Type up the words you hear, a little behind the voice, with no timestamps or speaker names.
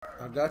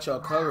I got y'all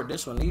covered.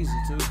 This one easy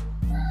too.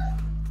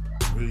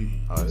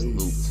 Oh, it's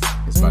looped.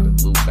 It's about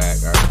to loop back.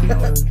 I already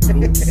know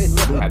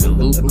it. Had the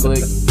loop click.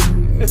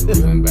 It's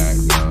looping back,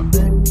 yo.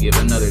 Give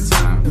it another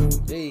time.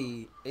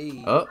 Hey.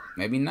 Oh,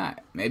 maybe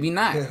not. Maybe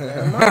not.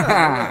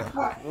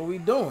 What we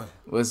doing?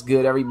 What's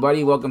good,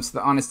 everybody? Welcome to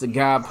the Honest to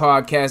God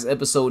podcast,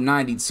 episode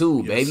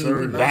 92, baby. Yes,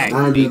 We back.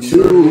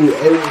 92.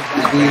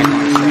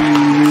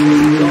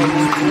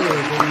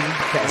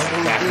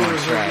 Back on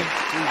track.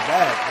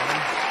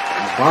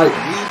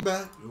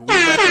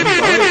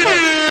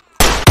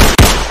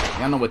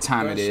 Y'all know what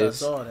time it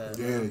is.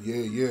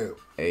 Yeah.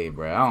 Hey,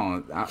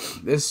 bro,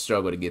 this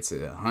struggle to get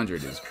to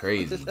 100 is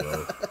crazy,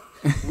 bro.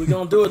 We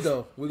gonna do it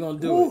though. We gonna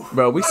do it,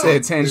 bro. We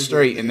said 10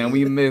 straight, and then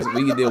we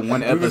did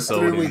one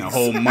episode in a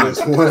whole month.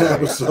 One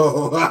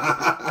episode.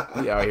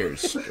 We out here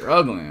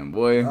struggling,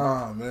 boy.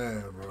 Oh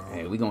man, bro.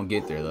 Hey, we gonna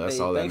get there though. That's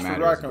all that matters. Thanks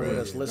for rocking with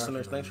us,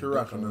 listeners. Thanks for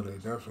rocking with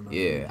us.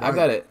 Definitely.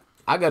 Yeah,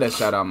 I gotta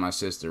shout out my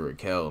sister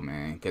Raquel,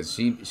 man, because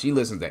she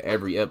listens to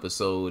every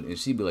episode and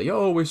she be like,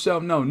 yo, we're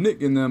shouting out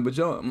Nick and them, but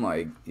y'all, I'm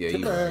like, yeah,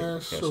 you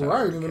right. So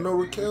I didn't even know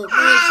Raquel. Man,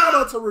 shout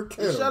out to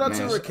Raquel. Shout out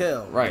to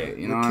Raquel. Right,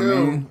 you know what I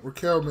mean?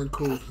 Raquel been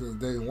cool since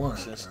day one.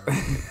 From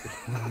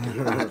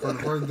the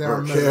first day I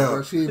met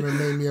her, she even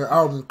made me an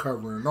album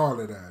cover and all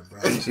of that,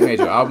 bro. She made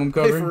your album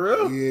cover? Hey, for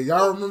real? Yeah,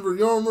 y'all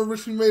remember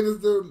she made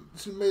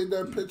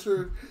that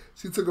picture.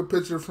 She took a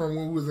picture from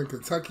when we was in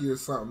Kentucky or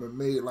something and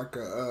made like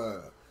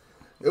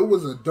it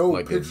was a dope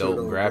like picture, a dope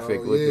though,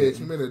 graphic bro. with it.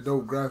 She made a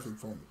dope graphic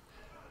for me.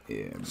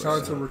 Yeah, bro. Shout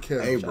out to Raquel.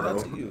 Hey, Shout out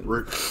to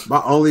you.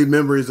 My only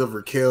memories of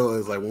Raquel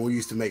is like when we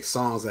used to make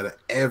songs out of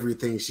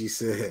everything she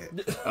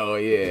said. Oh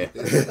yeah.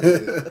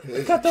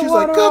 Cut the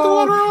water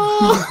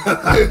on.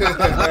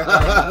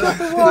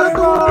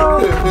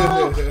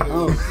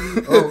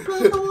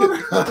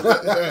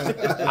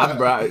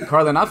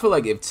 Carlin, I feel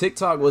like if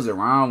TikTok was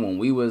around when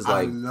we was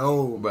like, I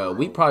know, bro,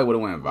 we probably would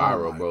have went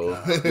viral,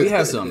 bro. We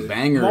had some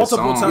banger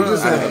Multiple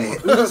songs.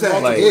 times. We just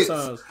had Like, hits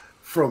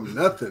from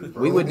nothing,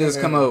 bro. We would just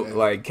come out,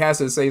 like, Cass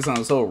would say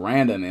something so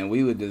random, and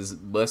we would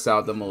just bust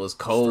out the most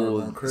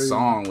cold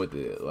song with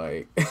it,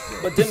 like.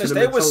 But then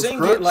they would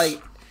sing it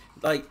like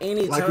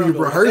any like time. we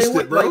rehearsed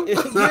it, bro.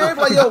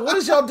 Like, yo, what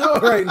is y'all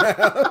doing right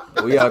now?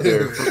 We out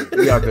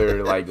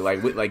there,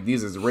 like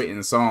these is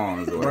written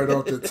songs. right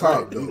off the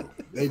top, though.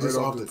 They just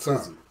right off the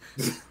top.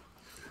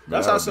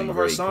 That's how some of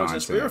our songs in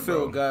content,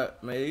 Spearfield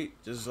got made,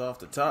 just off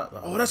the top.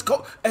 Oh, that's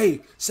cool.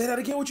 Hey, say that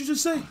again. What you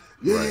just say?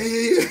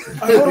 Yeah.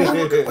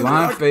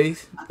 Blind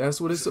faith. That's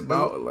what it's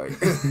about. Like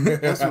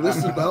That's what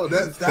it's about.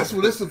 That's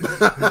what it's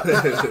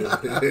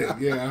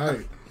about. Yeah, all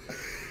right.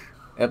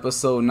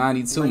 episode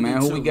 92,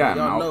 man. Who we got,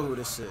 Y'all man? know who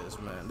this is,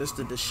 man. This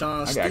the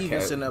Deshaun I got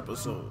Stevenson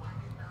episode.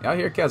 Y'all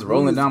hear cats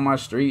rolling down my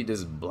street,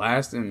 just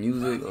blasting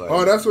music. Like,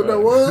 Oh, that's what that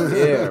was?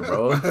 Yeah,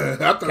 bro. I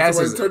thought Cass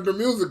somebody is- turned the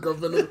music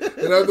up in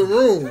the other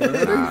room.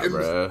 Nah,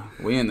 bro.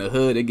 We in the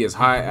hood. It gets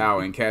hot out,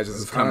 and cats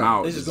just come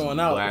out. It's just going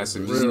out.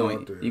 Blasting It's music. real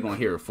out there. You gonna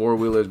hear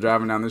four-wheelers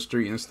driving down the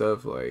street and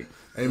stuff. Like,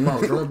 Hey,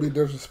 Mark, don't be It's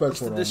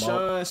disrespectful, the no,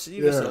 Mark. Deshaun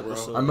Stevenson Yeah, bro.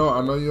 episode. I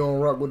know you don't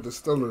rock with the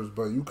Steelers,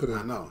 but you could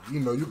have.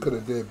 You could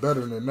have did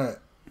better than that.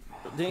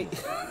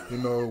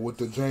 With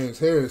the James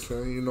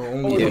Harrison,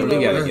 only. yeah, we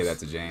gotta wait. give that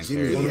to James Yeah,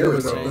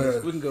 Harrison. yeah, bro.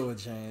 James. We can go with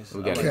James.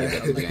 We gotta give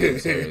that to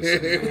James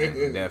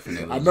Harrison. Man.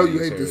 Definitely. I know you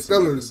James hate the Harrison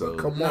Steelers, episode.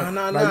 but come on.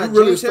 Nah, Like, you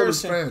really James a Steelers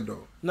Harrison. fan,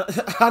 though. No,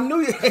 I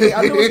knew it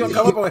was gonna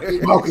come up on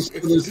here. Marcus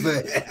Steelers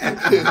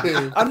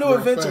fan. I knew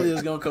eventually it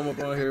was gonna come up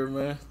on here,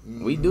 man.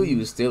 We do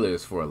use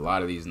Steelers for a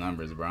lot of these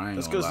numbers, bro. I ain't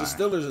That's gonna because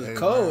lie. the Steelers is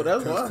cold.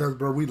 That's why. Because,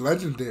 bro, we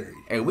legendary.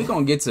 Hey, we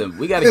gotta get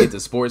to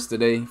sports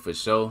today for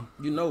sure.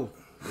 You know.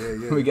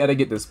 Yeah. We gotta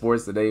get to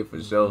sports today for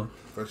sure.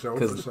 For sure,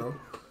 'Cause for sure.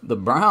 The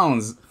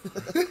Browns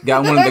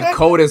got one of the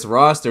coldest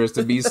rosters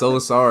to be so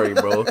sorry,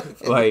 bro.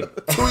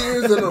 Like 2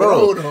 years in a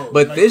row, bro. though.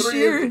 But Like, this 3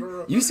 years in a year,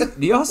 row.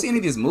 do y'all see any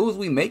of these moves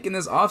we making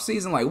this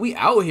offseason? Like we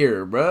out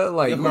here, bro.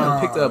 Like we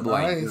done picked up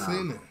I ain't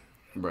seen it.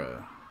 bro.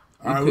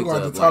 All right, We we picked gonna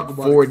have up to talk like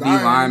about 4 it, D 'cause I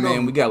ain't linemen.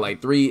 know. We got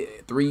like three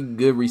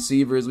good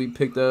receivers we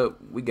picked up.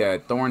 We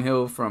got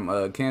Thornhill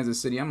from Kansas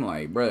City. I'm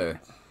like, bro.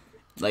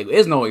 Like,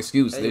 there's no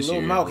excuse Hey, this Lil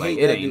year. Mouth Like, hate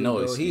it that ain't dude, no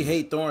bro. excuse. He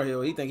hate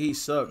Thornhill. He think he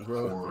suck,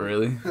 bro.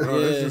 Really? Bro,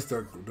 Yeah. it's just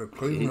the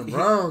Cleveland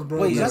Browns, bro.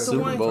 Wait, is He's a that the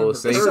Super one? Bowl It's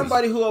safety.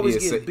 somebody who always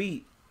He is get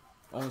beat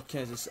on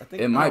Kansas. I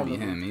think It I might don't be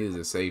know. him. He is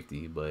a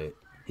safety, but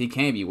he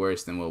can't be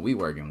worse than what we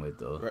working with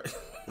though.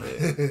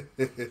 Right.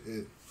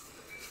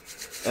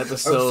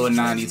 Episode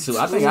 92.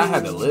 I think I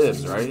had the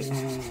libs, right?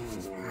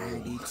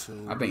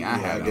 I think I I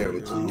had get them.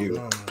 it to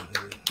you.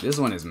 This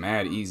one is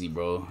mad easy,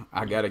 bro.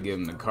 I gotta give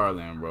him to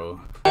Carlin, bro.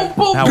 How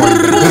are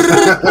you?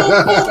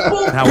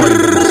 How are you?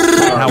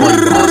 How are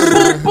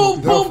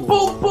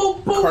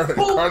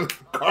you?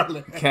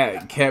 Carlin.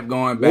 Cat kept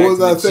going back What was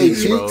to I the saying,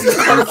 cheeks, bro. He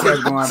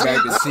kept going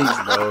back to cheeks,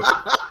 bro.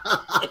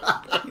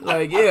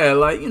 Like, yeah,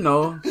 like, you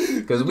know,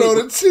 Because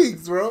the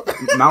cheeks, bro.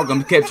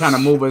 Malcolm kept trying to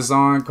move us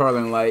on,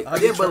 Carlin, like, I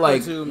be yeah, but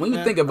like, trying to, when you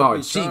man. think I about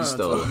be cheeks, trying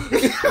though,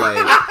 to.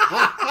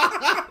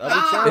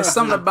 like, it's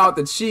something about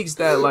the cheeks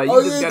that, like, you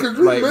Oh just yeah, got, because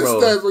you like, missed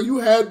bro. that, so you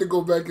had to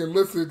go back and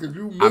listen because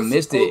you missed. I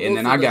missed it, and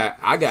then most I of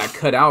that. got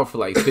cut out for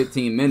like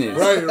 15 minutes.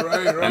 Right.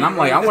 And I'm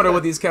like, I wonder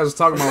what these cats was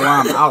talking about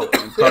while I'm out.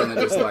 And Carlin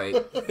just like,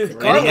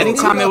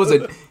 anytime it was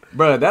a,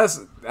 bro, that's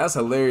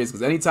hilarious.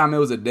 Because anytime it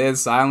was a dead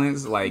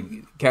silence, like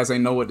cats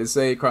ain't know what to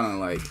say. Carlin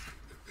like,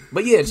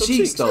 but yeah,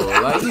 cheeks though,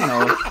 like you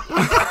know.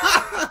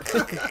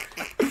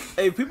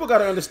 Hey, people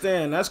gotta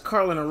understand that's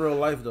Carlin in real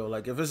life though.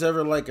 Like if it's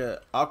ever like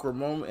a awkward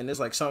moment and it's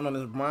like something on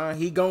his mind,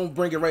 he gonna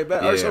bring it right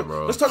back. Yeah, All right, so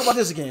bro. let's talk about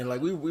this again.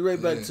 Like we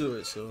right back to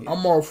it. So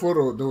I'm all for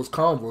those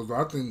combos.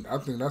 I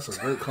think that's a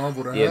great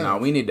combo to Yeah, have. no,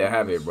 we need to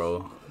have it,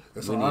 bro.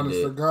 It's We an need honest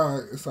to- to God.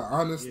 It's an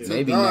honest to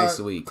Maybe God next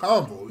week.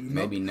 combo. You know?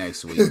 Maybe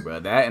next week, bro.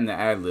 That and the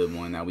ad lib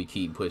one that we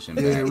keep pushing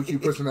back. Yeah, we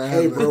keep pushing that.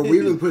 Hey, bro,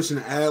 we've been pushing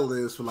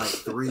ad-libs for like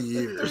 3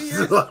 years.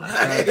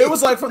 it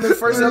was like from the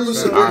first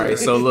episode. All right,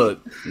 so look,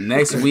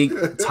 next week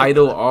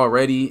title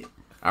already.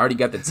 I already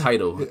got the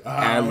title.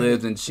 Ad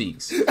libs and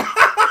cheeks. So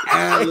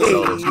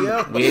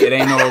it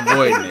ain't no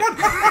avoiding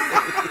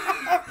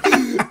it.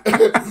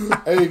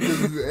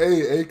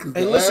 Cause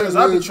Hey, listeners,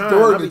 I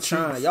be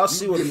trying. Y'all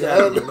see what we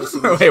got,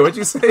 listeners. Wait, what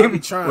you say? I be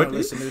trying, What,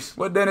 listeners.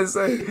 what Dennis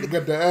say? You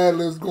got the ad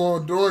libs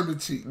going during the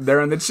cheek.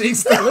 They're in the cheeks.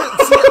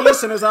 See,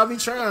 listeners, I be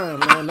trying,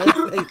 man.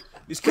 Hey,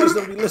 these kids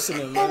don't be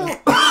listening, man. They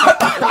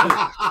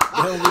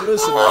don't be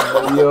listening,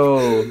 man.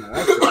 Yo,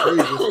 That's the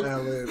craziest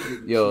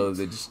ad-lib. yo,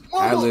 the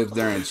ad libs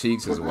during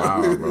cheeks is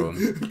wild, bro.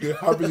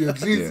 Hop in your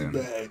Jeezy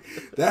Yeah. bag.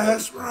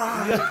 That's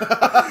right.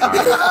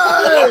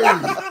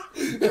 Alright.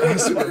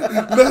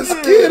 Let's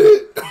get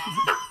it.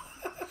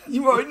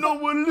 You already know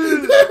what it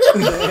is.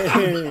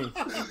 Dang.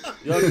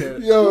 Y'all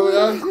can- Yo,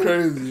 that's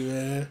crazy,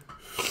 man.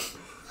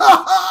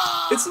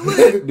 It's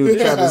lit, dude.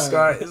 Travis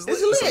Scott. It's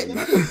lit.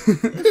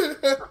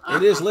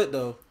 It is lit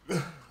though.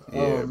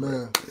 Oh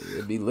man.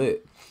 It'd be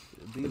lit.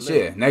 But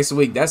yeah, next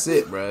week, that's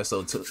it, bro.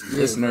 So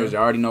listeners, you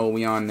already know what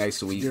we on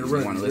next week. Get If you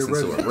ready, want to get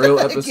listen to ready. a real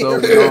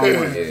episode, we on one.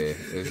 Yeah,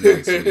 it's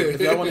next week.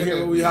 If y'all want to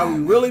hear how we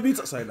really be,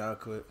 say nah,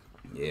 quit.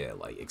 Yeah,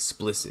 like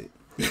explicit.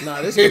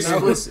 Nah, this is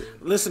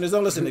Explicit. listeners.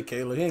 Don't listen to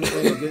Kayla. He ain't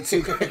gonna get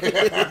too.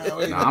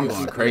 Nah, I'm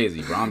going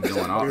crazy, bro. I'm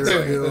doing all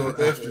Yo,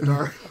 this. extra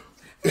dark.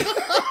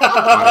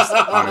 Honest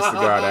to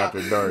God,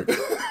 after dark.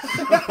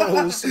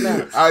 Oh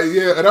snap!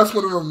 Yeah, and that's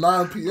one of them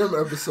 9 p.m.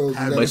 episodes.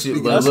 You But gotta you,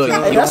 speak but up. look,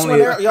 Hey, you that's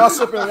only when y'all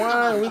sipping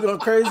wine and we going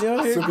crazy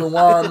on here. Sipping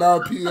wine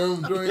 9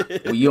 p.m.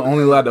 joint. well, you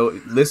only allowed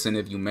to listen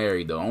if you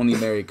married though. Only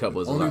married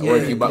couples, Only allowed, or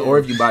if you married, or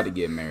if you about to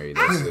get married.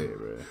 That's it,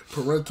 bro.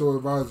 Parental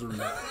advisory.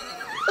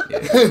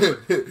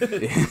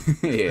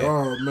 Yeah,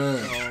 Oh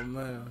man. Oh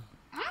man,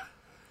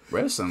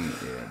 bro.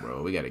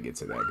 Bro. We got to get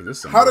to that because it's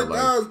some. How the real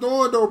life- guys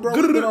doing though, bro?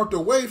 We've been out the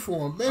way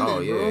for a minute, Oh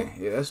yeah, bro.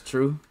 yeah, that's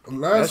true.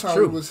 Last That's time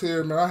true. we was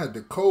here, man, I had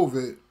the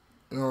COVID.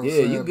 You know what I'm Yeah,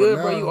 saying? you But good,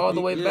 bro? now- You all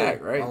the way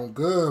back, right? I'm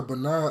good, but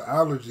now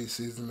allergy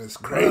season is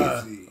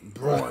crazy.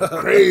 Bro,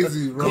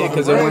 crazy, bro. Yeah,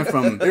 because it went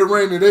from It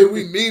rained today.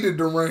 We needed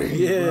the rain.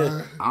 Yeah.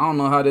 bruh. I don't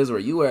know how this where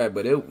you at,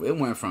 but it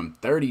went from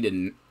 30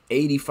 to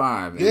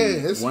 85 in Yeah,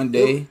 it's one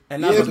day.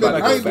 And yeah, that's it's been about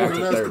to go nice back for to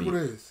the last 30. couple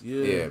days.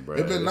 Yeah, bro.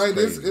 It's been it's nice.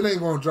 crazy. It ain't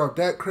gonna drop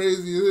that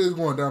crazy. It is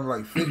going down to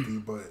like 50,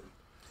 but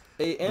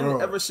Hey, and Bro.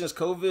 ever since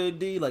COVID,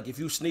 D, like if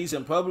you sneeze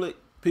in public,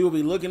 people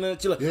be looking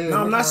at you like, Yeah, "No,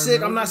 I'm what not kind sick.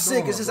 of I'm not hell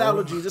sick. you It's just doing,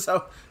 bro?" allergies.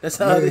 That's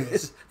how it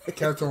is."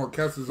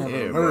 cats is on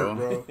Yeah, alert,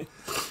 bro.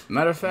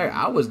 Matter of fact,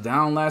 I was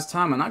down last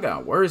time and I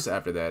got worse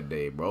after that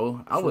day,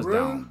 bro. I was real?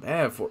 down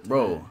bad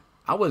bro.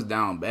 I was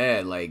down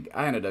bad. Like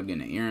I ended up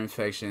getting an ear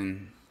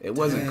infection. It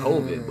wasn't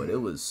COVID, but it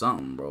was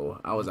something, bro.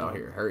 I was out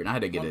here hurting. I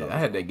had to get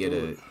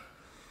a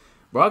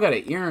bro, I got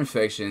an ear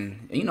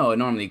infection. And you know it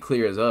normally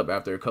clears up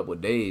after a couple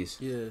of days.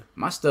 Yeah.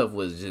 My stuff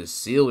was just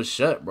sealed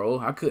shut, bro.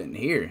 I couldn't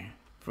hear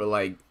for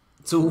like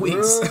 2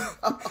 weeks.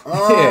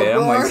 Oh, Yeah, I'm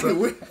bro, like, I so-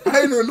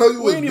 didn't even know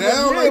you was ain't even-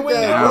 down yeah, like we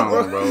ain't that. Down,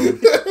 bro.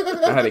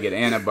 bro. I had to get an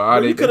You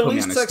antibiotic. They could at put me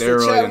least on a text the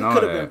steroid chat. and We all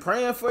could have been that.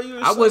 praying for you. Or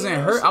I something, wasn't you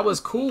know hurt. what I I'm was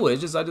cool.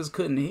 It's just I just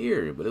couldn't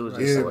hear. But it was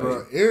just Yeah, like,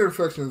 bro. Ear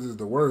infections is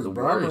the worst,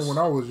 bro. I remember worst. when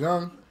I was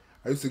young,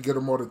 I used to get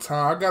them all the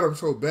time. I got them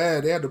so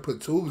bad, they had to put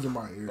tubes in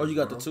my ears. Oh, you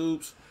got bro. the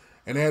tubes?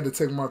 And they had to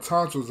take my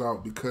tonsils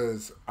out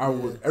because I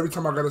was every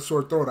time I got a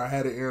sore throat, I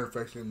had an ear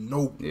infection.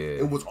 Nope, Yeah.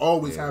 it was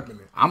always happening.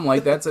 I'm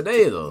like that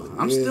today though.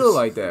 I'm Yes. still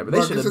like that. But they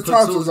Bro, should get have your put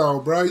tonsils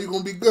out, bro. You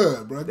gonna be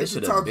good, bro. They Get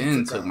should your have tonsils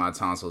been took took out. my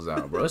tonsils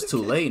out, bro. It's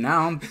too late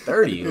now. I'm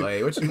 30.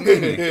 Like what you mean?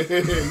 He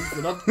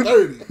said, I'm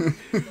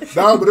 30.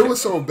 Nah, but it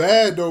was so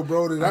bad though,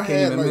 bro, that I can't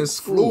had even like miss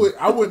school. fluid.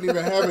 I wouldn't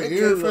even have an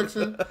ear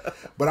infection,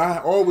 but I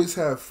always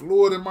had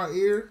fluid in my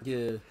ear.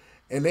 Yeah.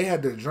 And they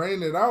had to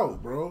drain it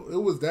out, bro. It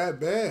was that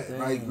bad.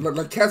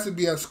 Like cats would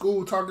be at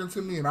school talking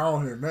to me, and I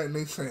don't hear nothing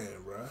they saying,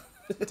 bro.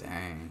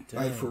 Dang.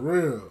 Like for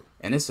real.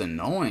 And it's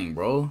annoying,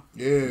 bro.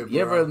 Yeah, bro. You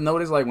ever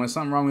notice like when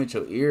something wrong with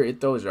your ear, it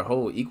throws your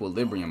whole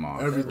equilibrium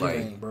off. Everything,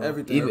 Like bro.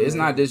 Everything. even, it's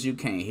not just you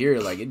can't hear,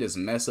 like it just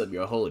mess up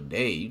your whole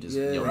day. You just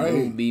Yeah. your Right.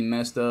 mood be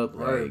messed up.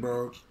 Right, Like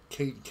bro.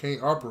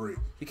 Can't operate.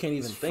 You can't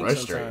even think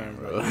frustrating, sometimes.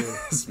 bro. Like, yeah.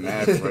 It's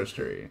mad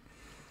frustrating.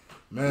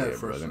 Man, Yeah,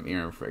 for bro, sure. them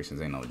ear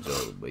infections ain't no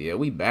joke. But yeah,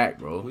 we back,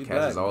 bro. We Cass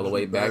back, is all the bro.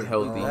 way back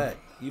healthy. Back.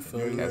 You feel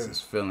it? Cass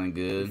is feeling You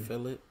good.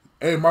 feel it?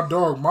 Hey, my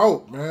dog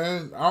Mout,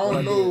 man. I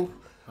don't know.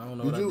 I don't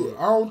know Did what you?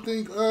 I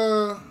did.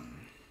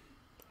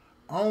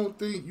 I don't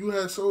think you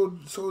had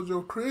sold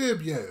your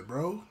crib yet,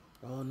 bro.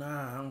 Oh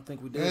nah, I don't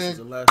think we did Man. since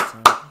the last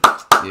time.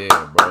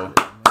 Yeah, bro. Yeah,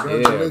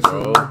 Congratulations,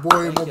 bro. my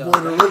boy, Thank the y'all.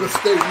 real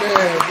estate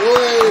man,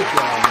 boy.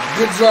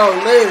 Good job,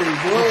 Larry,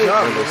 boy.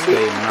 Real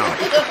estate mount.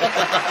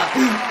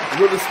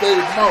 Real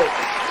estate Mout.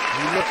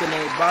 You looking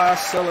at buy,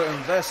 seller,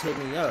 invest? Hit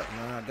me up,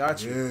 man. I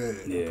got you.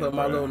 Yeah. Yeah, Put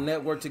my bro. little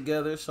network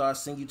together, so I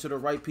send you to the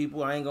right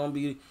people. I ain't gonna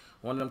be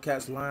one of them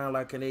cats lying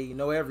like they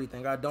know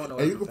everything. I don't know.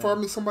 Hey, you everything. can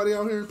find me somebody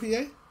out here in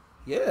PA?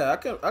 Yeah, I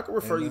can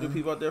refer Hey, you to man.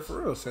 people out there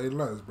for real. Say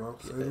less, bro.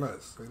 Say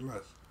less. Say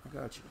less. I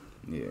got you.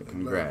 Yeah,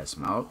 congrats,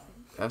 Mount.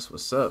 That's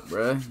what's up,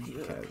 bruh.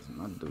 Cass,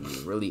 my dude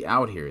is really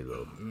out here,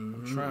 though.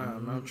 I'm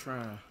trying. I'm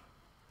trying.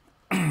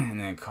 And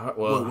then,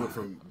 Well, went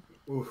from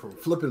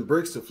flipping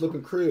bricks to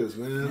flipping cribs,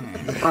 man.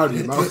 I'm proud of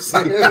you, Mouse.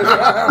 Proud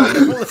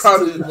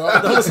of you,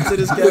 Mout. Don't listen to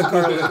this cat,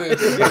 Carla.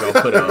 they're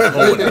gonna put a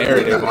whole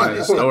narrative on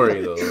his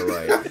story, though.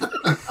 Like,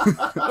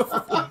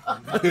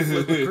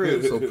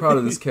 so proud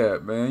of this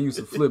cat, man. He used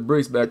to flip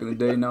bricks back in the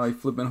day. Now he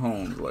flipping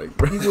homes. Like,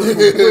 bro.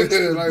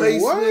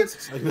 Like, what?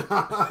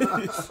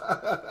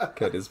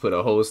 Cat just put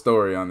a whole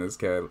story on this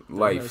cat That's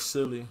life.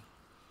 silly.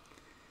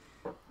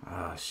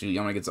 Ah, shoot,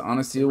 y'all wanna get to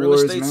honesty Real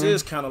awards, estate man?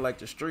 is kind of like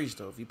the streets,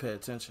 though. If you pay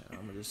attention, I'm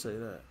gonna just say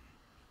that.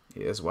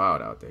 Yeah, it's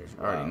wild out there.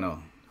 I already know.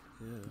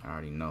 Yeah. I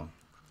already know.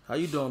 How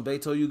you doing,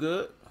 Beto? You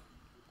good?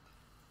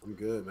 I'm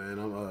good, man.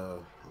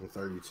 I'm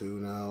 32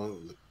 now.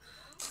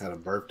 Had a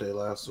birthday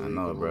last week. I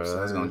know, you bro. I was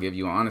saying? gonna give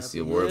you an honesty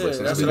award, Yeah, but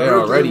since that's we what there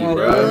I already, heard,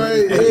 bro.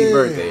 right? Happy Yeah.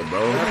 birthday,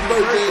 bro. Happy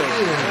birthday,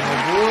 my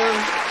boy.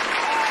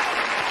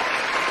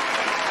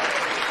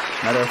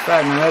 Matter of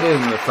fact, man, that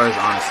isn't the first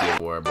honesty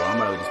award, bro. I'm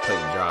gonna just play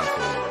the job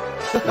for you, bro.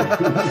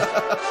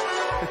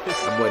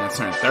 That boy done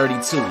turned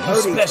 32. You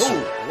 32. special.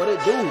 What it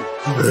do? You know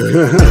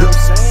what I'm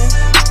saying?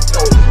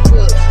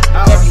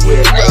 Out here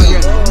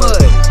in the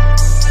mud.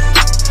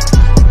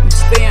 You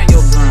stay on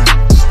your grind.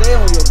 Stay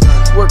on your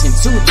grind. Working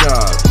 2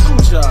 jobs.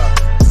 2 jobs.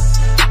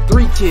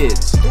 3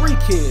 kids. 3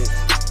 kids.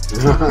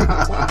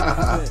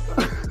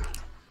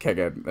 Cat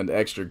got an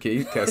extra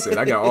kid. Cat said,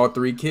 I got all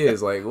 3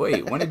 kids. Like,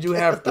 wait, when did you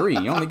have 3?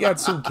 You only got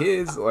 2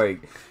 kids?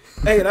 Like,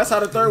 Hey, that's how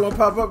the third one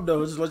pop up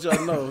though. Just let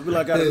y'all know. Be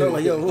like, I don't know.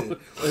 Like, yo, wait,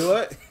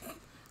 what?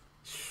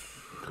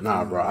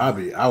 Nah, bro. I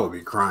would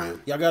be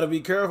crying. Y'all gotta be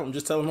careful. I'm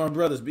just telling my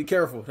brothers, be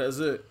careful. That's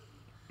it.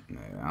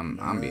 man,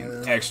 I'm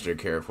being extra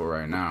careful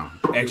right now.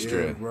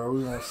 Extra. Yeah, bro.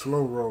 We gonna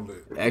slow roll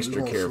it.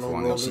 Extra We gonna careful slow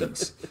on the roll it.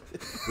 cheeks.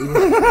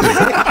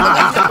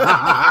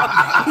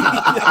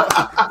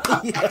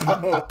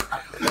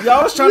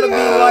 Y'all was trying to be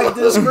like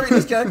discreet.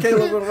 This cat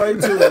Caleb went right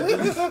to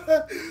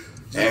it.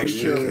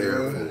 Extra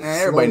careful. Man.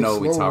 Man, everybody know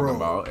what we Slow talking roll.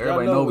 about. Y'all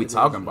Everybody know what we it is,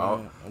 talking man.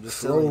 about. I'm just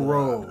Slow telling you.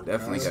 roll.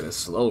 Definitely gotta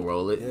slow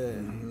roll it. Yeah.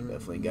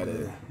 Definitely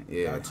gotta,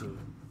 yeah. Got to.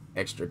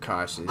 Extra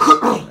cautious.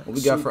 What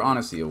we got for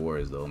honesty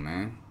awards though,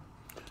 man?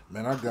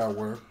 Man, I got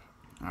one.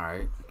 All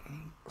right.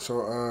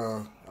 So,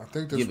 I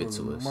think this Give it was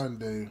to us.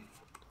 Monday.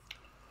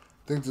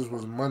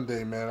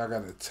 Man. I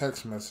got a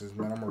text message,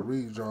 man. I'm gonna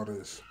read y'all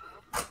this.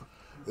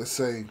 It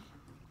say,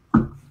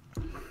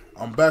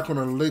 I'm back on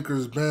the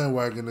Lakers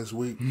bandwagon this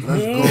week.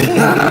 Let's go.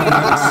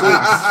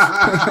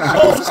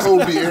 Off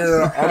Kobe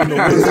era. I'm the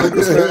worst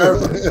Lakers fan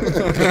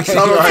ever. Shout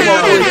out to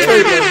my boy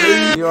Taylor,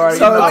 baby. You already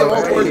Shout out to know,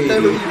 my boy baby.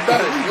 Taylor. We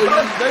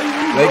back, baby.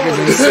 Lakers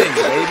in 6,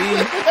 baby.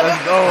 Let's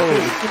go.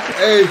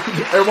 Hey,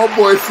 my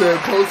boy said,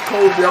 post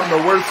Kobe, I'm the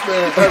worst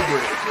fan ever.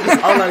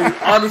 I'm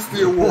like,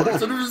 honesty award.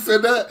 So you just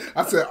said that?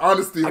 I said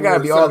honesty I award. gotta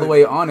be all the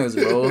way honest,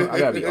 bro. I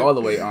gotta be all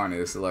the way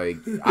honest. Like,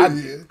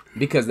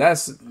 because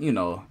that's, you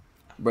know,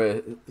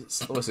 bro,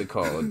 what's it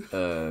called?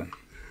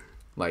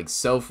 Like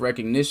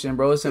self-recognition,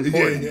 bro. It's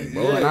important,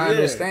 bro. And I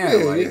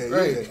understand.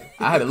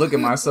 I had to look at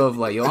myself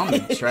like, yo, I'm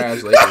a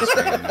trash Lakers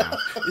fan now.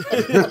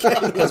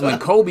 Because when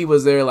Kobe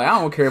was there, like, I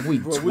don't care if we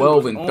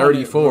 12 and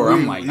 34.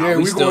 I'm like, nah,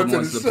 we still went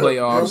to the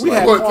playoffs. We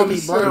had going to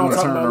Kwame the Brown ship.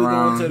 talking about we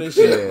going to the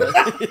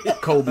ship. Yeah.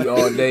 Kobe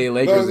all day,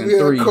 Lakers in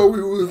 3. Kobe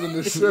was in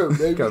the ship,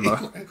 baby. Come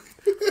on.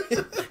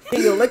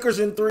 Yo, Lakers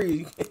in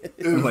 3.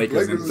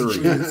 Lakers in 3.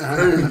 It's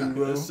crazy,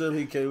 bro. That's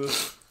silly, Caleb.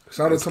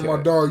 Shout out to my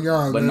dog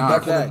Jan, But man. nah,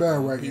 Back on back. the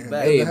bandwagon. He back.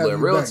 Glad Hey, to have but you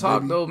real back, talk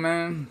baby. though,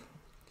 man.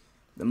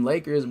 Them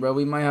Lakers, bro,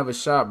 we might have a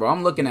shot, bro.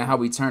 I'm looking at how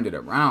we turned it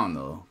around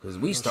though, because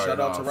we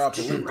started out to off Rob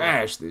Pelinka.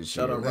 trash this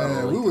Shout year. out bro.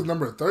 Man, we was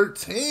number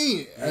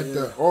 13 at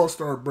the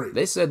All-Star break.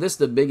 They said this is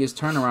the biggest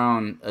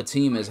turnaround a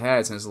team has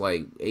had since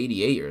like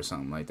 '88 or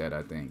something like that.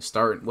 I think.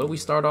 What did we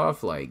start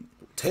off like?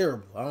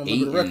 Terrible. I don't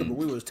remember the record, but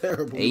we was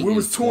terrible. 8 We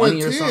was and 2 and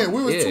 20 or 10. something.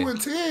 We was Yeah. 2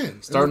 and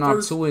 10. Starting In the off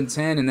first- 2 and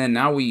 10, and then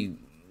now we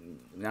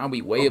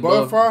way Above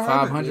above 500.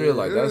 500.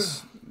 Like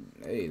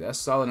Yeah. that's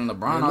solid. And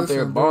LeBron Hey, out there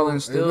listen, bro. balling Hey,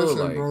 still. listen,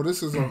 like, bro,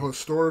 this is a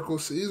historical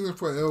season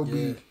for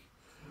LB.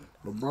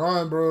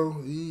 LeBron,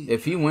 bro.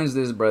 If he wins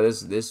this, bro,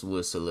 this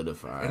will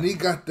solidify. And he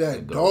got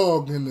that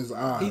dog in his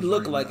eyes. He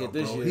looked right like now, it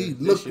this bro. year. He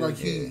looked like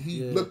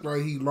he looked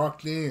like he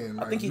locked in.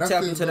 Like I think he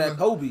tapped into that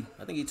Kobe.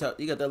 I think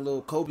he got that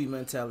little Kobe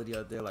mentality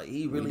out there. Like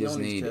he really just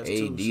on need these AD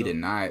tests too. to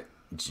not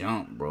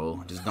jump,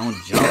 bro. Just don't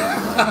jump.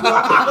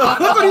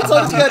 Look what he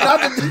told this guy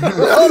not to do.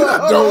 Hold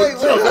on,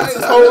 Don't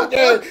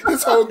jump.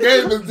 This whole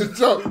game is the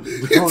jump.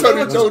 He told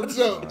him don't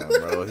jump.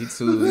 Bro, he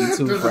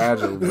too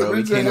fragile, bro. We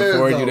reach your can't hands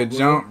afford out, you to bro.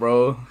 jump,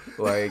 bro.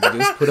 Like,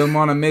 just put him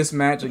on a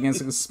mismatch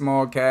against a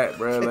small cat,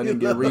 bro. Let him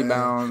get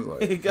rebounds.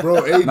 Like,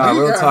 Bro, AD Nah,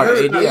 real got talk,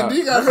 hurt. AD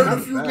AD got hurt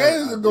a few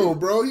games ago,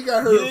 bro. He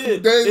got hurt a few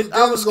days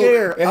I was ago.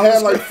 scared. It I had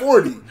was like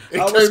 40. It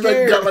I was came back and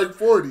scared. got like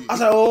 40. I was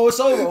like, oh, it's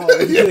over. Oh,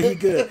 he good. He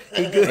good.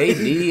 He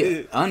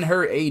good. AD,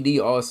 unhurt AD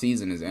all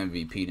season is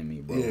MVP to me,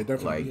 bro. Yeah,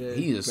 definitely. Like, Yeah,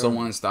 he is so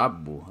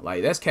unstoppable.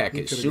 Like, that's cat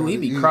could could've shoot. got He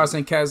it be easy.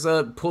 crossing cats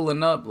up,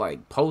 pulling up,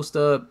 like, post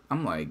up.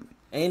 I'm like,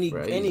 And he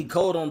Right. and he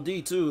cold on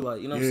D too.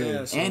 Like you know what I'm Yeah.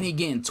 saying. So, and he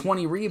getting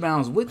 20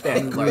 rebounds with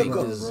that, like,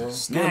 rebounds, bro.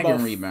 just getting snagging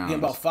about, rebounds.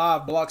 Getting about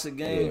 5 blocks a Yeah,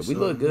 game. we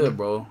look good,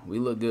 bro. We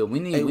look good. We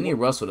need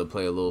Russell to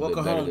play a little bit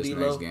Welcome better home, this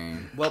D-Lo. next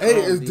game. Welcome Hey,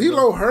 home, is D-Lo.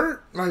 D-Lo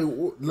hurt? Like,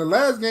 the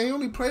last game, he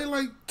only played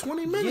like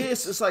 20 minutes.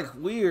 Yes, it's like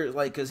weird,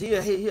 like because he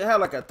had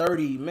like a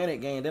 30-minute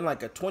game, then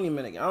like a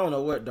 20-minute game. I don't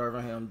know what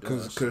Darvin Ham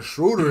doing. Because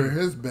Schroeder in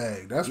his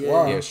bag. That's Yeah.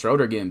 why. Yeah,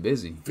 Schroeder getting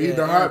busy. Feed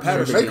the Aaron hot man.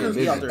 Patterson Lakers,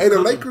 be out there hey, the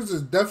cooking. Lakers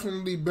has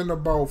definitely been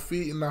about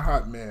feeding the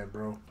hot man,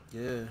 bro.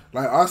 Yeah,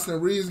 Like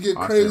Austin Reeves get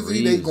Austin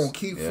crazy, they Reeves, gonna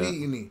keep yeah.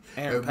 feeding him.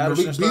 Aaron If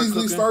Patterson Malik start Beasley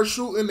cooking. start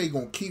shooting, they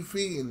gonna keep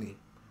feeding him.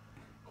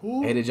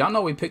 Who? Hey, did y'all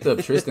know we picked up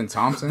Tristan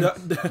Thompson? Yeah, I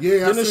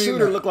then the seen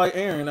shooter that. look like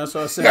Aaron. That's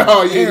what I said.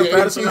 Oh, yeah, Aaron yeah.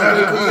 Patterson.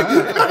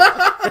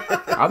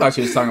 I thought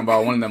you was talking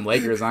about one of them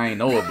Lakers I ain't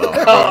know about.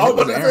 I It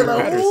was was about to say Aaron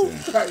like,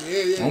 Patterson. who?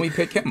 Yeah. When we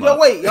picked him Yo, up.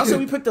 wait, y'all said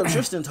we picked up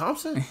Tristan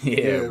Thompson?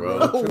 Yeah, bro.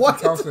 Tristan What?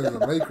 Thompson is a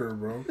Laker,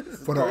 bro.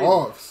 For the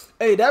offs.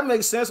 Hey, that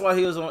makes sense why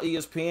he was on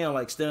ESPN,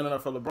 like standing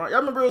up for LeBron. Y'all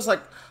remember it was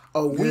like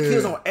a week he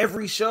was Yeah. on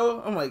every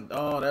show. I'm like,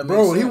 oh, that makes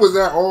Bro, sense. he was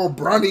at all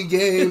Bronny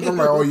games. I'm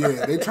like, oh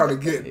yeah, they trying to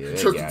get Yeah, they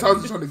Tristan got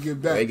Thompson him. trying to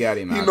get back. They got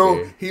him He out know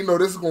there. he know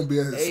this is gonna be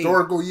a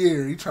historical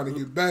year. He trying to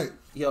get back.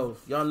 Yo,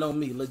 y'all know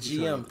me,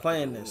 GM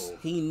playing this.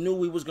 He knew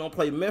we was gonna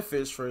play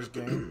Memphis first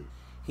game.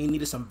 He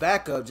needed some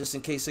backup just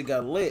in case it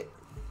got lit.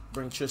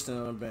 Bring Tristan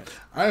on the bench.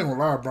 I ain't gonna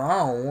lie,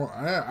 bro.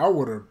 I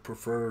would have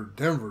preferred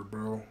Denver,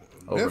 bro.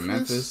 Over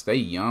Memphis, they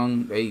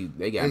young, they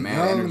got They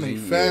mad young, energy. they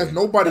fast. Yeah.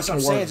 Nobody That's what can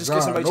I'm saying, watch just 'cause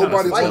Ja. somebody trying to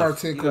Nobody fight. on our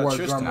team You can got watch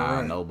Tristan. Ja Nah,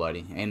 Morant.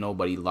 nobody. Ain't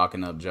nobody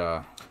locking up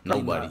Ja.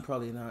 Probably Nobody. not,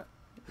 probably not.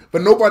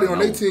 But nobody on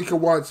No. their team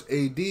can watch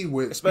AD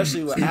with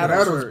Especially with Steven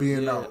Adams Adams hurt.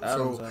 being Yeah, out.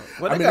 Adams So out.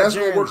 Well, I they mean got that's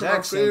gonna Jaren work in our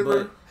Jackson, favor.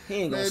 but he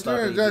ain't gonna Man, stop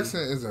Jaren AD. Jackson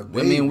is a I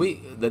baby.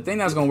 mean, the thing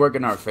that's gonna work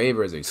in our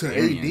favor is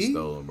experience, AD?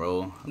 though,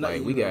 bro. No, Like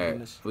you we know, got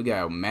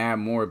goodness. mad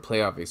more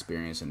playoff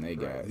experience than they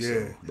got. Yeah, so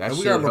that and we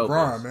should got help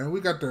LeBron, us. man. We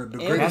got the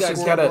we greatest got-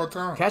 scorer of all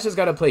time. Cash has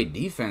got to play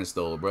defense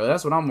though, bro.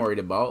 That's what I'm worried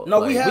about. No,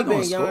 like, we have gonna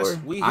been,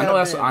 Giannis. We I know have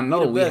that's. been. I know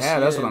We the we best,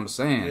 have. That's yeah. what I'm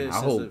saying. Yeah, I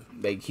since hope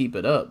they keep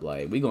it up.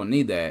 Like we gonna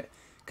need that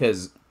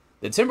because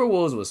the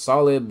Timberwolves was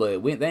solid,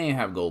 but they ain't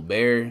have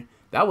Gobert.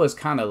 That was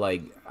kind of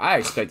like I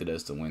expected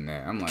us to win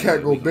that. I'm like, Cat yeah,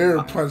 we gonna Gobert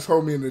win that. punched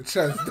homie in the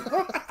chest.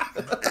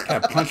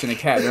 Cat punching the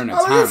cat during the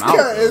Oh, this cat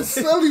timeout. is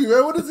silly,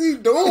 man. What is he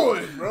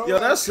doing, bro? Yo,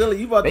 that's silly.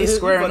 You about They to hit,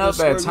 squaring you about up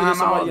to at square me to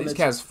somebody timeout. in These the-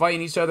 cats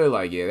fighting each other.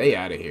 Like, yeah, they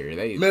out of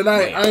here. Man,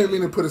 I ain't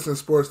mean to put us in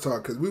sports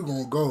talk because we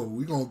gonna go.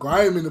 We gonna go.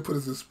 I ain't mean to put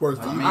us in sports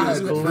talk. I mean, I it's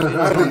had cool. to We're get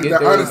gonna get the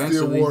there honesty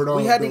eventually. award off.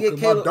 We had to though, get 'cause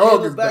Caleb, my dog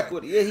Caleb is back back.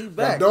 with it. Yeah, he My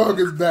back. dog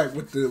is back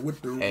with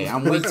the. Hey,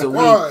 I'm with week the to week.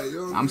 squad, you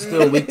know what I'm saying?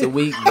 still week to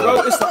week, Bro,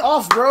 but it's the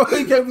off, bro.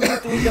 He can't be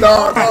with the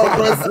No,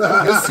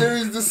 bro, it's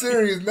series to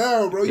series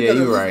now, bro. yeah,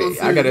 you're gotta right.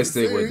 listen to I gotta series to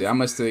stick with series. it. I'm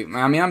gonna stick.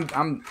 I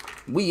mean,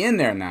 we in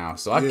there now,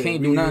 so I Yeah,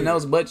 can't we do nothing in.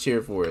 else but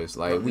cheer for us.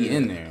 Like we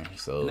in there.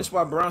 So That's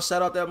why Brown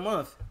sat out that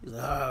month. He's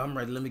like, I'm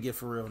ready. Let me get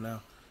for real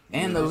now.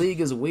 and the league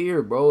is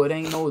weird, bro. It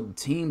ain't no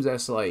teams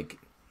that's like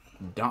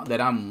that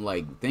I'm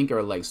like think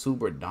are like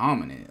super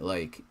dominant.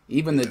 Like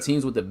even the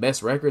teams with the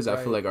best records, I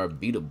feel like are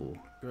beatable.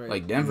 Right.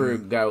 Like Denver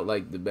got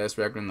like the best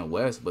record in the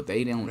West, but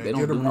they don't Man, they get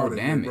don't do them no out of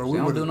here, damage. bro. They We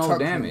don't would've do no tucked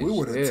damage. them. We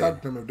would have Yeah.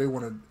 tucked them if they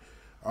wanted.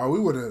 We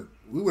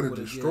would have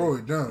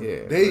destroyed them.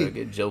 Yeah, they bro,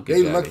 get Jokic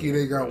they outta lucky here,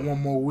 they got bro.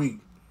 one more week.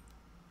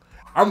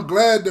 I'm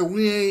glad that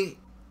we ain't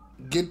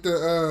get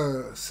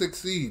the 6th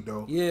seed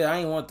though. Yeah, I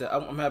ain't want that.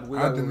 I'm happy.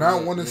 I did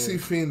not want to see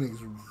Phoenix.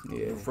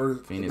 Yeah, The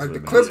first, Phoenix like the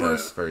would've been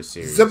Clippers, tough first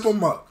series. zip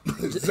them up,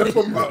 zip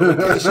them up.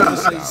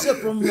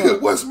 Zip him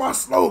up. What's my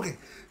slogan?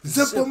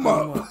 Zip them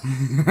up.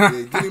 Yeah,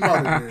 get him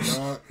out of there,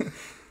 dog.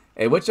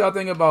 Hey, what y'all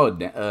think about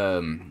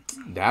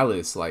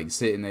Dallas like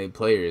sitting their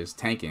players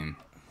tanking?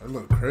 That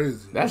look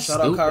crazy. That's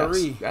Shout out stupid.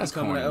 Kyrie. That's He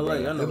coming corny, to LA.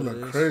 I bro. know That what it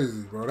look is.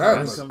 crazy, bro. That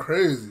That's- look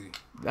crazy.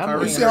 That Kyrie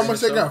You must- see how much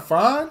they got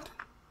fined?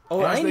 Oh,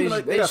 I ain't they, even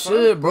like they got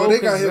should, bro. Bro, they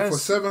got 'cause hit for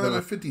that's-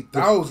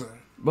 750,000.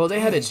 Bro, they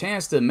had a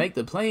chance to make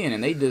the play in,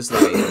 and they just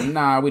like,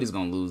 nah, we just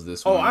gonna lose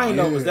this Oh, one. I ain't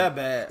know it Yeah. was that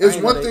bad. I It's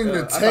ain't know one they, thing to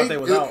I thought tank. they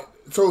was out.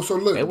 So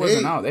look, It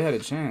wasn't out. They had a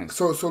chance.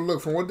 So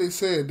look, from what they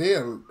said,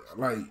 they're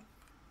like,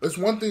 it's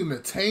one thing to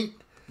tank,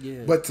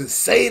 Yeah. But to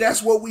say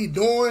that's what we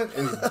doing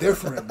is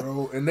different,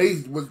 bro. And now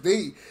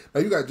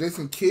you got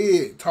Jason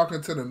Kidd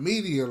talking to the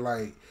media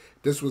like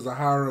this was a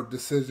higher up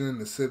decision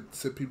to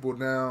sit people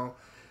down.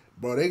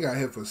 Bro, they got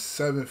hit for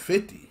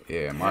 $750.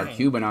 Yeah, Mark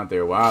Cuban out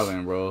there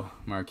wilding, bro.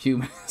 Mark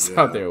Cuban's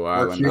out there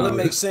wilding. Well, it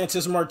makes sense.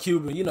 It's Mark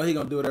Cuban. You know he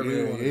gonna do whatever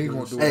he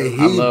want to do. Hey, he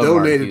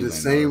donated the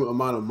same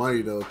amount of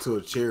money though to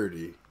a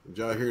charity. Did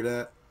y'all hear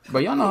that?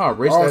 But y'all know how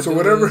rich that so dude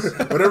whatever is?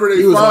 whatever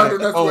they find him,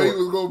 that's what he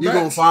was going You back.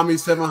 gonna find me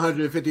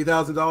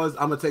 $750,000?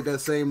 I'm gonna take that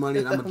same money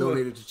and I'm gonna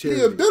donate it to charity.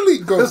 He a Billy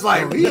goat. It's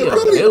like He a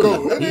Billy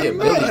goat. He a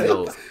Billy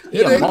goat.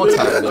 He a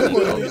multi-Billy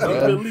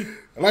goat.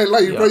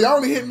 Like, bro, y'all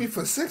only hit me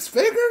for 6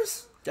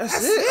 figures.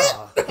 That's it.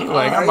 He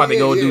like, I'm about to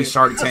go do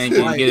Shark Tank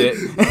and get it.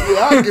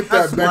 Yeah, I'll get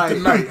that back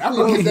tonight. I'm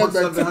gonna get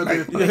that back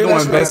tonight. They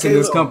gonna invest in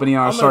this company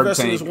on Shark I'm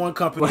Tank. in this one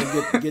company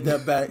and get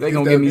that back. They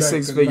gonna give me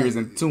 6 figures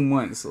in 2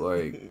 months.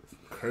 Like,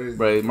 Crazy.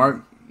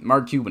 bro,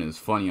 Mark Cuban is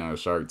funny on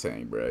Shark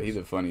Tank, bro. He's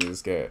the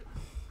funniest cat.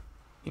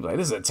 He be like,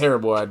 this is a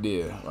terrible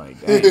idea. Like,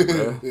 dang,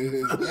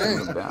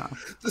 bro.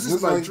 This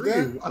is my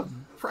dream. I've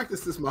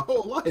practiced this my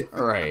whole life.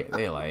 All right,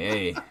 they like,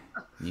 hey,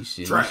 you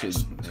should.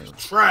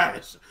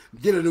 Trash.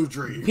 Get a new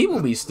dream.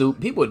 People be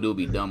stupid. People do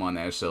be dumb on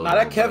that show. Now though,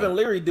 that Kevin bro.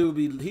 Leary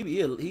dude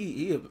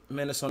he a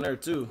menace on there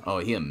too. Oh,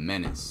 he a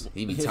menace.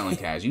 He be telling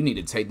Cash, you need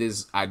to take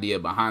this idea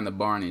behind the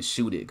barn and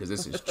shoot it because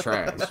this is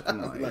trash.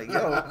 I'm like,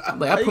 Yo,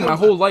 I put my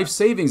whole life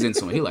savings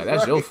into it. He like,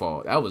 that's your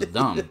fault. That was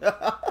dumb.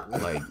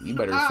 Like, you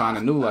better find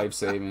a new life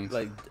savings.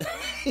 like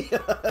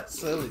that's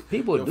silly.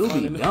 People do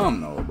be dumb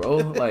though, bro.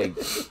 Like,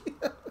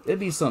 it'd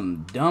be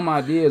some dumb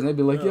ideas and they'd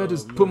be like, yeah, I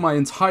just put my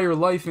entire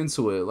life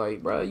into it.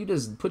 Like, bro, you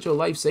just put your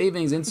life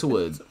savings into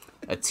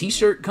a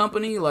t-shirt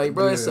company. Like,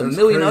 bro, it's a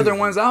million other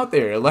ones out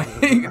there. Like,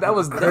 that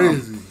was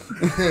Crazy.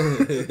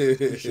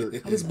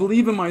 dumb. I just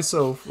believe in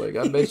myself. Like,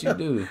 I bet you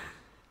do.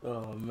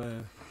 Oh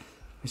man.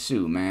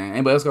 Shoot, man.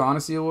 Anybody else got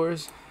Honesty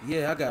Awards?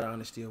 Yeah, I got an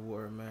Honesty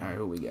Award, man. All right,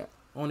 who we got?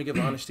 I want to give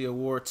an Honesty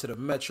Award to the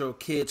Metro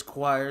Kids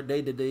Choir.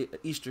 They did the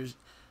Easter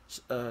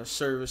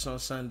service on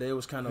Sunday. It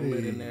was kind of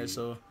lit in there,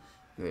 so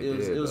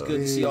it was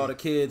good to see all the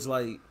kids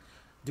like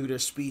do their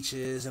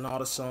speeches and all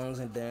the songs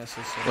and dances.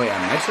 So. Wait,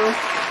 at Metro?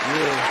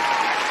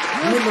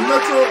 Yeah. You in the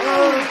Metro?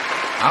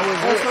 I was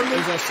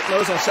there. It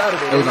was on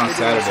Saturday. It was on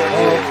Saturday.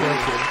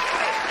 Yeah. Okay.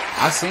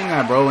 I seen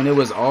that, bro, and it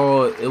was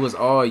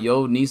all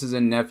yo nieces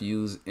and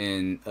nephews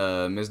and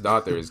Miss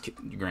Doctor's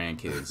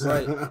grandkids.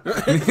 Right.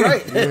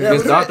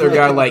 Miss Doctor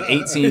got like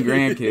 18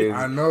 grandkids.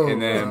 I know.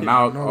 And then I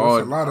Mal, know, all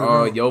it's a lot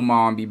of them. yo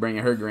mom be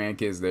bringing her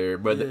grandkids there.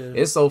 But Yeah.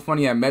 it's so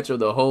funny at Metro,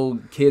 the whole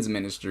kids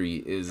ministry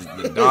is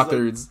the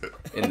Doctors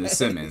and the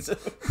Simmons.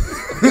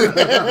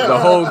 The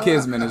whole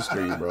kids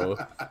ministry, bro.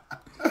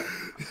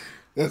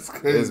 That's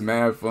crazy. It's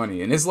mad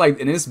funny, and it's like,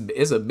 it's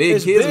a big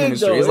It's kids big,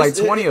 ministry. though. It's like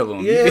 20 of them.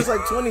 Yeah, it's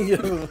like 20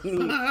 of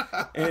them.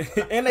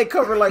 and they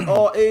cover like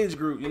all age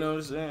group, you know what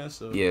I'm saying?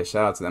 So Yeah,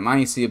 shout out to them. I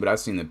ain't see it, but I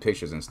seen the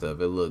pictures and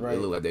stuff. It looked Right.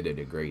 like they did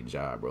a great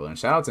job, bro. And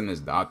shout out to Miss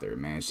Doctor,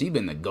 man. She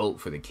been the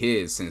GOAT for the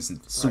kids since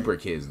Super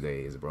Kids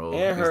days, bro.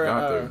 and Miss her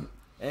Doctor,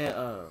 and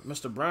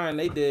Mr. Brian,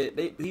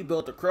 he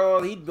built the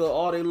crawl, he built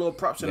all their little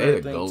props and they the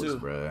everything GOATs, too.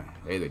 bro.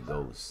 They the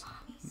GOATs.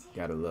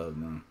 Gotta love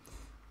them.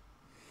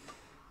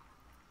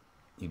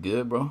 You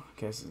good, bro?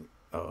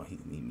 Oh, he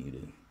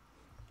muted.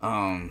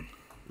 Dang,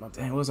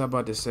 what was I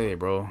about to say,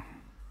 bro?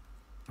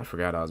 I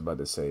forgot what I was about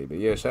to say, but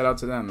yeah, shout out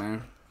to them,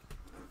 man.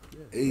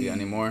 You got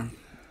any more?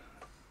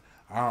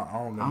 I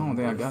don't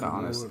think I got an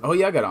honesty. Oh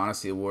yeah, I got an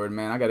honesty award,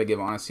 man. I got to give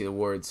an honesty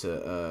award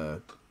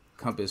to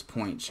Compass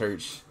Point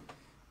Church.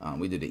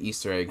 We did the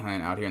Easter egg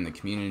hunt out here in the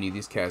community.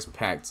 These cats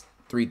packed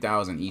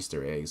 3,000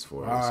 Easter eggs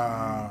for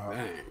us.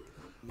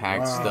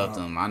 Packed, stuffed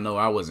them. I know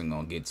I wasn't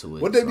gonna get to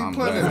it. What they so be I'm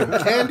putting glad. in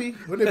them? Candy?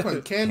 What they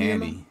putting candy? In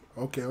Candy.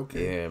 them?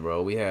 Okay. Yeah,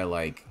 bro. We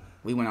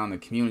went out in the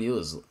community.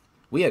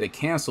 We had to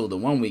cancel the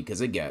one week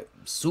because it got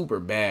super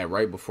bad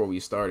right before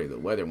we started. The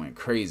weather went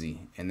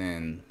crazy, and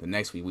then the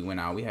next week we went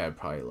out. We had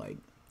probably like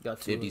Got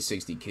to 50, it.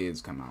 60 kids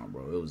come out,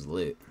 bro. It was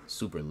lit,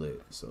 super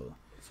lit. So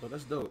So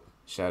that's dope.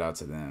 shout out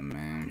to them,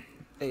 man.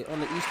 Hey, on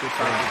the Easter side,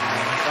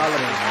 man, follow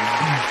me,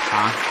 man.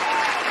 Huh?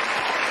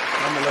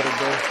 I'm gonna let it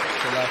go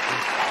till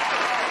after.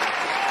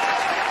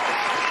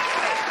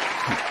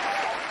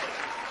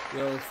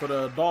 Yo, for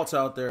the adults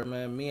out there,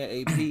 man, me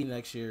and AP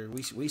next year,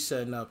 we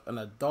setting up an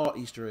adult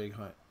Easter egg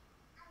hunt.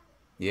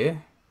 Yeah,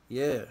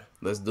 Yeah.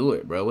 let's do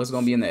it, bro. What's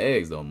gonna be in the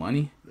eggs though?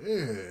 Money?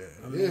 Yeah.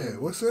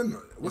 What's in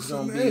It's in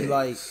gonna the be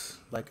eggs?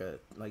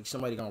 like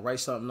somebody gonna write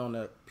something on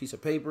a piece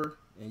of paper,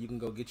 and you can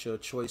go get your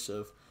choice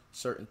of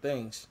certain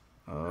things.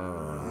 Like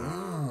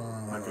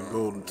a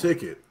golden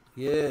ticket.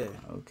 Yeah.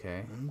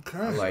 Okay. Okay.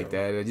 I like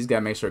that. I just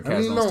gotta make sure I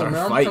cats mean, don't no, start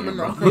man. I'm fighting, coming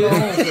bro. home for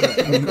that.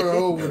 I'm coming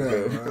over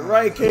that, man.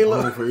 Right,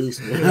 Caleb. For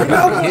Easter. How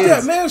about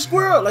that, man?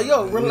 Squirrel. Like,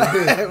 yo, relax,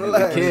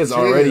 relax. Kids Chill,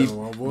 already,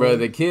 my boy. bro.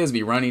 The kids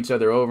be running each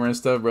other over and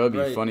stuff, bro. It'd be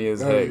Right. funny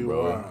as That'd heck, be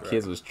bro. wild.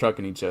 Kids was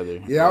trucking each other.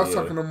 Yeah, I was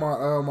talking to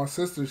my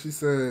sister. She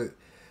said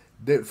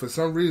that for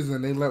some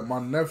reason they let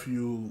my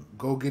nephew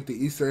go get the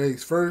Easter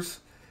eggs first,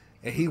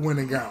 and he went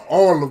and got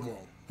all of them.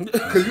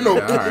 Cause you know,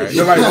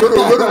 they're like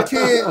little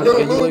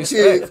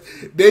kids.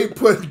 They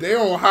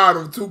don't hide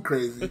them too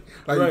crazy.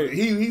 Like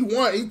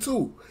he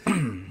too.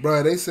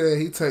 Bro, they said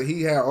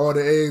he had all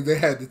the eggs. They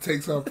had to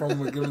take some from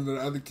him and give them to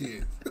the other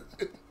kids.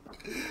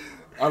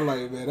 I'm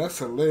like, man, that's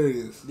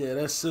hilarious. Yeah,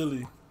 that's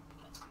silly.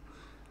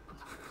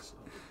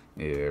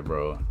 Yeah,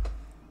 bro.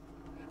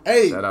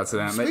 Hey, shout out to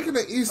them. Speaking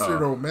of Easter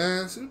though,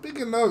 man.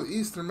 Speaking of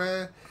Easter,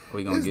 man.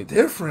 We gonna get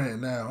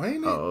different now,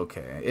 ain't it? Oh,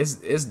 okay. It's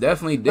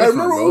definitely different,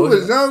 remember bro. when we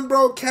was young,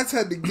 bro? Cats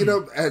had to get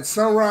up at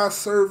sunrise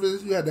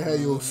service. You had to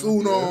have your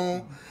suit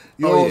on.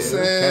 You know what I'm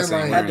saying?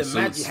 Like, you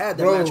had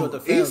to match with the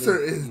family. Easter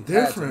is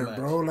different,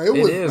 bro. Like it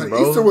is,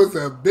 bro. Easter was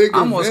a big. I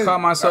almost event. caught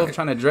myself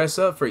trying to dress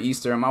up for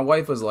Easter, and my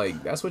wife was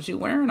like, "That's what you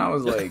wearing?" I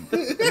was like,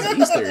 "It's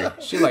Easter."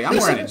 She like, "I'm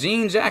wearing a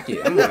jean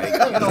jacket." I'm like, "You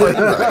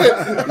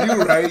know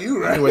what?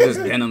 You right. With this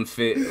denim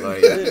fit,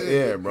 like,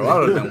 yeah, bro. I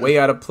would have been way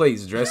out of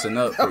place dressing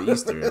up for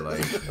Easter, like,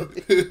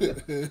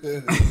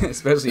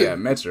 especially at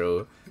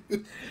Metro.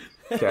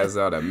 Cats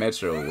out at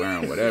Metro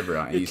wearing whatever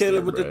on Easter.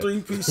 Caleb with the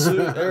 3-piece suit.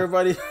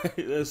 Everybody,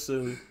 that's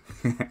silly.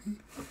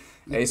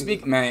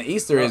 Hey, man,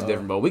 Easter is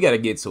different, bro. We got to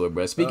get to it,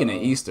 bro. Speaking of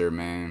Easter,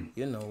 man.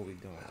 You know what we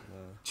doing,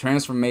 man.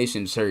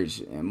 Transformation Church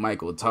and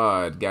Michael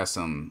Todd got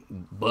some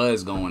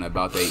buzz going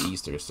about their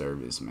Easter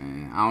service,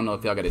 man. I don't know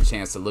if y'all got a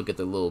chance to look at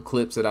the little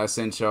clips that I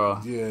sent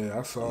y'all. Yeah,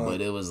 I saw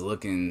but it was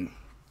looking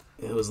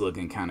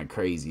kind of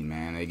crazy,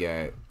 man. They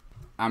got,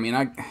 I'm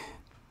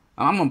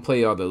gonna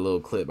play y'all the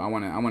little clip. I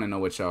wanna know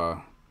what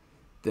y'all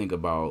think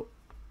about.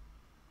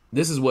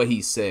 This is what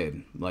he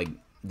said, like,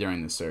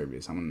 during the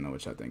service. I want to know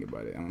what y'all think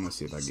about it. I'm gonna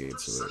see if I get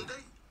to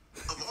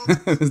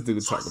it. This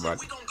dude talk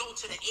about it.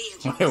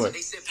 Wait.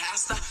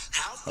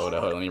 Hold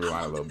on, let me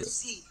rewind a little bit.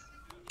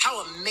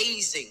 How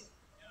amazing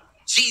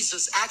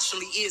Jesus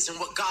actually is and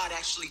what God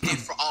actually did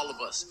for all of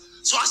us.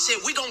 So I said,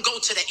 we're going to go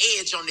to the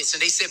edge on this.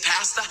 And they said,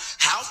 Pastor,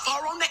 how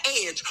far on the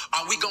edge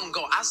are we going to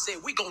go? I said,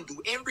 we're going to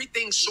do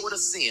everything short of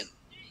sin.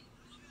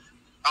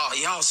 Oh,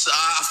 y'all,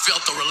 I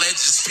felt the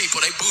religious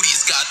people. They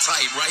booties got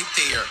tight right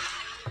there.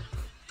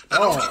 Now,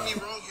 don't get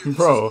me wrong here.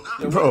 Bro.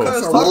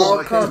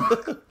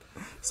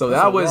 So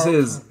that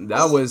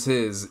was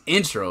his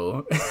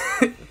intro.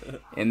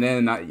 And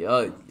then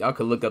y'all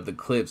could look up the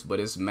clips, but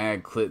it's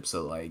mad clips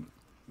of, like,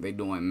 they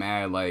doing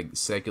mad, like,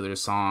 secular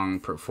song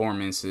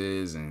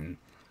performances, and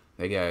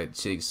they got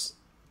chicks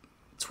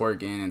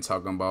twerking and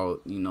talking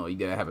about, you know, you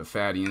gotta have a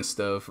fatty and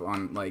stuff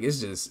on, like, it's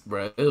just,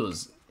 bro, it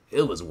was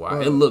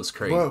wild. It looks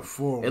crazy.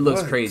 It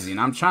looks crazy, and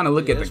I'm trying to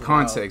look at the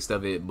context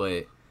of it,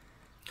 but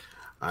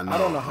I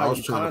don't know how I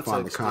was trying to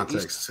find the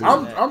context too.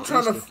 I'm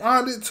trying to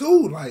find it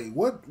too. Like,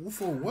 what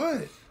for?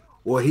 What?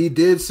 Well, he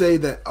did say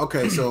that.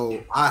 Okay,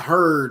 so I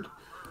heard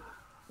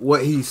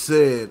what he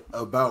said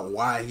about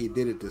why he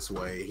did it this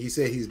way. He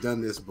said he's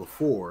done this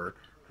before,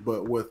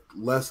 but with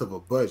less of a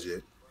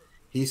budget.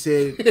 He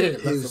said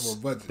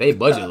they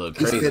budget look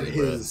crazy.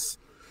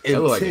 It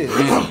looked like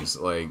Grammys.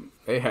 Like,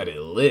 they had it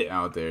lit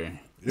out there.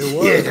 It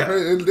was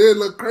crazy. It did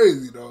look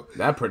crazy though.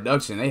 That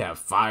production, they have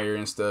fire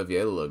and stuff.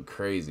 Yeah, it looked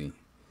crazy.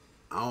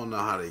 I don't know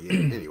how to get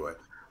it. Anyway,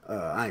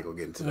 I ain't gonna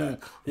get into that.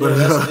 But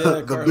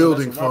the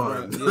building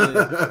fund.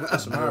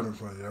 That's my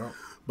fund, yo.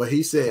 But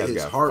he said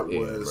his heart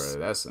was bro,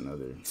 that's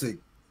another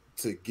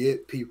to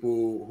get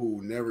people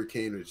who never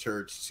came to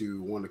church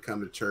to want to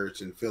come to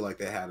church and feel like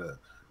they had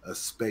a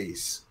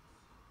space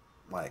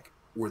like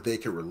where they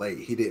could relate.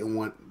 He didn't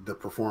want the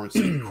performance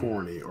to be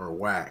corny or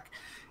whack.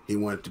 He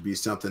wanted to be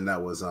something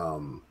that was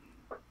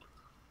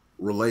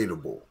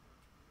relatable.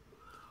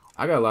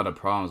 I got a lot of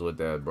problems with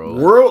that, bro.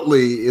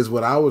 Worldly is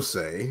what I would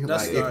say.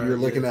 That's like if you're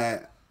looking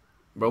at,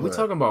 bro, we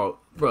talking about,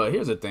 bro.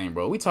 Here's the thing,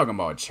 bro. We talking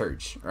about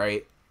church,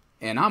 right?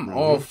 And I'm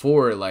all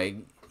for, like,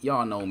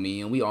 y'all know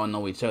me, and we all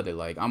know each other.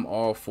 Like, I'm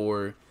all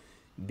for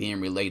being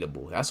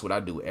relatable. That's what I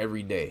do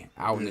every day,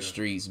 out in the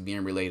streets,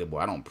 being relatable.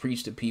 I don't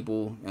preach to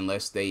people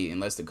unless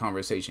the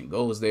conversation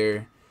goes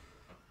there.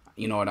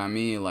 You know what I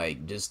mean?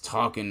 Like, just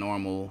talking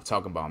normal,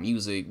 talking about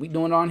music. We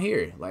doing it on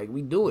here. Like,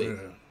 we do it.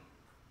 Yeah.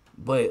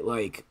 But,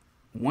 like,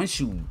 once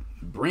you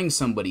bring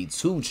somebody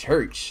to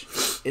church,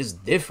 it's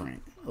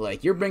different.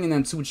 Like, you're bringing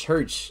them to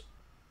church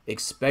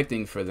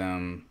expecting for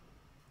them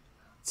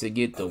to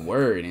get the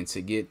word and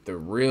to get the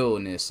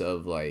realness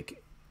of,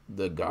 like,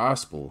 the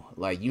gospel.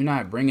 Like, you're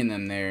not bringing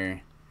them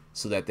there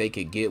so that they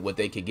could get what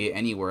they could get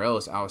anywhere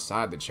else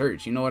outside the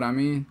church. You know what I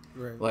mean?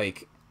 Right.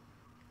 Like,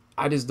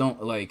 I just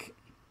don't, like,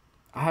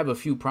 I have a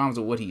few problems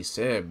with what he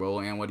said, bro,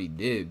 and what he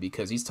did,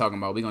 because he's talking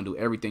about we're going to do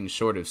everything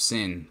short of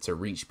sin to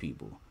reach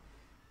people.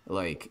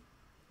 Like,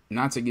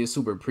 not to get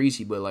super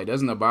preachy, but, like,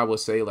 doesn't the Bible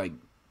say, like,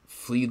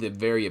 flee the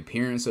very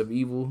appearance of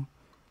evil?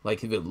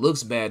 Like, if it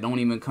looks bad, don't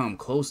even come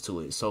close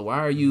to it. So why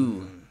are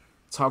you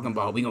talking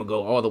about we going to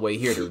go all the way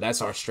here to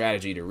that's our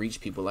strategy to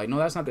reach people? Like, no,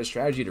 that's not the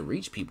strategy to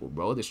reach people,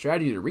 bro. The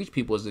strategy to reach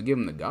people is to give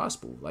them the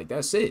gospel. Like,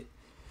 that's it.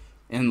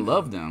 And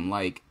love them.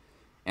 Like,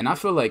 and I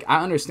feel like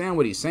I understand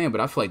what he's saying, but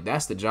I feel like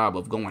that's the job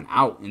of going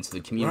out into the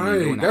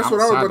community. Right. That's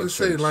what I was about to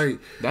say. Like,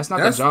 that's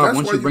not the job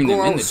once you bring them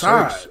in the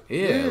church.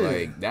 Yeah,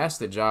 like, that's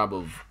the job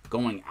of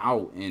going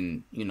out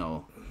and, you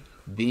know,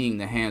 being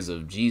the hands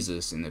of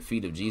Jesus and the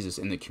feet of Jesus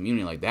in the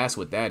community. Like, that's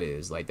what that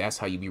is. Like, that's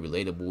how you be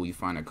relatable. You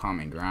find a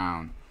common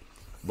ground.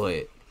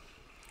 But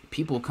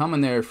people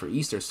coming there for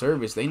Easter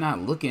service, they not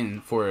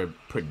looking for a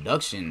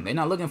production. They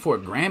not looking for a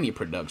Grammy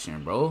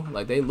production, bro.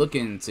 Like, they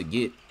looking to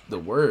get the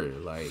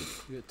word. Like,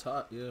 get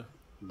taught, yeah.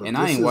 But and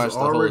I ain't watched the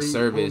whole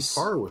service.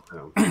 With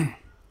them.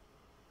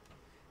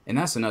 And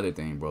that's another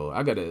thing, bro.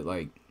 I gotta,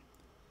 like,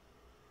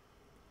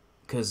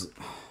 cause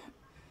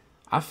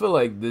I feel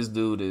like this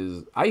dude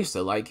is. I used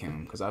to like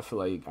him because I feel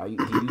like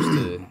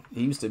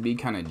he used to be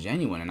kind of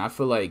genuine, and I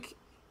feel like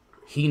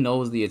he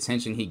knows the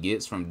attention he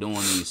gets from doing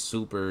these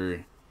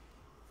super,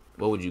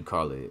 what would you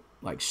call it,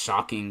 like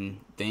shocking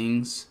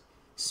things,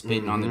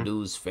 spitting on the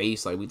dude's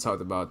face. Like we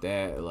talked about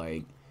that.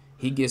 Like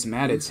he gets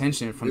mad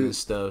attention from this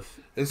stuff.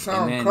 It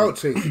sounds clout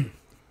chasing.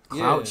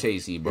 Clout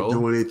chasey, bro.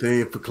 Do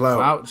anything for clout.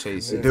 Clout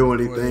chasing. Do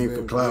anything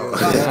for clout.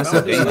 That's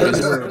a dangerous.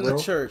 In the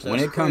church, When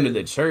it comes to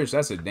the church,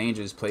 that's a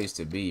dangerous place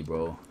to be,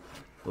 bro.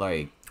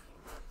 Like,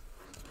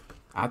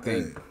 I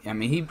think, I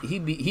mean,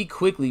 he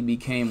quickly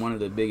became one of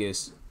the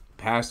biggest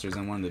pastors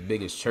and one of the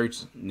biggest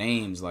church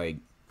names, like,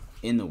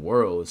 in the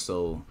world.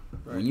 So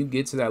when you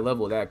get to that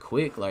level that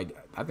quick, like,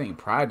 I think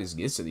pride just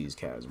gets to these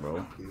cats,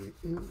 bro.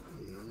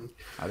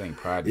 I think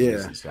pride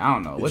gets to these. I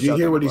don't know. Did you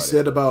hear what he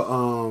said about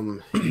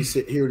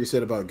hear what he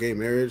said about gay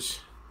marriage?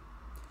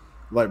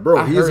 Like, bro,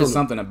 I heard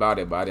something about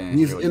it, but I didn't.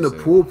 He's in the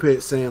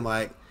pulpit saying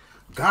like,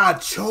 God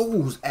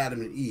chose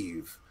Adam and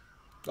Eve.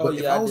 But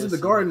if I was in the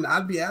garden,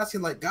 I'd be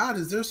asking like, God,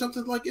 is there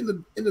something like in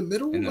the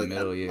middle? In the like,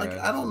 middle, yeah. Like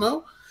I don't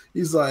know.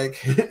 He's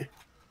like,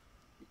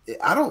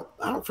 I don't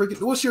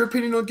freaking. What's your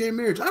opinion on gay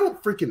marriage? I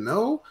don't freaking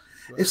know.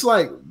 Right. It's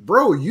like,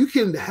 bro, you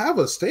can have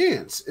a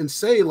stance and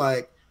say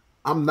like,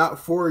 I'm not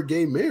for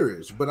gay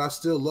marriage, but I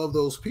still love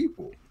those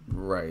people.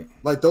 Right.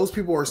 Like those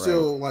people are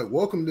still like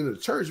welcomed in the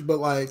church, but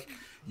like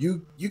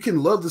you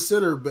can love the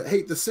sinner but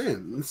hate the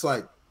sin. It's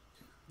like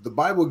the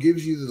Bible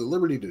gives you the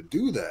liberty to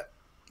do that.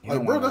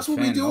 Like, bro, that's what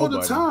we do all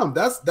the time.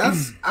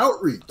 That's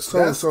outreach.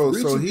 So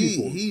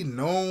he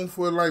known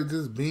for like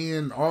just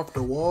being off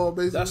the wall,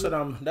 basically.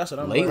 That's what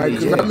I'm lately,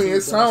 like. yeah. I mean,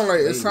 it sounds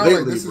like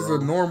this is a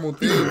normal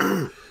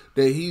thing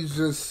that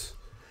he's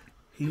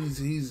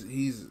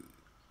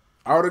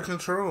out of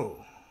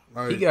control.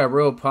 Like, he got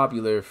real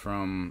popular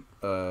from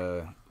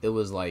it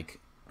was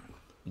like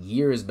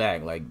years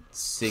back, like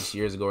 6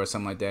 years ago or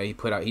something like that.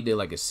 He did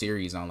like a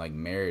series on like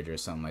marriage or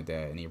something like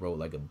that, and he wrote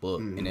like a book,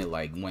 and it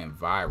like went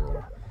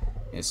viral.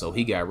 And so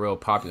he got real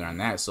popular on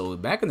that. So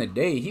back in the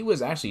day, he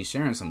was actually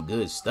sharing some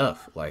good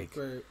stuff, like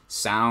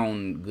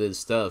sound good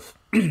stuff.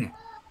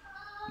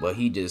 But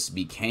he just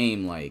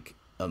became like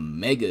a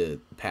mega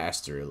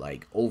pastor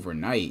like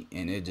overnight,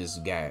 and it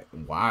just got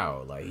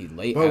wild.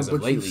 Like as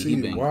of lately, he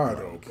been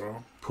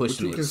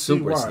pushing it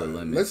super to the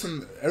limit.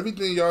 Listen,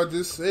 everything y'all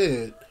just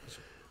said,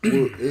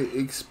 it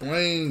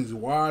explains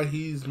why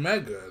he's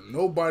mega.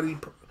 Nobody,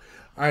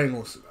 I ain't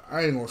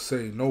gonna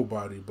say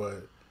nobody,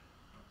 but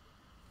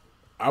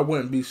I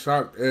wouldn't be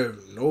shocked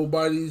if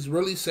nobody's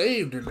really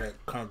saved in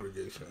that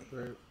congregation.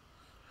 Right.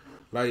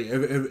 Like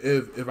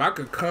if I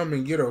could come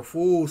and get a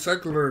full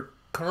secular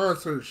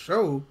concert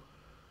show,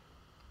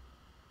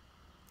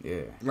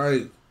 yeah,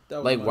 like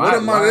why?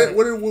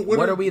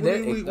 What are we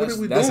there? What are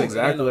we that's doing?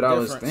 exactly what I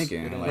was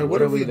thinking. Like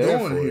what are we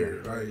doing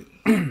here? Like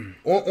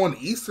on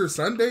Easter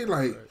Sunday,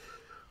 like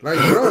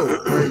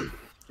bro,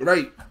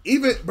 like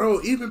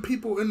even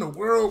people in the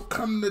world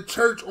come to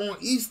church on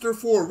Easter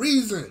for a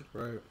reason.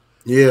 Right.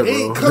 Yeah,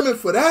 they ain't coming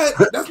for that.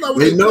 That's not what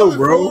they coming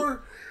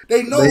for.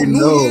 They know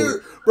New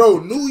Year, bro.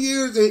 New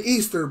Year's and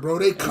Easter, bro.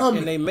 They coming,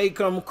 and they may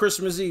come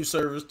Christmas Eve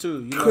service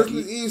too.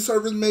 Christmas Eve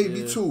service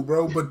maybe too,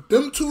 bro. But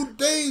them 2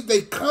 days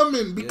they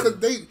coming because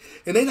they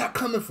not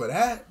coming for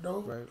that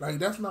though. Right. Like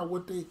that's not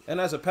what they. And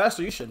as a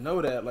pastor, you should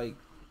know that. Like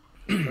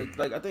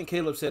I think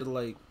Caleb said,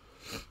 like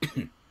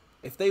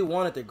if they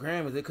wanted the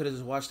Grammys, they could have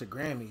just watched the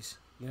Grammys.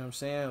 You know what I'm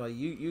saying? Like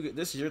you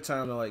this is your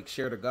time to like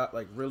share the God,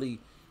 like really.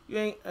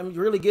 You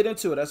really get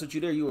into it. That's what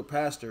you did. You were a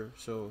pastor,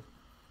 so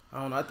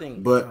I don't know. I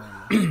think. But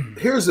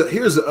here's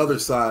the other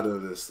side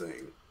of this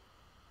thing.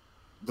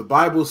 The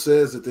Bible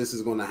says that this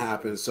is going to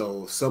happen,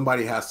 so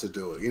somebody has to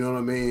do it. You know what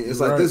I mean? It's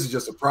like this is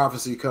just a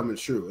prophecy coming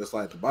true. It's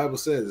like the Bible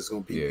says it's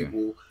going to be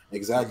people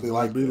exactly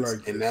like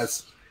this, and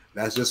that's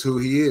just who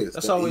he is.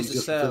 That's always the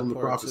sad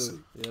part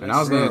too. Yeah, and I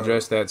was going to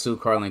address that too,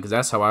 Carlin, because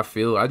that's how I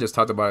feel. I just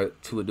talked about it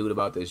to a dude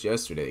about this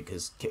yesterday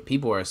because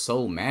people are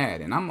so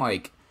mad, and I'm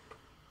like.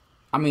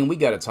 I mean, we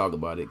got to talk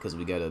about it because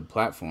we got a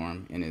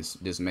platform and it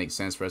just makes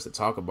sense for us to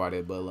talk about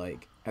it. But,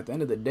 like, at the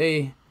end of the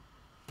day,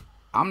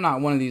 I'm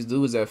not one of these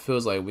dudes that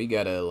feels like we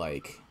got to,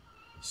 like,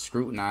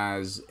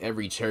 scrutinize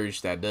every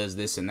church that does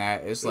this and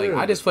that. It's like,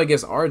 I just feel like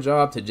it's our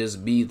job to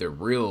just be the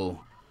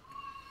real,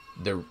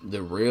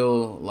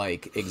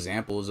 like,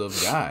 examples of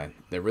God.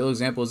 The real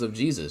examples of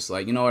Jesus.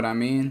 Like, you know what I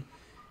mean?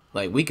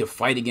 Like, we could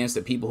fight against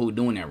the people who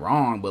doing it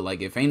wrong, but, like,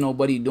 if ain't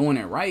nobody doing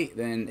it right,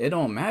 then it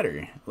don't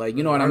matter. Like,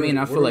 you know what I mean?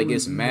 I feel like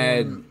it's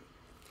mad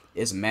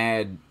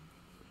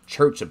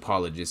church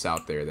apologists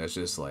out there that's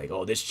just like,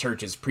 oh, this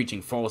church is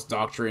preaching false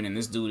doctrine and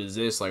this dude is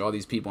this, like all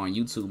these people on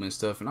YouTube and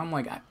stuff. And I'm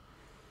like,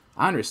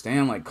 I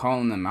understand like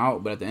calling them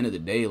out, but at the end of the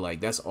day, like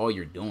that's all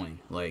you're doing.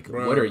 Like,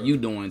 what are you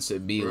doing to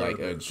be like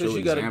a true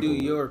you gotta example?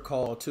 do your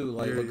call too,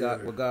 like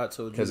what God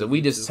told you. Because if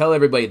we just tell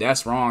everybody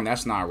that's wrong,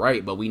 that's not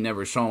right, but we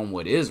never show them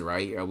what is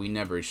right, or we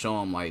never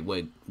show them like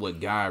what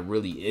God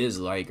really is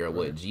like, or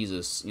what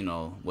Jesus, you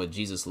know, what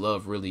Jesus'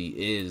 love really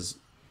is,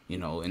 you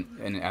know,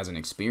 and as an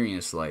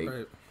experience, like.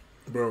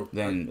 Bro,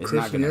 then it's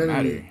not gonna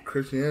matter.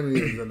 Christianity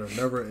is in a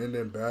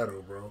never-ending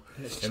battle, bro,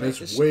 and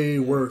it's way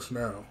worse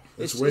now.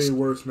 It's way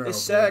worse now. It's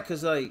sad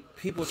because like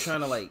people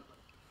trying to like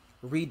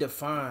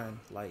redefine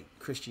like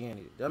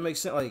Christianity. That makes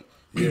sense. Like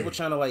people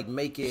trying to like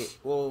make it.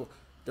 Well,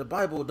 the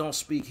Bible don't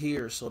speak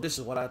here, so this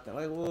is what I think.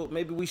 Like, well,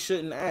 maybe we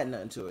shouldn't add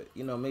nothing to it.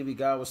 You know, maybe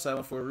God was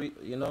silent for a reason.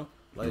 You know,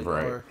 like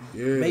or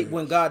maybe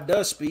when God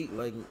does speak,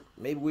 like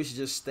maybe we should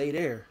just stay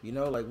there. You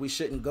know, like we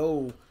shouldn't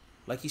go.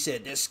 Like he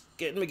said,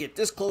 let me get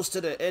this close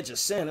to the edge of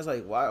sin. It's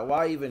like,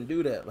 why even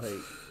do that? Like,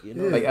 you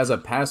know, like as a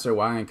pastor,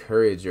 why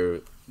encourage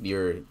your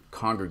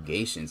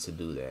congregation to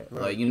do that?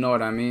 Right. Like, you know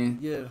what I mean?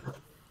 Yeah.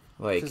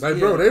 Like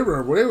bro, they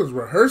was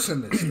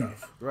rehearsing this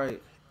stuff.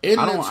 Right. I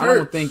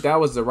don't think that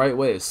was the right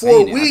way of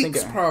saying it.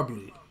 Weeks,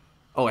 probably.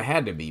 Oh, it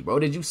had to be, bro.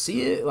 Did you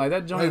see it? Like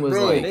that joint was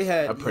like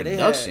a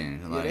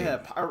production. They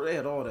had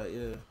all that.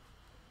 Yeah.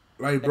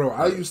 Like, bro,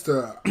 I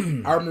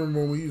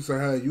remember when we used to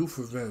have youth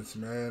events,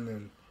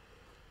 man,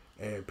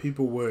 and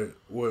people would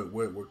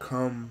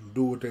come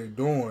do what they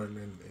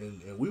doing,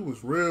 and we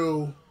was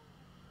real,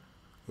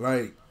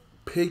 like,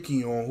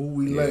 picky on who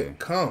we let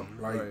come,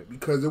 like,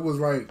 because it was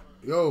like,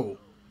 yo,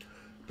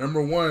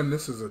 number one,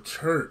 this is a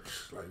church,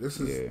 like, this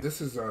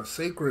is a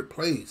sacred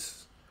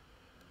place,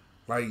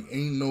 like,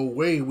 ain't no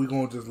way we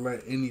gonna just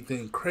let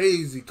anything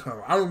crazy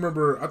come. I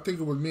remember, I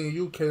think it was me and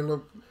you,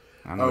 Caleb.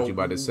 I know what you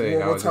about to say.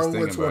 One time we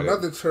went to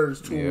another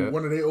church to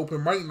one of their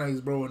open mic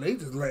nights, bro, and they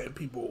just letting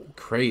people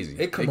crazy.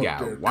 They come up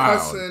there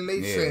cussing,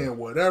 they saying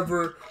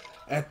whatever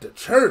at the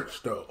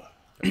church though.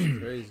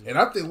 Crazy. And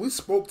I think we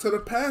spoke to the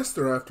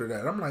pastor after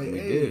that. I'm like,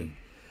 hey,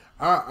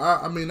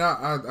 I mean,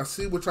 I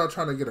see what y'all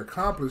trying to get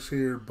accomplished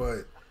here,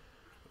 but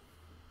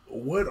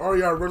what are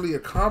y'all really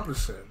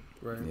accomplishing?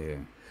 Right. Yeah.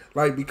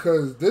 Like,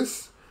 because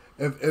this.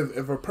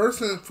 If a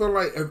person feel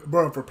like, if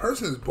a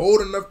person is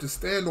bold enough to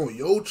stand on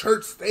your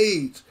church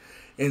stage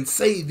and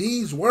say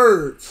these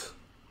words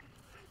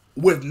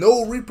with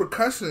no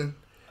repercussion,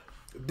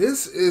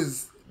 this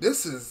is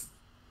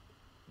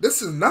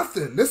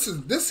nothing.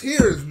 This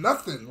here is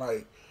nothing.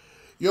 Like,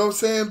 you know what I'm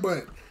saying?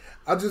 But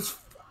I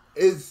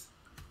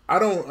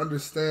don't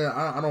understand.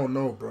 I don't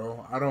know,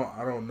 bro. I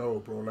don't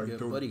know, bro. Like,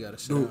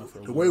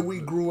 the way we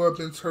grew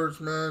up in church,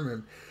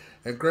 man,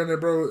 and granted,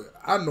 bro,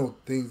 I know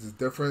things is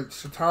different.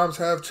 Times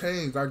have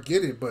changed. I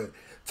get it, but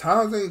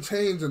times ain't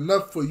changed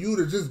enough for you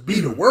to just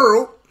be the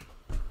world.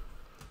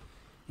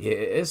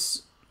 Yeah,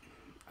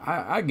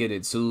 I get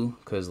it too,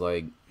 because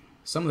like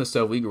some of the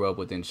stuff we grew up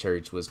with in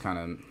church was kind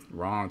of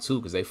wrong too,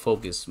 because they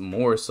focused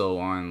more so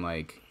on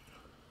like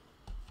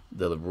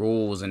the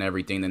rules and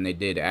everything than they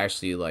did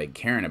actually like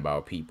caring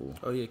about people.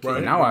 Oh yeah,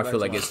 right. Now I feel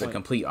like it's the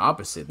complete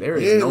opposite. There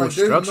is no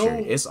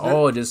structure. It's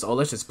all just,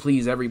 let's just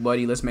please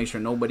everybody. Let's make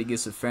sure nobody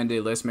gets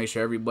offended. Let's make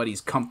sure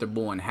everybody's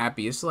comfortable and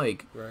happy. It's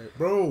like,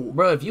 bro,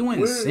 if you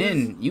in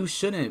sin, you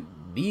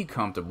shouldn't be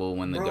comfortable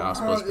when the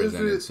gospel is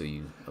presented to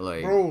you.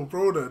 Like,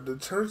 bro, the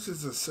church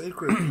is a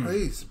sacred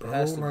place, bro.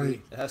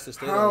 It has to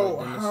stay.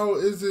 How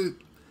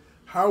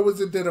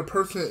is it that a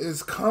person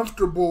is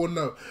comfortable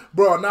enough?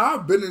 Bro, now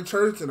I've been in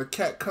church and a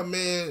cat come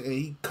in and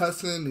he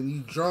cussing and he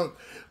drunk.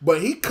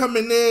 But he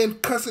coming in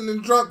cussing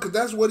and drunk because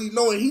that's what he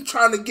know and he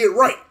trying to get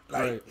right.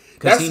 Like,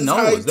 because he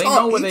knows. They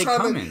know where they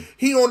coming.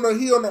 He on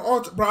the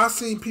altar. Bro, I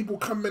seen people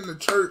come into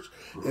church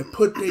and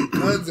put their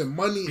guns and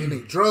money and their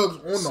drugs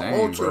on the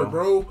altar,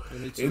 bro.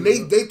 And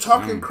they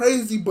talking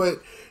crazy,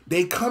 but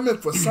they coming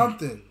for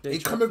something. They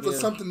coming for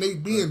something. They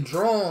being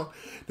drawn.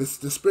 The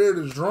spirit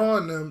is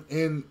drawing them,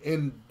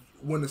 and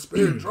when the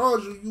spirit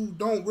draws you, you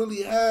don't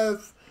really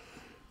have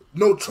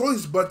no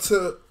choice but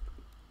to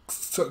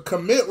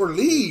commit or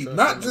leave,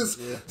 not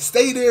just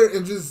stay there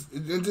and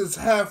just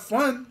have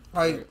fun.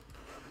 Like,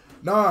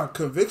 nah,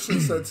 conviction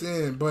sets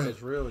in, but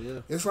it's real, yeah.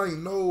 It's like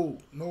no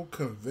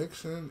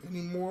conviction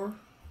anymore.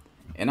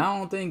 And I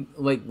don't think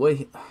like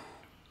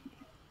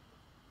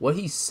what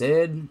he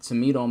said to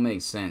me don't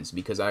make sense,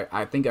 because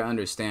I think I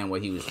understand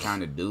what he was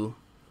trying to do.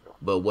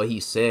 But what he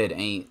said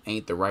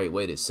ain't the right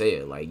way to say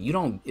it. Like,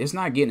 it's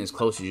not getting as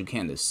close as you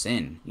can to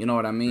sin. You know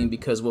what I mean?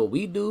 Because what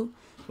we do,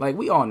 like,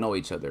 we all know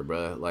each other,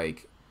 bro.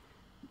 Like,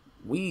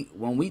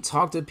 when we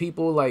talk to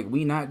people, like,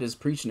 we not just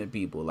preaching to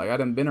people. Like, I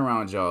done been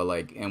around y'all,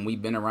 like, and we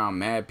been around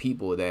mad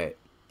people that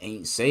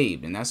ain't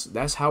saved. And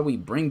that's how we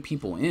bring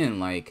people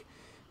in, like,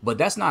 but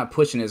that's not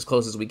pushing as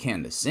close as we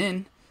can to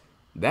sin.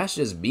 That's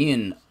just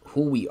being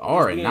who we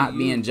are and not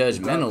being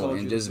judgmental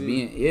and just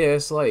being,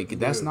 it's like,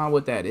 that's not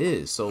what that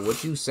is. So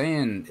what you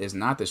saying is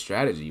not the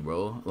strategy,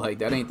 bro. Like,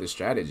 that ain't the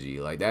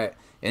strategy. Like, that,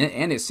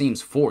 and it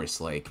seems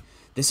forced. Like,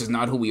 this is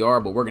not who we are,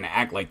 but we're gonna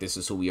act like this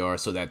is who we are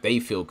so that they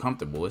feel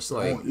comfortable. It's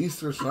like on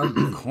Easter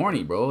Sunday,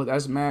 corny, bro.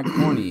 That's mad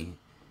corny.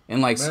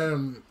 And like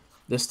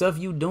the stuff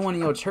you doing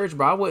in your church,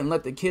 bro, I wouldn't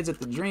let the kids at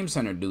the Dream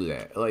Center do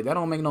that. Like that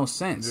don't make no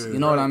sense. You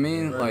know what I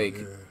mean?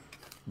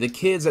 The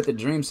kids at the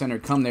Dream Center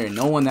come there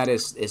knowing that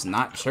it's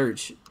not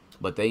church,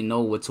 but they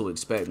know what to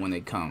expect when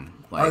they come.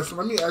 Like, all right, so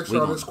let me ask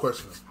y'all this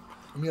question.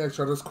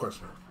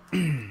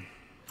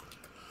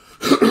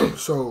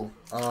 So,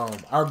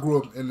 I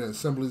grew up in the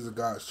Assemblies of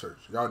God's church.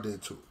 Y'all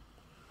did too.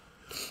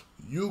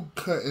 You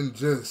couldn't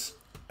just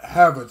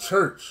have a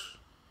church.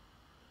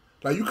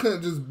 Like, you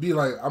couldn't just be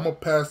like, I'm a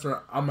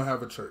pastor, I'm going to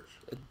have a church.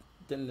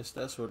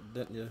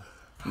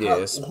 Yeah,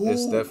 it's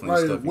definitely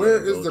like, stuff. Where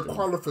is the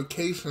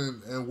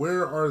qualification and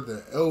where are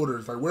the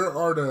elders? Like,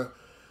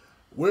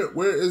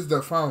 where is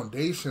the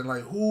foundation?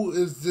 Like, who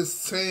is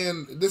just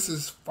saying this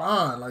is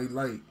fine?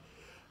 Like,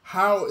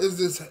 how is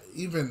this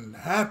even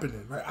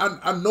happening? Like,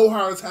 I know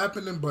how it's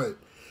happening, but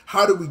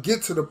how do we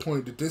get to the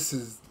point that this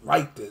is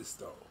like this,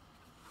 though?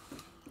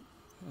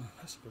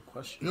 That's a good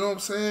question. You know what I'm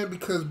saying?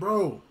 Because,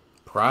 bro,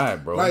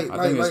 pride, bro. Like,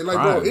 pride.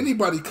 bro,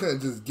 anybody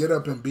couldn't just get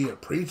up and be a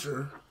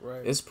preacher.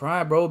 Right. It's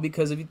pride, bro,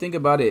 because if you think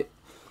about it,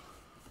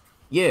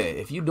 yeah,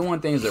 if you're doing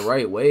things the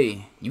right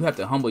way, you have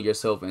to humble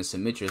yourself and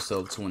submit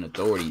yourself to an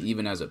authority,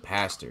 even as a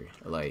pastor.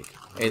 Like,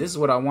 hey, this is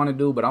what I want to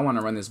do, but I want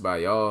to run this by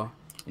y'all.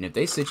 And if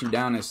they sit you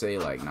down and say,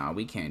 like, nah,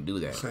 we can't do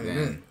that,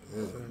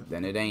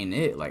 then it ain't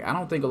it. Like, I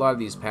don't think a lot of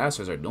these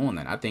pastors are doing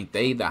that. I think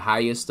they the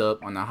highest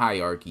up on the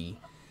hierarchy.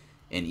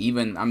 And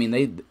even, I mean,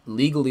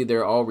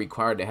 they're all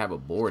required to have a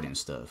board and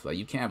stuff. Like,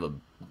 you can't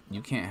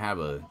have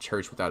a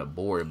church without a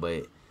board,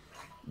 but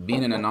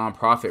being in a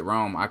nonprofit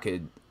realm,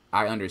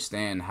 I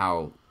understand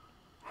how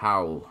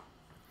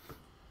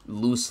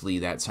loosely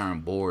that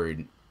term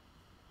board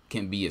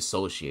can be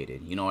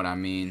associated. You know what I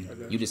mean?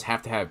 You just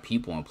have to have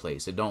people in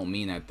place. It don't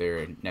mean that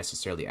they're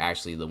necessarily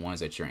actually the ones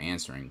that you're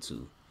answering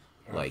to.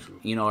 Like,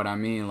 you know what I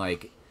mean?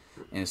 Like,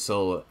 and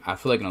so I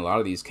feel like in a lot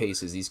of these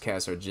cases, these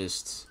cats are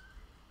just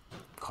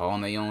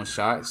calling their own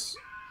shots.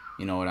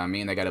 You know what I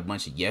mean? They got a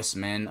bunch of yes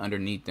men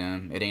underneath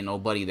them. It ain't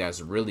nobody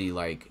that's really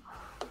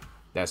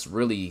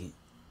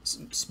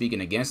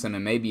speaking against them,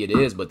 and maybe it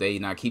is, but they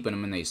not keeping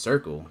them in their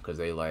circle because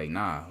they like,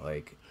 nah,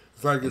 like,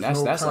 it's like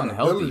it's that's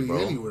unhealthy, bro.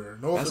 Anywhere.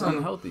 That's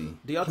unhealthy.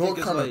 Do y'all no think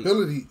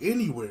accountability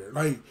anywhere.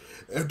 Like,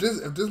 if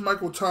this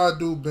Michael Todd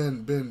dude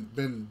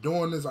been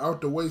doing this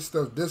out the way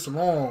stuff this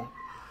long,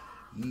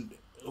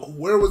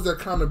 where was the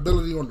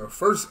accountability on the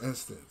first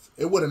instance?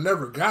 It would have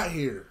never got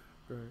here.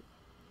 Right.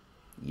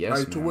 Yes,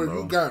 like, to where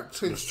bro. you got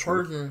chicks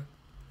twerking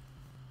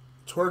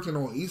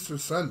on Easter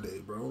Sunday,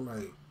 bro.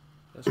 Like,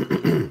 that's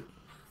crazy.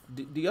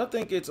 Do y'all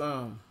think it's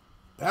I'm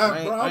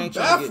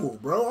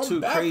baffled, bro. I'm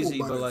too baffled crazy,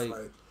 by but this,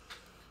 like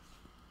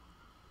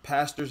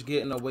pastors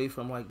getting away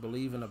from like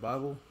believing the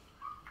Bible?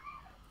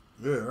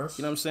 Yeah, that's,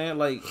 you know what I'm saying?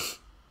 Like,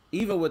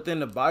 even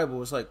within the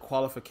Bible, it's like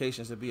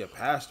qualifications to be a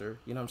pastor.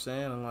 You know what I'm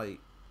saying? And like,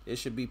 it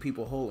should be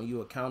people holding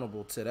you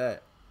accountable to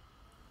that.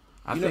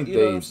 I think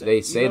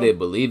they say they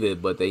believe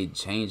it, but they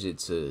change it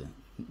to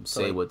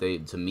say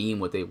to mean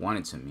what they want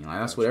it to mean. Like,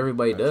 that's what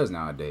everybody does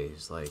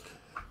nowadays. Like,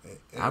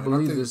 I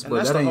believe this,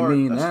 but that ain't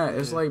mean that.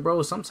 It's like,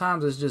 bro,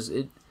 sometimes it's just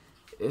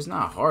it's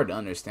not hard to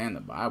understand the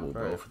Bible,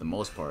 bro, for the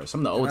most part.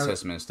 Some of the Old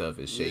Testament stuff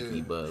is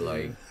shaky, but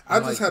like, I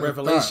just had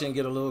Revelation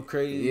get a little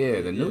crazy.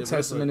 Yeah, the New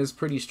Testament is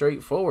pretty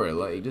straighthtforward.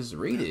 Like, just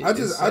read it. I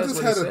just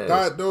had a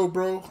thought though,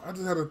 bro. I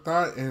just had a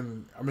thought,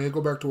 and I mean, go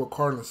back to what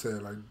Carlin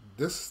said. Like,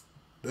 this is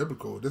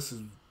biblical. This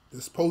is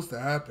supposed to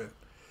happen,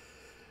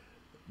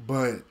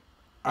 but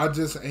I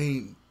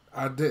didn't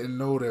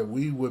know that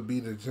we would be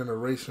the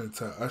generation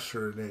to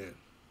usher it in.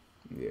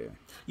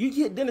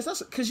 Yeah, Dennis,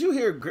 that's because you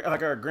hear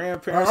like our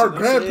grandparents. Our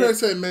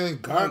grandparents say, "Man,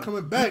 God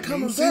coming back.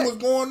 You see what's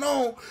going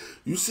on.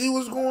 You see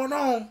what's going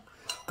on.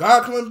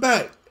 God coming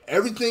back.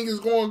 Everything is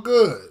going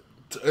good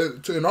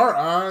in our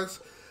eyes."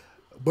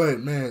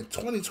 But man,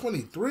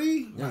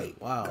 2023, like,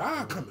 wow,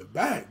 God coming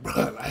back,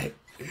 bro. Like,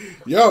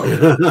 yo,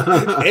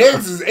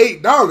 eggs is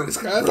 $8.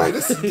 Cause like,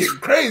 this is getting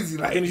crazy.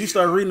 Like, and you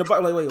start reading the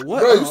Bible, like, wait,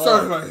 what? Bro, you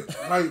start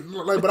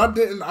like, but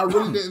I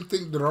really didn't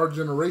think that our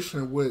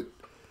generation would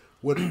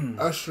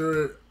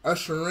usher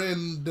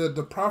in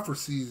the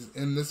prophecies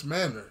in this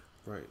manner.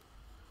 Right.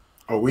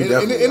 Oh, we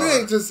definitely. And it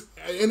ain't just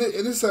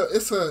it's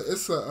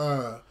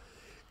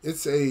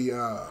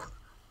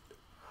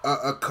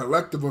a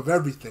collective of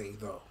everything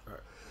though. Right.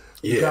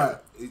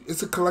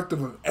 It's a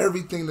collective of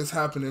everything that's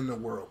happening in the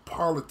world.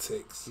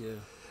 Politics,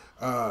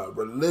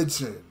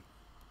 religion,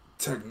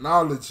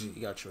 technology.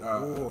 You got your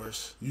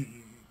wars.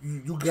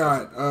 You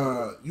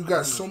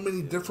got so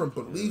many different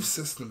belief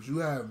systems. You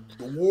have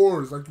the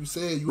wars, like you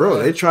said.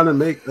 They trying to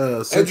make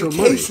central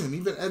education, money.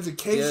 even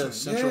education.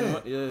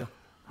 Yeah.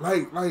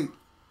 Like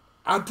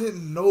I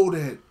didn't know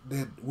that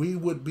we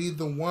would be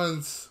the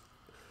ones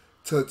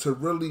to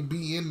really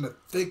be in the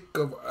thick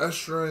of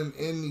ushering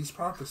in these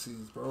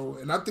prophecies, bro.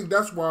 And I think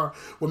that's what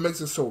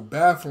makes it so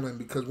baffling,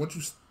 because once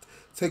you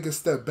take a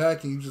step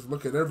back and you just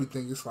look at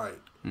everything, it's like,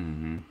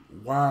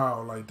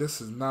 wow, like, this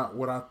is not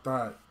what I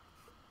thought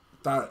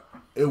thought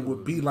it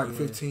would be like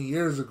 15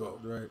 years ago.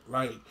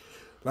 Right.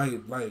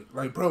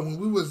 Like, bro, when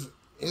we was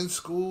in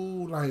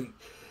school, like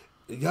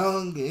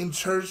young in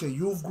church and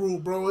youth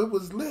group, bro, it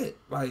was lit.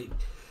 Like,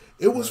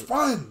 it was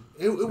fun.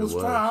 It was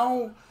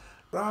fun.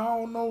 I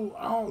don't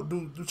know.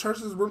 Do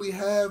churches really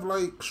have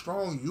like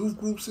strong youth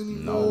groups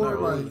anymore?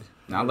 No,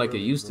 not like it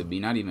used to be.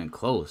 Not even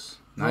close.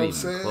 Not even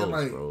close,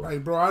 like, bro.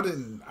 Like, bro, I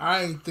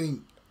didn't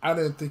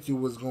think it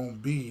was gonna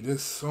be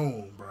this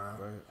soon, bro.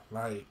 Right.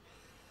 Like,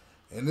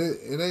 and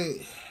it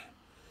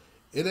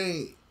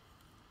ain't.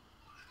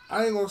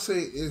 I ain't gonna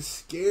say it's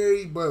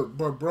scary, but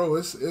bro,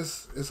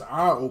 it's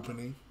eye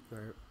opening.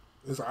 Right.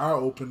 It's eye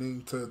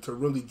opening to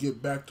really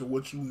get back to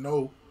what you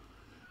know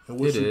and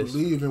what you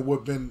believe and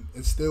what been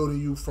instilled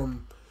in you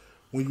from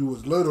when you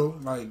was little.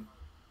 Like,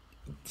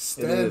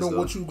 stand on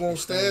what you gonna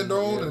stand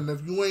on, and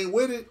if you ain't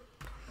with it,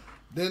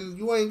 then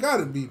you ain't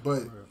gotta be.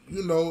 But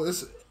you know,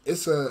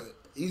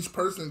 each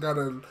person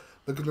gotta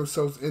look at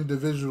themselves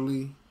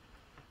individually,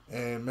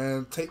 and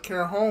man, take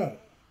care of home.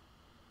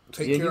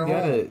 You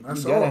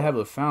gotta have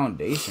a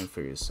foundation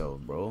for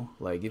yourself, bro.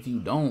 Like, if you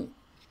don't,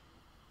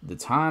 the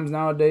times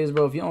nowadays,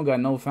 bro, if you don't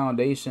got no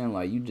foundation,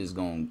 like, you just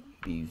gonna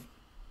be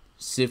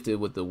sifted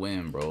with the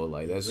wind, bro.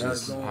 Like, that's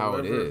just how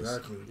it is.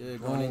 Exactly. Yeah,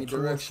 going any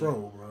direction,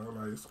 bro.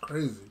 Like, it's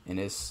crazy. And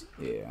it's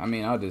I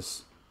mean, I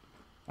guess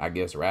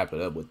wrap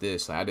it up with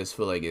this. Like, I just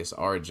feel like it's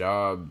our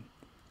job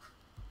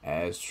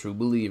as true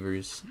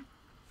believers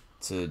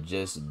to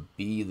just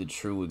be the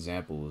true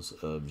examples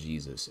of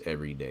Jesus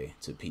every day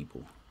to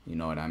people. You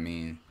know what I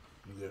mean?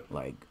 Yeah.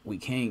 Like, we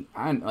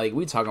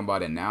talking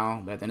about it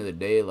now, but at the end of the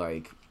day,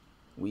 like,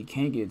 we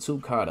can't get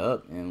too caught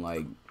up in,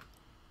 like,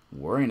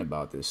 worrying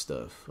about this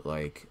stuff.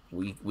 Like,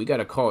 we got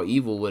to call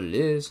evil what it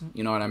is.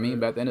 You know what I mean?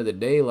 But at the end of the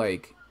day,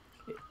 like,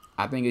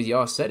 I think as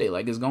y'all said it,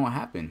 like, it's going to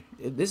happen.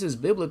 This is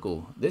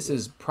biblical. This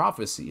is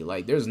prophecy.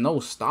 Like, there's no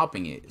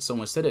stopping it. So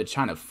instead of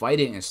trying to fight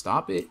it and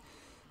stop it,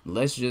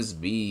 let's just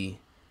be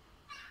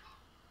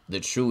the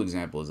true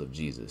examples of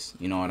Jesus.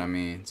 You know what I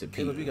mean? To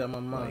people. You got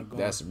my mind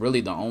going. That's really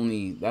the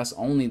only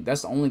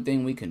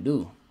thing we can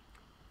do.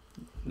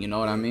 You know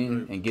what I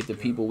mean? And get the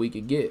people we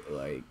could get.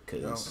 Like,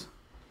 because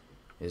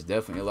there's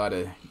definitely a lot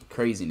of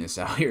craziness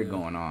out here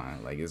going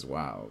on. Like, it's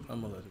wild.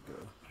 I'm gonna let it go.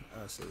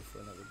 I'll save it for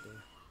another day.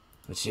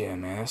 But yeah,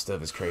 man, that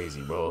stuff is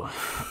crazy, bro.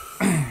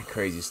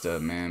 Crazy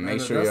stuff, man. Make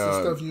sure that's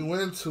y'all. the stuff you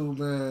into,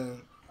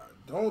 man.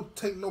 Don't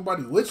take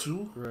nobody with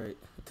you. Right.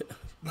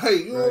 Like,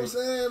 you know what I'm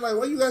saying? Like,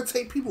 why you gotta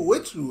take people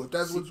with you if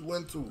that's what you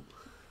went to?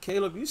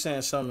 Caleb, you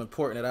saying something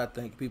important that I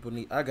think people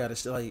need. I gotta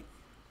say, like,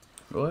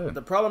 go ahead.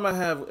 The problem I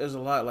have is a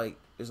lot, like,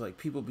 is like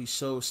people be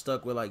so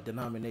stuck with like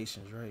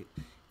denominations, right?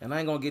 And I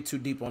ain't gonna get too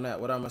deep on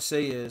that. What I'm gonna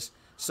say is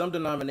some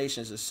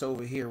denominations is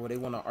over here where they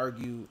want to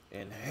argue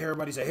and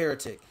everybody's a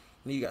heretic.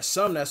 And you got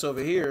some that's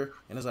over here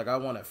and it's like, I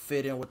want to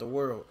fit in with the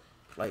world.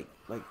 Like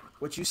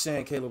what you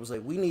saying, Caleb, was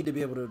like, we need to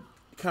be able to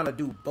kind of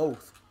do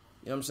both.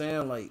 You know what I'm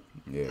saying? Like,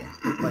 yeah.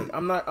 Like,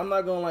 I'm not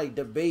gonna like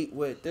debate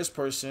with this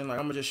person. Like,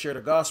 I'm gonna just share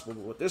the gospel.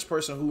 But with this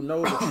person who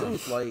knows the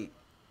truth, like,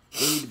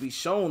 they need to be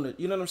shown it.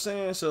 You know what I'm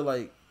saying? So,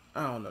 like,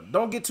 I don't know.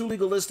 Don't get too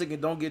legalistic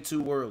and don't get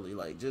too worldly.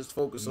 Like, just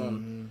focus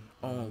on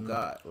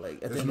God.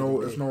 Like, there's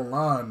no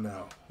line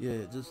now. Yeah,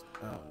 just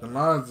the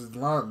lines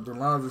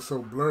are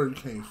so blurred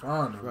you can't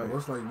find them. Right.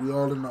 It's like we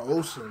all in the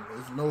ocean.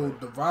 There's no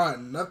divide,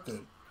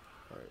 nothing.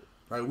 Right.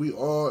 Like, we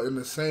all in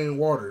the same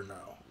water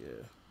now.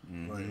 Yeah.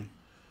 Mm-hmm. Like,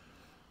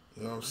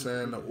 you know what I'm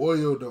saying? The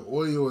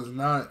oil is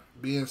not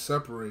being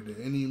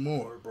separated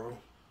anymore, bro.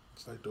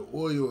 It's like the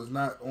oil is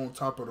not on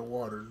top of the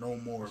water no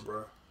more,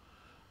 bro.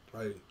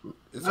 Like,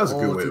 it's that's all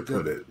a good way together.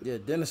 to put it. Yeah,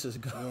 Dennis is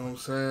gone. You know what I'm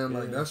saying?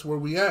 Like, that's where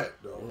we at,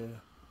 though. Yeah.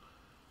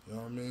 You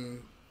know what I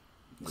mean?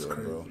 It's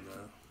crazy, bro. Man.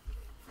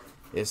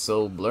 It's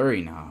so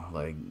blurry now.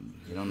 Like,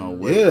 you don't know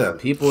what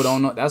people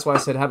don't know. That's why I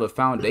said have a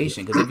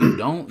foundation. Because if you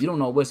don't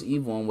know what's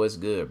evil and what's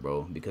good,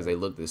 bro. Because they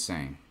look the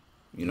same.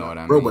 You know what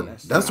I mean? Bro, but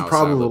that's the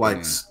problem with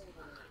like.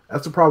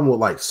 That's the problem with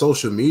like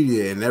social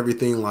media and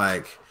everything.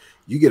 Like,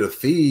 you get a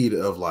feed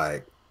of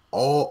like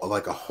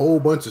a whole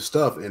bunch of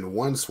stuff in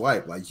one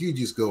swipe. Like, you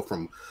just go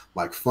from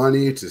like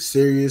funny to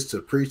serious to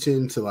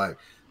preaching to like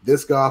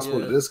this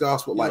gospel to this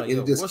gospel. Like,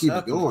 it just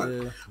keeps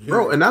going,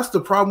 bro. And that's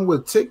the problem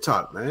with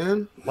TikTok,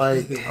 man.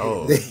 Like,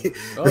 segues.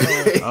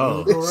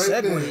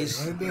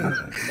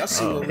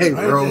 Hey,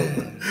 bro.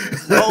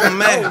 Oh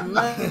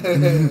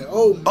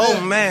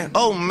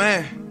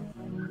man.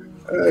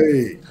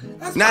 Hey.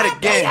 Not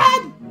again.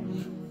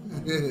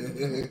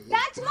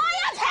 That's my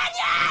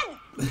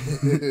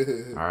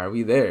opinion. All right,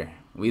 we there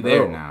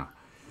now.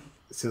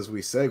 Since we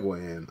segue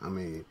in, I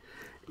mean,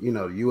 you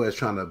know, the U.S.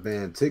 trying to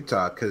ban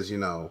TikTok because, you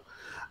know,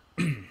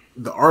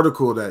 the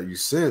article that you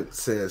sent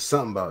says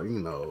something about, you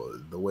know,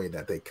 the way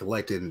that they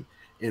collected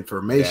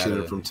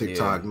information from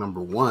TikTok, number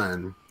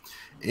one,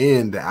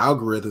 and the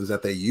algorithms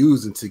that they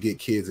using to get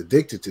kids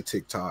addicted to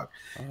TikTok.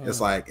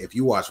 It's like, if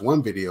you watch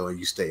one video and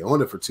you stay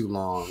on it for too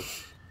long,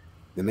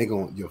 then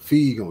your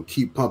feed gonna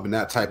keep pumping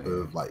that type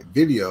of like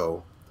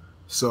video.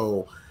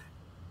 So,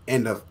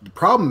 and the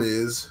problem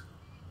is,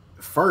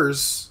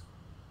 first,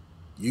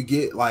 you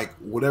get like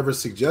whatever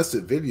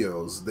suggested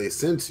videos they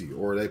send to you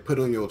or they put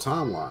on your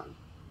timeline.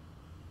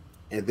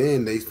 And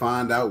then they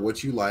find out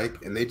what you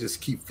like, and they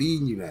just keep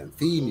feeding you that, and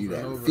feeding you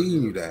that, and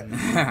feeding you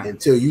that,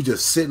 until you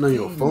just sitting on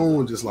your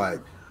phone, just like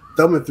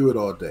thumbing through it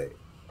all day,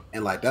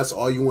 and like that's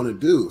all you want to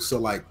do. So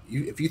like,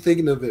 if you're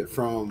thinking of it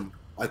from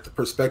like the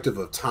perspective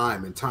of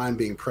time, and time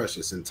being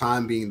precious, and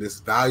time being this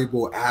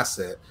valuable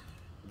asset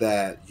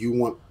that you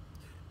want,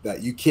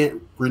 that you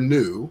can't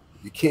renew,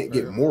 you can't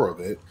get more of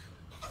it.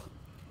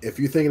 If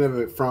you're thinking of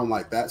it from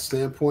like that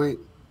standpoint,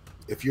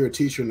 if you're a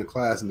teacher in the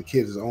class and the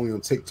kid is only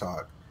on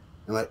TikTok,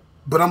 and like,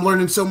 but I'm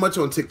learning so much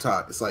on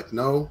TikTok. It's like,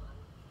 no,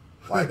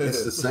 like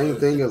it's the same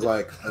thing as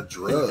like a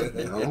drug,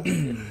 you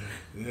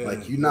know?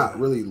 Like you're not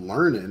really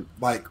learning.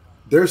 Like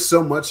there's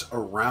so much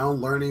around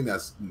learning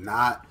that's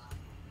not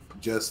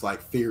just like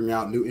figuring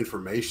out new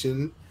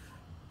information.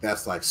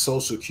 That's like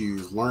social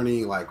cues,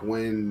 learning like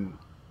when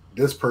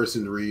this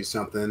person reads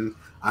something,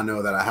 I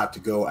know that I have to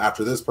go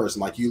after this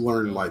person. Like you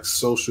learn like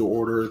social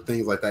order,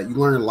 things like that. You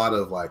learn a lot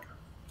of like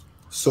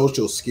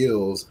social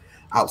skills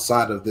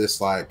outside of this,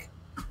 like,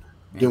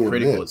 and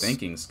critical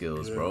thinking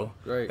skills, bro.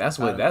 Right. That's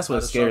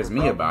what scares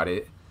me about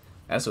it.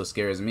 That's what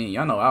scares me.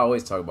 Y'all know I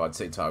always talk about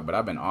TikTok, but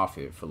I've been off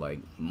it for like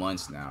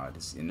months now.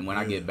 And when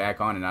I get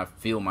back on it, I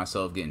feel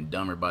myself getting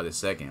dumber by the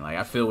second. Like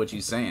I feel what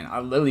you're saying.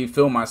 I literally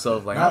feel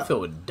myself like I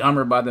feel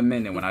dumber by the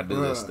minute when I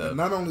do this stuff.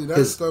 Not only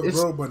that stuff,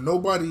 bro, but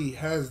nobody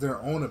has their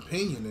own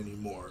opinion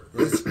anymore.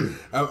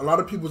 A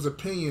lot of people's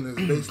opinion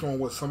is based on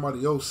what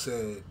somebody else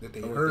said that they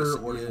heard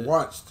or they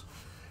watched.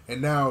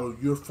 And now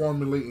you're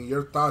formulating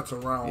your thoughts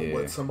around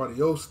what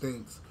somebody else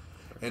thinks.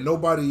 And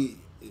nobody,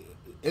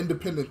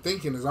 independent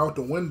thinking is out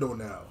the window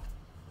now.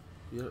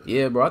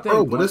 Yeah, bro. I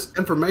think, but it's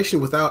information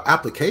without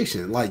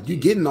application. Like you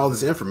getting all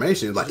this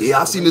information, like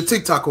I seen the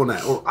TikTok on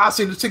that, or I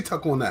seen the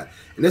TikTok on that,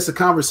 and it's a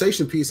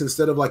conversation piece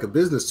instead of like a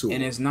business tool.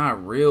 And it's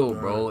not real,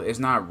 bro. It's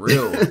not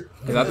real.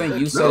 Because I think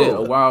you said it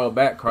a while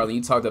back, Carly.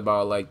 You talked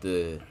about like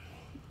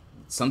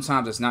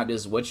sometimes it's not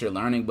just what you're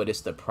learning, but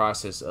it's the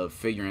process of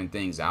figuring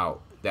things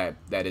out that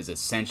is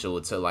essential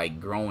to like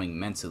growing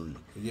mentally.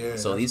 Yeah.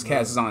 So these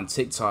cats is on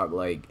TikTok,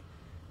 like,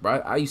 bro,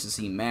 I used to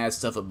see mad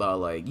stuff about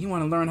like, you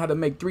want to learn how to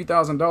make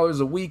 $3,000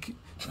 a week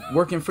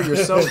working for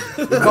yourself.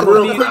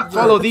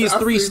 Follow these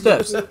 3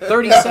 steps,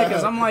 30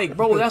 seconds. I'm like,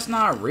 bro, that's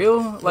not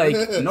real. Like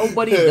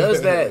nobody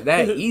does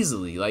that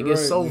easily. Like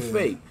it's so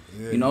fake.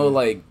 You know,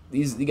 like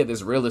you get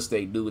this real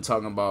estate dude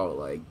talking about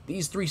like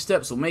these 3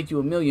 steps will make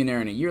you a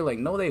millionaire in a year. Like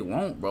no, they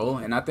won't, bro.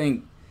 And I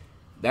think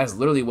that's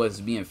literally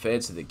what's being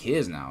fed to the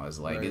kids now. Is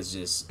like it's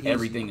just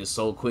everything is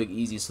so quick,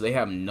 easy, so they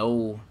have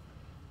no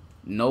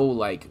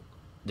like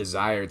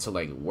desire to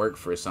like work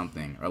for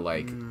something or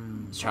like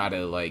try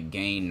to like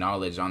gain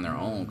knowledge on their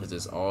own because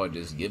it's all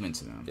just given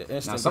to them.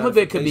 Now some of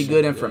it could be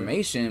good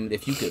information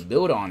if you could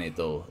build on it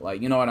though.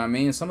 Like you know what I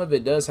mean? Some of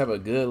it does have a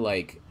good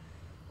like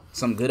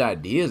some good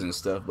ideas and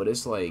stuff, but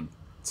it's like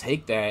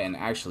take that and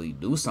actually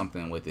do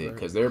something with it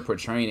because they're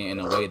portraying it in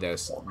a way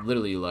that's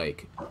literally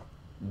like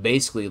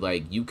basically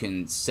like you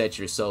can set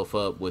yourself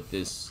up with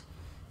this,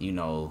 you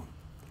know,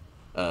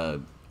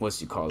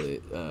 what's you call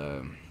it?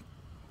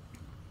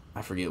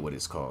 I forget what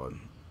it's called.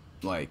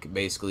 Like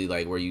basically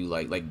like where you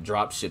like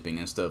drop shipping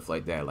and stuff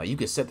like that. Like you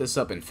could set this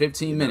up in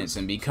 15 minutes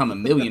and become a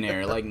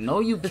millionaire. Like no,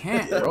 you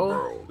can't,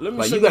 bro.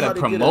 Like you gotta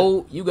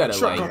promote. You gotta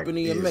truck like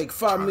company and make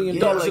 $5 million.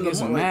 Like it's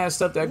some mad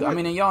stuff that I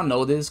mean, and y'all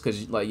know this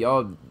because like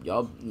y'all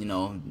you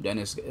know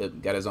Dennis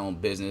got his own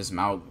business,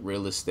 Mount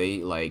Real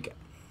Estate. Like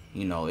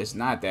you know it's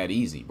not that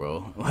easy,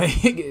 bro.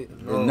 Like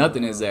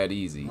nothing is that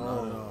easy.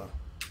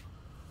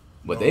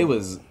 But they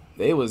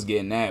was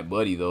getting that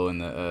buddy though in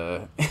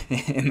the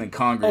in the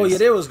Congress. Oh yeah,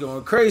 they was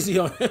going crazy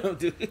on him,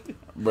 dude.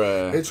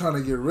 Bruh. They trying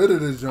to get rid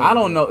of this junk. I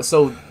don't know.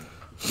 So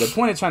the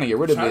point of trying to get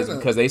rid of it is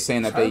because they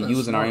saying that they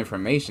using our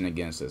information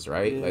against us,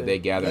 right? Yeah. Like they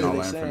gathering all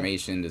our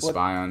information to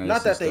spy on us.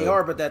 Not that they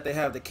are, but that they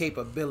have the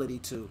capability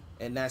to,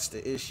 and that's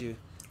the issue.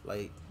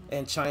 Like,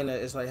 and China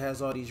is like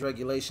has all these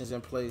regulations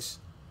in place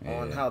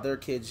on how their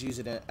kids use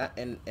it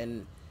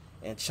in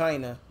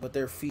China, but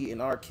they're feeding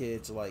our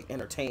kids like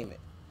entertainment.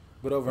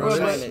 But over in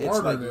China, it's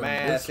like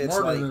math, it's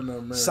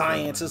like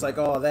science, it's like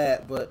all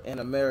that. But in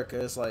America,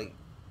 it's like...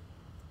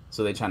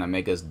 So they trying to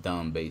make us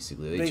dumb,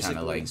 basically. They trying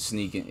to like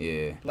sneak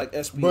in, like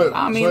SB.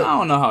 I mean, I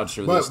don't know how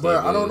true this stuff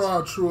is. I don't know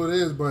how true it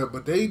is,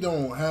 but they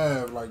don't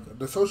have, like,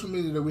 the social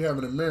media that we have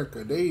in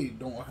America, they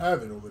don't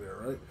have it over there,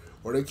 right?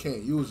 Or they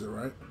can't use it,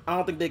 right? I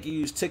don't think they can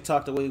use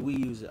TikTok the way we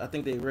use it. I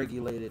think they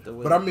regulate it the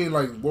way... But I mean,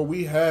 like, what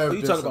we have...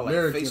 You talking about like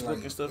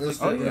Facebook and stuff like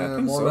that? Oh,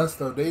 yeah, all that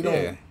stuff. They don't...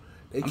 Yeah.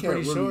 They can't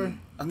really... Sure.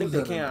 I think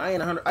they can. I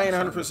ain't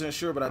 100%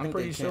 sure, but I think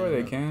they can. I'm pretty sure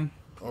they can.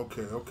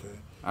 Okay.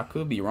 I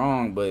could be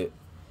wrong, but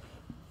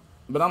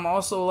I'm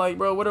also like,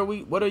 bro, what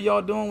are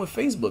y'all doing with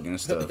Facebook and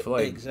stuff?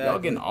 Like, y'all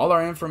getting all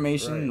our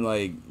information.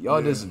 Like,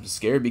 y'all just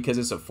scared because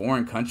it's a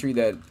foreign country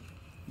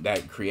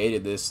that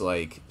created this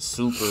like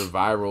super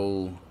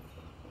viral.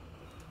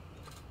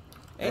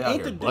 And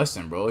ain't the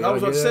blessing, bro? Y'all I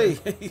was about to say.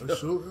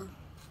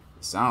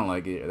 Sound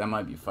like it. That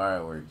might be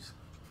fireworks.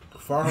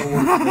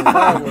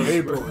 Fireworks in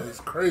April is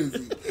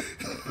crazy.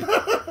 They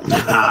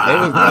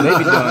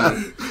be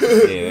doing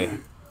it.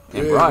 Yeah.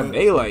 In broad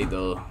daylight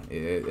though.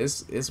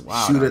 It's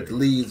wild. Shoot at the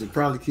leaves and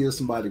probably kill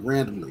somebody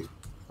randomly.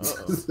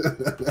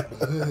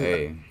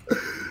 Hey.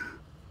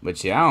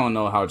 But yeah, I don't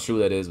know how true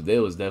that is, but they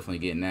was definitely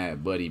getting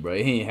that buddy, bro.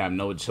 He ain't have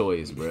no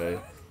choice,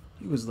 bro.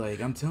 He was like,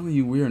 I'm telling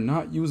you, we are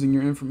not using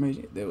your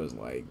information. They was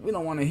like, we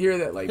don't want to hear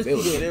that. Like, they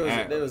was, they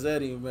was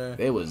at him, man.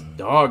 They was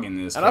dogging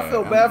this and cat. I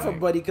feel bad for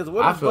Buddy, because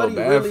what if Buddy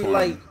really,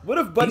 like, what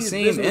if Buddy's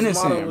business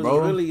model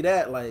was really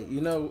that, like, you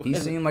know? He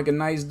seemed like a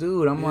nice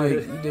dude. I'm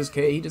like,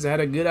 he just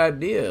had a good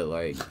idea,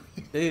 like.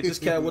 They hit this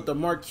cat with the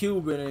Mark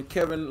Cuban and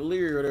Kevin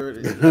Lear or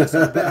whatever. That's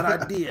a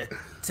bad idea.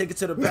 Take it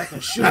to the back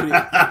and shoot it.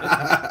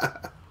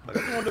 Like,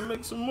 I wanted to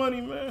make some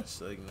money, man.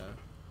 It's like, nah.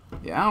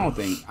 Yeah, I don't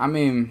think. I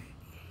mean,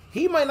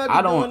 he might not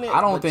be doing it.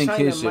 I don't think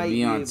China kids should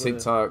be on able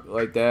TikTok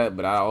like that,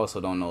 but I also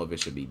don't know if it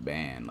should be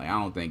banned. Like, I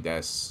don't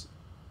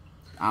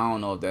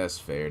know if that's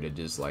fair to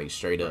just like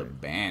straight up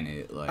ban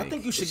it. Like, I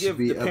think you should give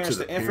the parents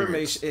the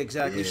information.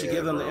 Exactly, you should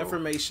give them the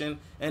information,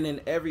 and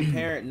then every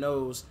parent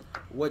knows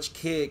which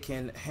kid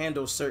can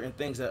handle certain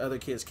things that other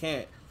kids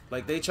can't.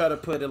 Like, they try to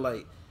put it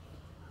like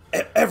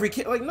every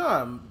kid, like,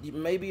 nah,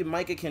 maybe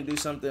Micah can do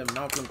something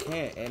Malcolm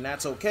can't, and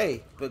that's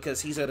okay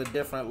because he's at a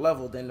different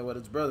level than what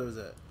his brother's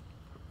at.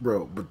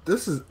 Bro, but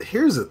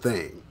here's the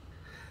thing.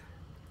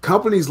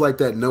 Companies like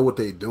that know what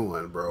they're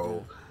doing,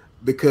 bro,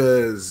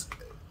 because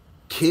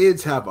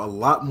kids have a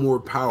lot more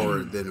power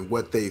than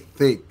what they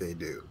think they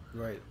do.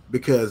 Right.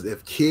 Because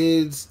if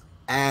kids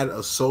add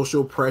a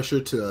social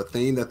pressure to a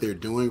thing that they're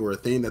doing or a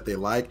thing that they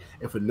like,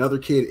 if another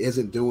kid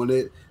isn't doing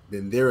it,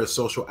 then they're a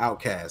social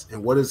outcast.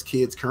 And what is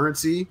kids'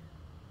 currency?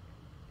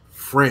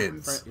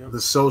 Friends,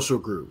 the social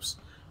groups.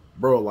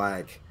 Bro,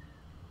 like,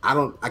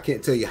 I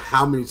can't tell you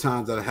how many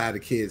times I've had a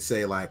kid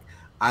say, like,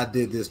 I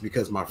did this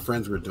because my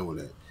friends were doing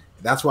it.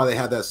 That's why they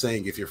have that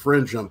saying, if your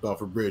friend jumped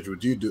off a bridge,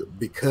 would you do it?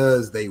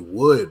 Because they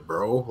would,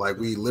 bro. Like,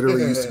 we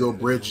literally used to go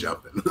bridge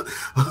jumping.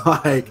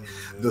 Like,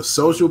 the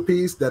social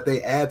piece that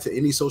they add to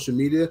any social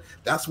media,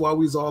 that's why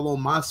we was all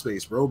on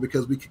MySpace, bro,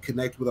 because we could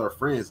connect with our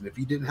friends. And if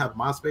you didn't have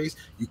MySpace,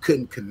 you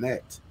couldn't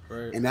connect.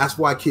 Right. And that's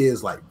why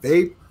kids, like,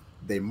 they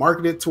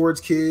market it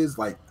towards kids.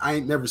 Like, I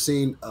ain't never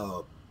seen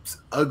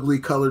ugly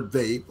colored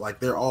vape. Like,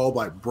 they're all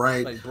like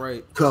bright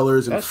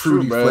colors and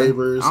fruity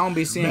flavors. I don't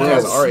be seeing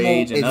guys our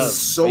age and it's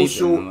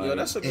social.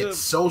 It's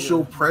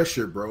social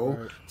pressure, bro.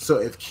 Right. So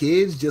if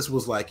kids just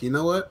was like, you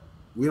know what,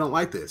 we don't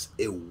like this,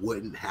 it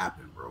wouldn't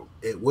happen, bro.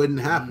 It wouldn't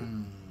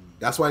happen.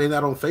 That's why they're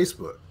not on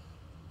Facebook.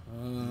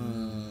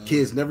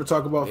 Kids never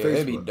talk about Facebook.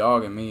 They be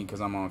dogging me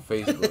because I'm on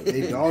Facebook.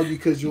 They dog you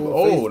because you're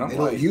on Facebook. They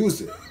don't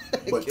use it.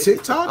 But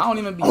TikTok? I don't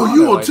even be. Oh,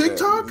 you on like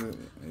TikTok?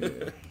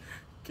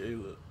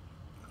 Caleb.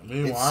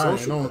 Meanwhile, I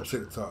ain't on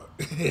TikTok.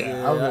 I'm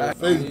on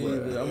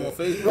Facebook. I'm on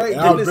Facebook. Right.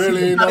 I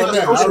barely ain't on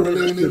that. I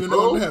really ain't even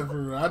on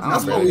that.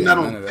 That's why we not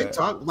on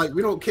TikTok. Like,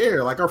 we don't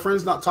care. Like, our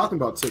friends not talking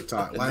about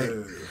TikTok. Like,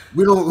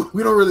 we don't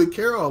really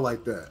care all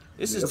like that.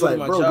 This is like,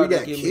 my bro, job. We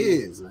got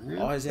kids, man.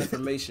 All his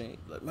information.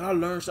 Like, man, I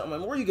learned something.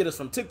 Like, where you get us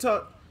from?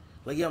 TikTok?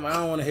 Like, yeah, man, I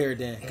don't want to hear it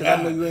then, because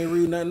I know you ain't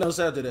reading nothing else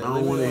after that. I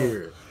don't want to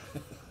hear it.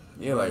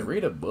 Yeah, like,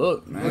 read a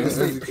book, man.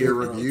 Peer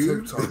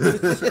review.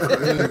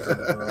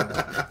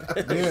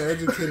 Being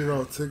educated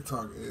on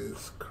TikTok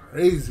is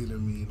crazy to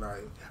me.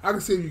 Like, I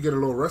can see if you get a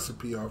little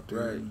recipe off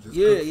there. Right.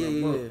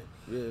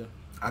 Yeah.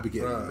 I be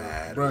getting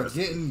mad. Bro,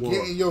 getting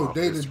your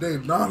day-to-day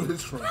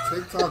knowledge from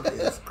TikTok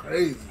is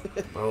crazy.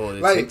 Bro,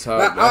 like,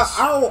 TikTok.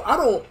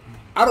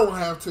 I don't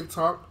have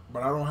TikTok,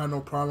 but I don't have no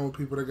problem with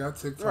people that got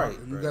TikTok. Right,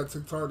 if you got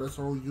TikTok, that's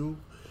on you.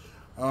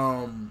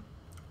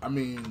 I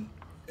mean,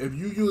 if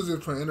you use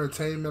it for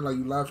entertainment, like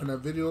you laughing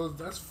at videos,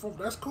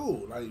 that's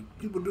cool. Like,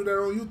 people do that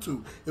on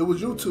YouTube. It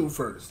was YouTube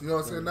first. You know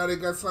what I'm saying? Now they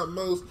got something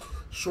else,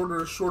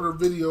 shorter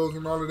videos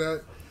and all of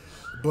that.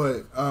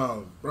 But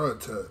bro,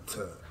 to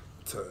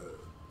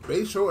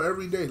base your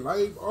everyday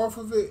life off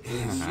of it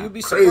is you'll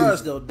be crazy.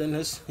 Surprised though,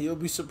 Dennis. You'll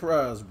be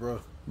surprised, bro.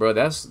 Bro,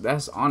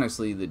 that's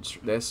honestly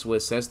that's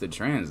what sets the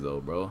trends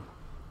though, bro.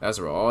 That's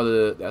where all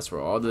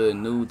the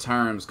new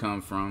terms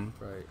come from.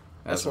 Right.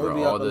 That's where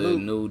all the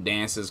new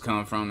dances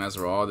come from. That's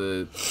where all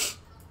the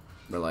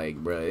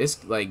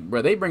it's like,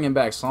 bro, they bringing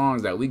back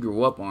songs that we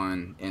grew up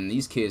on, and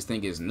these kids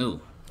think it's new.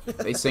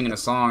 They singing a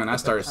song, and I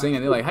start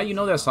singing. They're like, "How you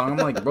know that song?" I'm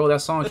like, "Bro,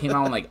 that song came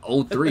out in like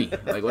 2003.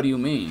 Like, what do you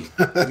mean?"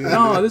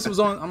 No, this was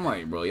on. I'm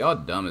like, "Bro, y'all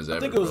dumb as ever."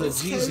 I think it was a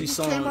Jeezy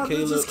song. Caleb.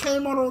 It just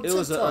came out on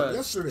TikTok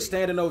yesterday.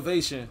 Standing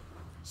ovation.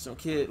 Some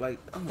kid, like,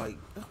 I'm like,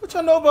 what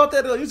y'all know about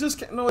that? You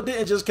just no, it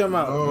didn't just come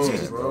out. Oh,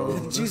 bro,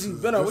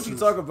 Jeezy been out. What you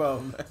talking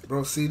about, man?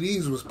 Bro,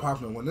 CDs was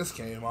popping when this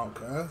came out,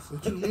 cuz.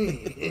 What you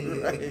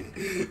mean? Right.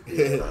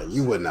 Yeah,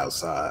 you wasn't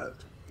outside.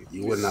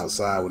 You wasn't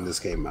outside when this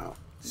came out.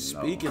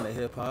 Speaking of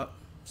hip hop.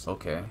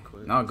 Okay.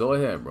 No, go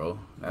ahead, bro.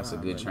 That's a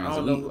good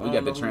transition. We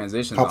got the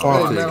transitions on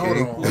Hold lock.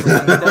 on. We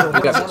got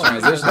the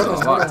transitions on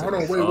lock. Hold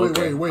on.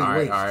 Wait. All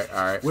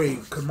right. Wait,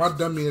 because my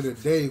dummy of the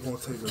day gonna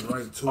take us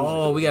right to it.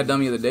 Oh, we got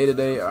dummy of the day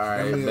today? All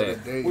right,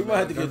 bet. We might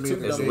have to get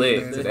two. It's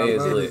lit. Today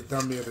is lit.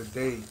 Dummy of the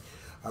day.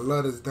 I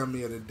love this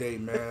dummy of the day,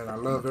 man. I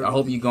love everything. I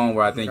hope you going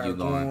where I think you're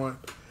going.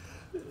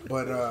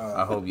 But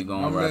I hope you're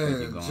going my where I man,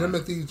 think you're going.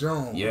 Timothy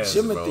Jones. Yes,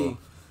 Timothy.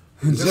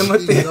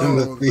 Timothy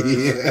Jones, man.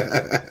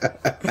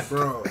 Yeah.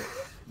 Bro.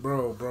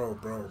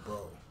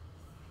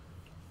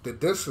 The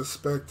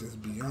disrespect is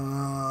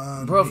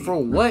beyond Bro, me.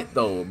 for what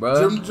though,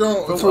 bro? Jim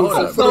Jones. Hold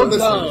up. For the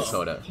listeners.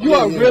 Hold up. You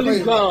are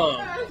really dumb.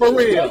 For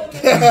real.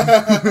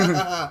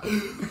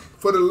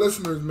 For the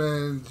listeners,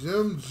 man,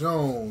 Jim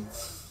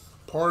Jones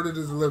parted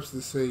his lips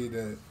to say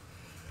that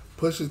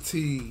Pusha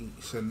T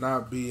should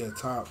not be a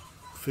top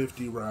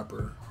 50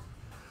 rapper.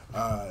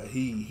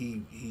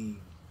 He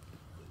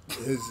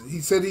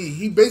said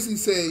he basically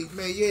said,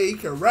 man, yeah, he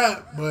can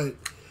rap, but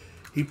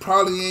he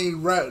probably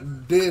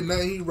ain't did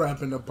nothing he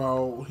rapping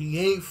about. He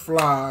ain't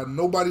fly.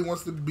 Nobody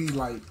wants to be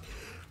like.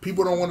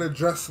 People don't want to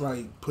dress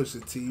like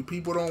Pusha T.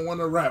 People don't want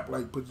to rap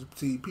like Pusha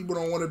T. People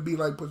don't want to be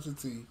like Pusha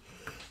T.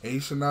 And he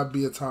should not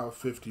be a top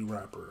 50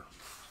 rapper.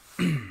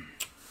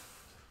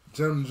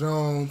 Jim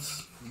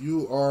Jones,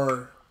 you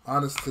are,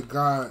 honest to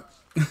God,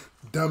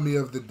 dummy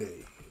of the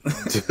day.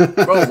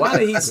 Bro, why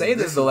did he say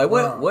this though? Like,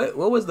 what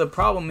was the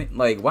problem?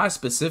 Like, why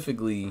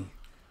specifically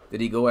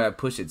did he go at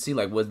Pusha T?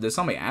 Like, did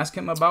somebody ask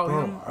him about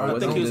him? I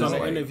think he was on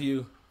an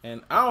interview,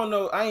 and I don't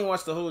know. I ain't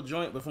watched the whole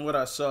joint, but from what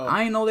I saw,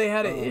 I ain't know they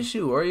had an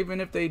issue, or even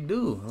if they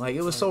do. Like,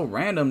 it was so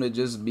random to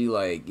just be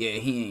like, yeah,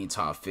 he ain't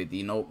top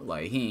 50. Nope,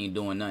 like he ain't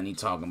doing nothing he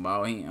talking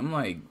about. I'm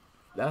like,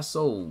 that's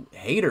so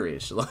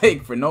haterish,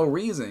 like for no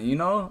reason, you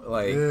know?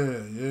 Like,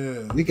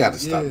 yeah. We got to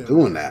stop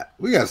doing that.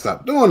 We got to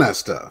stop doing that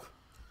stuff.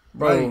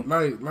 Bro,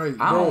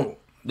 bro.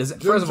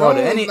 First of all, do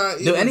any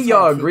of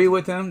y'all agree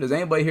with him? Does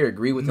anybody here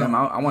agree with him?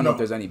 I want to know if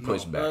there's any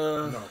pushback.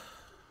 No.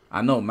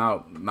 I know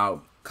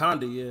Mount.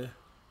 Kinda, yeah.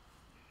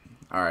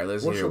 All right,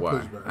 let's hear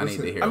why. I need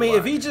to hear. I mean, why.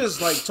 if he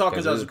just like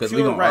talking just because we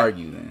pure gonna rap,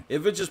 argue then.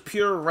 If it's just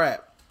pure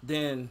rap,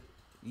 then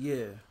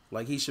yeah,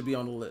 like he should be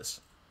on the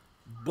list.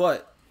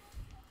 But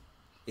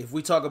if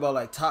we talk about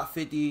like top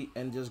 50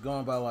 and just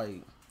going by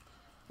like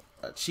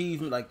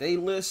achievement, like they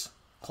list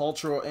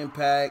cultural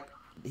impact,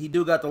 he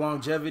do got the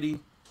longevity.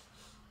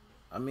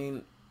 I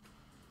mean,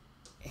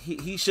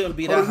 he shouldn't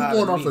be that high.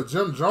 You going off of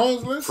Jim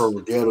Jones list?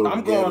 From ghetto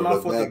I'm going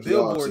off what the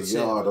Billboard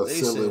said. They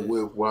selling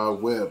with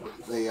Wild Web.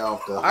 They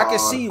off the. I can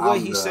see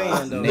what he's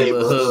saying though.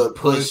 Neighborhood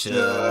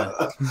pusher,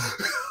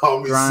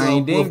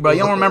 grinding, bro. You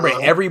don't remember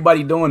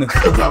everybody doing it.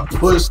 I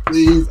pushed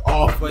these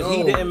off, but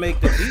he didn't make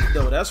the beat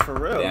though. That's for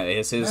real. Yeah,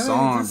 it's his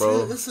song,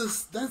 bro.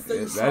 That's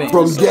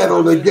from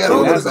ghetto to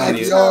ghetto, to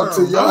backyard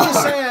to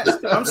yard.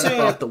 I'm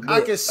saying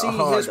I can see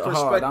his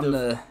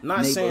perspective.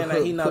 Not saying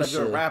that he's not a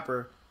good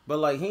rapper. But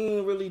like he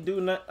ain't really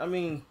do nothing. I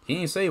mean, he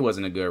didn't say he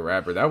wasn't a good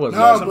rapper. That was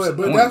but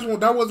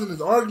that wasn't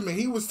his argument.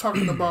 He was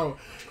talking about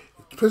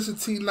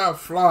Pusha T not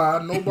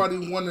fly.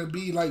 Nobody want to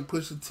be like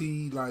Pusha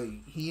T.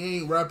 Like he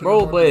ain't rapping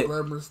about the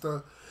glamour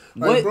stuff.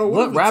 Like,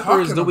 what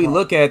rappers do we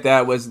look at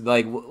that was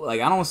like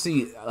I don't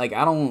see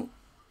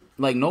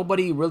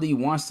nobody really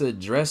wants to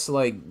dress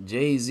like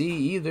Jay-Z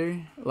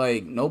either.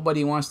 Like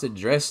nobody wants to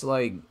dress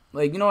like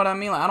you know what I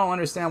mean? Like I don't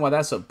understand why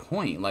that's a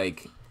point.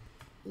 Like.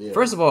 Yeah,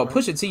 first of all,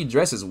 Pusha T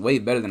dresses way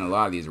better than a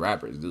lot of these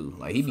rappers do.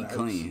 Like he be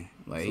clean,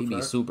 like he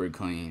be super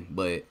clean.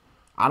 But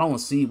I don't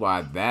see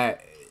why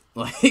that.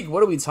 Like,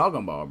 what are we talking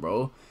about,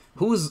 bro?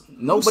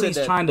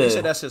 Nobody's trying to. He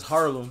said that's his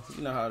Harlem.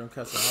 You know how them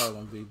cats in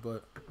Harlem be,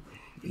 but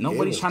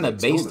nobody's trying to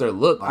base their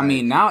look. I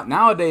mean,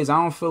 nowadays I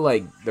don't feel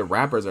like the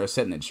rappers are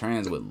setting the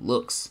trends with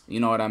looks. You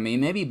know what I mean?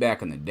 Maybe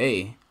back in the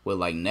day with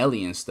like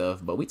Nelly and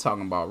stuff, but we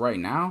talking about right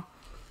now.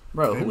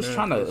 Bro, who's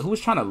trying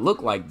to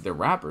look like the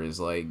rappers?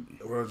 Like,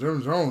 well,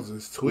 Jim Jones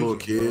is tweaking. Little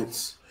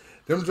kids.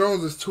 Bro. Jim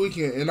Jones is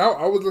tweaking, and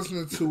I was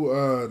listening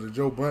to the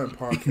Joe Budden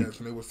podcast,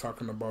 and they was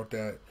talking about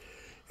that,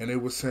 and they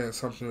was saying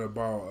something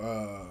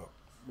about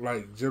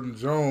like Jim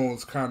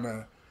Jones kind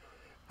of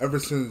ever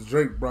since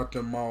Drake brought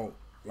them out,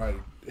 like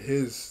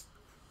his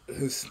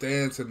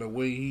stance and the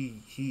way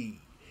he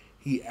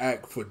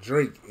act for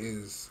Drake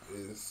is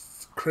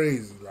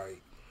crazy,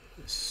 like.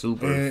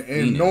 Super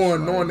and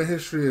knowing the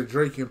history of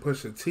Drake and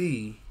Pusha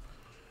T,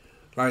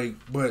 like,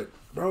 but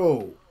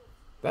bro,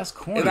 that's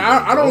corny. And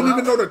I don't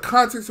even know the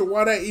context of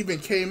why that even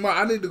came out.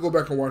 I need to go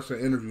back and watch the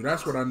interview.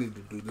 That's what I need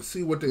to do to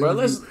see what the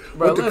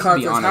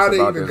context, how they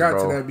even got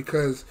to that.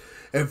 Because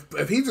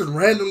if he just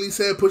randomly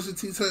said Pusha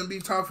T shouldn't be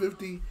top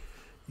 50,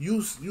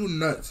 you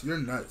nuts. You're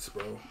nuts,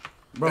 bro.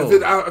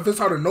 If it's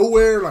out of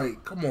nowhere,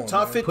 like, come on,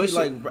 top 50,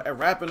 Pusha, like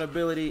rapping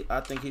ability, I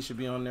think he should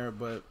be on there,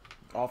 but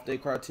off their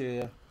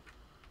criteria.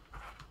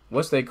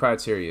 What's their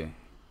criteria?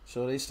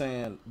 So they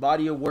saying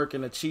body of work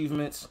and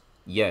achievements.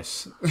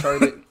 Yes.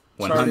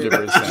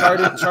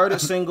 100%.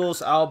 Charted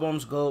singles,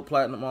 albums, gold,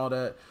 platinum, all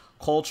that.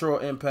 Cultural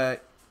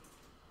impact,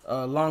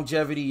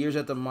 longevity, years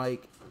at the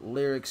mic,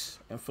 lyrics,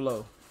 and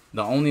flow.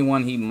 The only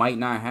one he might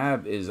not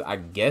have is, I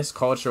guess,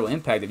 cultural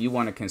impact. If you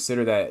want to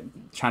consider that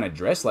trying to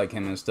dress like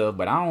him and stuff,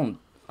 but I don't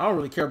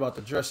really care about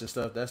the dress and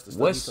stuff. That's the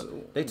stuff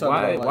they talk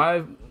about.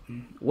 Like,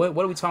 what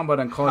are we talking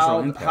about in cultural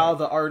impact? How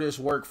the artist's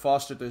work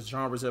fostered this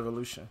genre's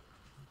evolution.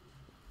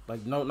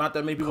 Like, no, not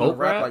that many people want to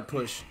rap like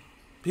Push.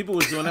 People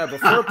was doing that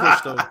before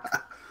Push, though.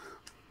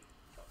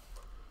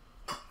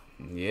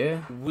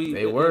 Yeah, they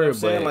you know were, what I'm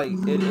saying? but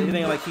Like it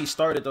ain't like he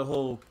started the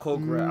whole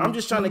coke rap. I'm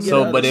just trying to get.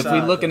 so. But if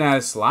we looking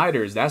at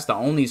sliders, that's the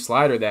only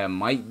slider that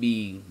might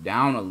be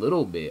down a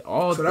little bit.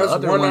 All So the that's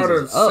other one ones out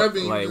of is up.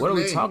 7 you Like, just what are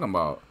we named. talking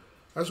about?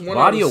 That's one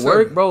Body out of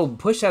work, 7. bro.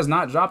 Push has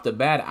not dropped a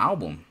bad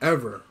album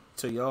Ever.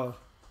 to y'all.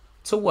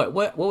 To what?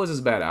 What was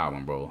his bad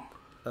album, bro?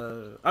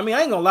 I mean,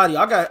 I ain't gonna lie to you.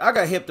 I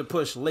got hip to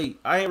Push late.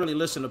 I ain't really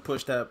listen to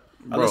Push that.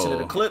 I Bro. listen to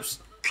the clips.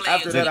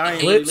 After that, I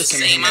ain't Clips? really listen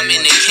to him. I'm in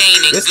the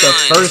cane and This the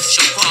gun. first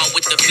Chapar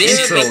with the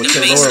intro bitch, make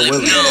to the Laura facelift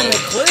Williams. known. Even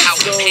in clips, Out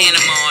in though,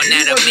 Panama on he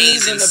that wasn't amazing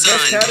even the best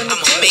sun. cat in the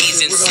I'm clips,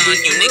 amazing, if we're gonna son. be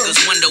You for real. niggas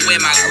wonder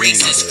where my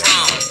grace is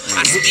from.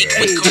 I speak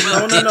Hey, with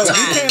corrupted no. You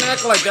tongue. can't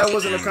act like that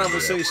wasn't a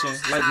conversation.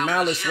 Like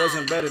Malice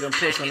wasn't better than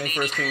Push when they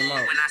first came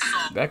out.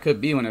 That could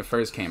be when it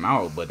first came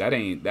out, but that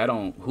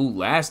don't who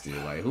lasted.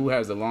 Like, who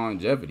has the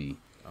longevity,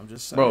 I'm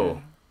just saying,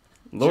 bro?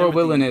 Laura Timothy.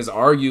 Willing is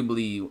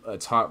arguably a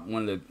top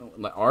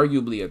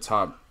arguably a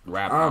top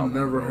rap I've album.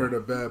 never bro. heard a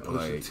bad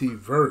Pusha Like, T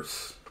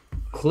verse.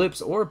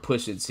 Clips or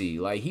Pusha T.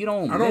 Like, he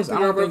don't. I don't miss. think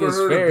I don't I've think ever it's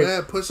heard a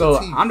fair. bad Pusha So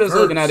T I'm just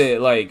looking verse. at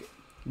it like,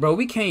 bro,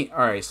 we can't. All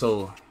right,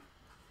 so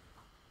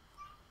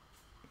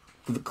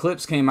the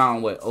Clips came out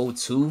in what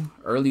 02,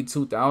 early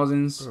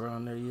 2000s.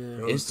 around there,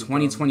 yeah. It's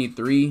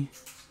 2023.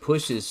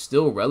 Push is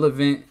still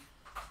relevant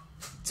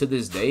to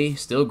this day.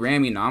 Still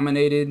Grammy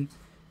nominated.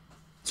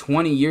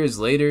 20 years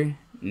later,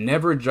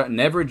 never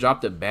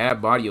dropped a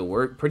bad body of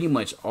work. Pretty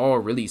much all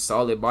really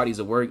solid bodies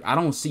of work. I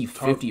don't see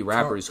 50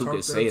 rappers who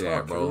could say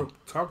that, bro.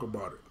 Talk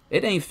about it.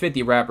 It ain't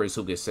 50 rappers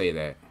who could say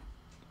that.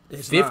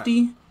 It's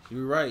 50? not.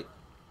 You're right.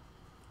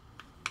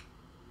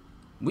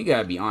 We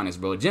gotta be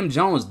honest, bro. Jim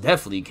Jones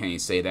definitely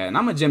can't say that. And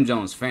I'm a Jim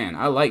Jones fan.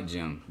 I like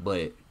Jim,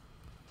 but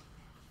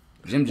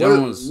Jim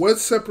Jones. What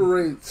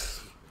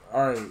separates?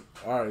 All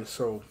right.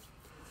 So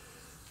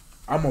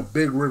I'm a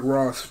big Rick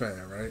Ross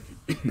fan, right?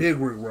 Big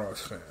Rick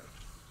Ross fan.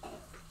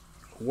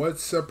 What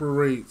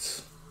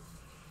separates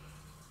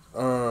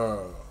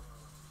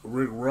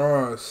Rick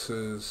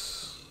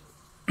Ross's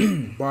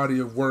body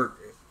of work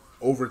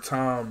over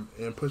time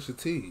and Pusha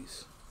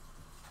T's?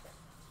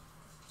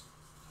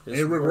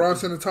 Ain't Rick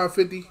Ross in the top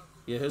 50?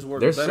 Yeah, his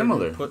work. They're better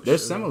similar. than Push, They're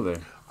similar.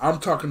 I'm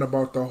talking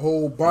about the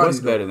whole body. What's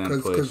better than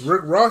Push? Because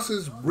Rick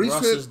Ross's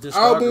recent discography.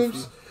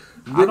 albums,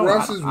 I don't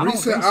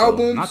recent think so.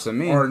 albums Not to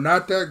me. are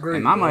not that great.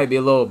 And I might be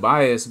a little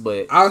biased,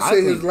 but I'll say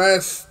I his think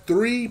last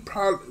 3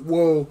 probably.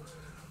 Well,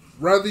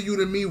 Rather You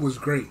Than Me was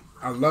great.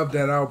 I love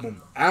that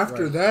album.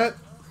 After that,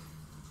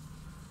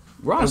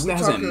 Ross we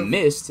hasn't talking-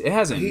 missed. It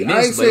hasn't I ain't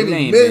missed, but saying it he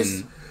ain't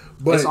missed, been.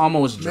 but It's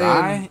almost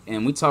dry, man,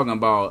 and we talking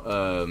about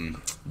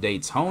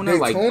Daytona.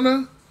 Like,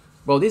 Daytona.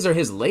 bro, these are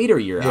his later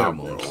year Yeah,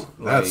 albums. bro.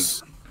 Like,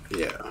 That's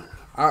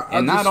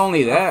And not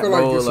only that, I feel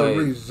bro, like it's like- a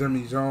reach,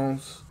 Jimmy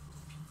Jones.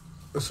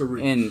 It's a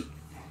reach. and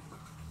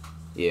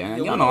yeah,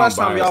 Yo, y'all when know the last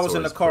I'm time y'all biased was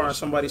in the towards car Push, and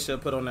somebody but-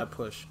 said put on that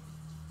Push?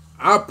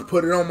 I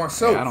put it on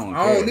myself. Yeah, I I don't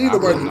don't care. need I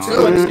nobody really to don't.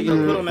 tell me. Somebody said,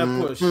 yo, put on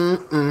that Push.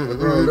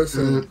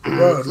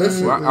 Bro,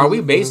 listen. Are we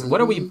based?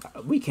 What are we?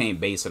 We can't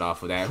base it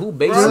off of that. Who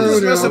bases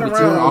I'm just it messing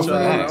around off with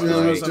of y'all. that? I'm just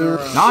Like, messing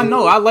around. no, I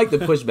know. I like the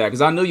pushback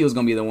because I knew you was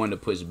gonna be the one to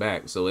push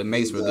back, so it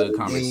makes for good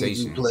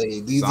conversation.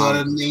 These So are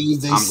I'm- the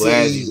names they I'm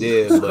glad say. you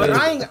did, But but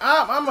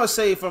I'm gonna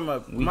say from my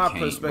can't,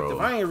 perspective, bro.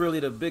 I ain't really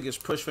the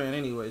biggest Push fan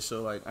anyway.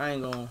 So like, I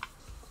ain't gonna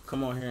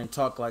come on here and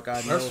talk like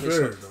I know That's his,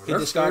 fair, though.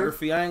 his That's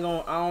discography. I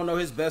don't know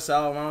his best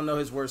album. I don't know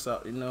his worst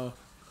album. You know,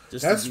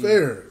 just to That's be-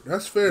 fair.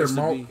 That's fair, just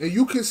to Mo. be- And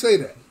you can say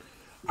that.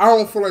 I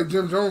don't feel like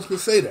Jim Jones could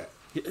say that.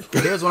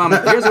 here's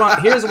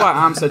why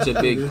I'm such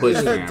a big Push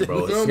fan,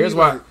 bro. You feel Here's me?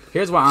 why Like-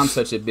 here's why I'm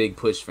such a big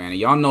Push fan. And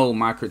y'all know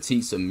my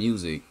critiques of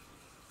music.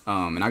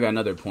 And I got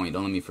another point.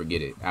 Don't let me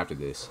forget it after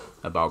this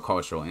about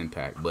cultural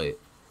impact. But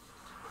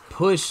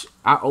Push,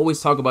 I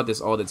always talk about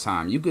this all the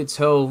time. You could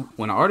tell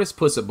when an artist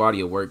puts a body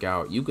of work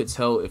out, you could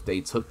tell if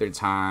they took their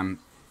time,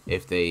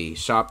 if they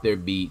shopped their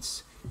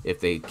beats,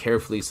 if they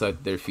carefully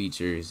selected their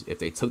features, if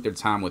they took their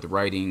time with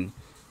writing,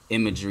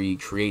 imagery,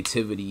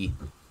 creativity.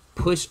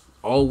 Push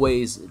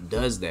always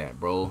does that,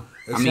 bro.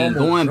 It's I mean, almost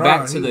going dry.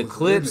 back to He the was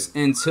clips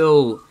in it.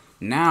 until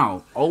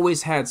now,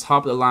 always had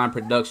top of the line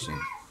production.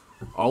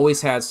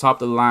 Always had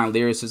top of the line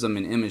lyricism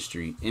and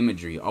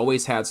imagery.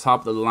 Always had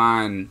top of the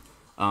line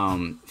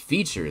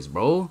features,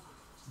 bro.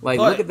 Like,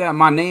 But- look at that.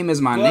 My Name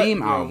Is My but, Name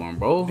bro, album,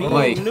 bro. Being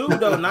Like, new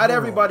though, not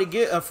everybody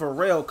get a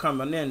Pharrell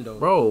coming in though.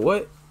 bro,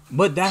 what?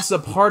 But that's a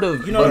part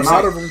of. You know what but I'm A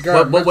lot of them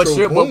got but what Metro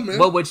you're Boomin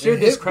but what you're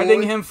and Hit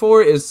discrediting Boy him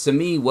for is to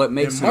me what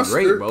makes and him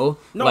great, Mustard. bro.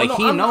 No, like no,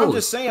 he I'm knows.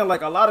 just saying,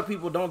 like a lot of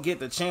people don't get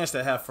the chance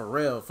to have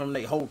Pharrell from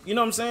they hope. You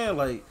know what I'm saying?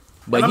 Like,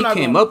 But and I'm he not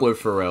came gonna- up with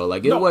Pharrell.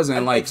 Like, it No,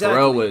 wasn't like exactly,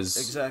 Pharrell was.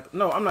 exactly.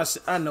 No, I'm not.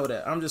 I know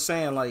that. I'm just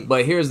saying, like,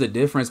 But here's the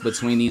difference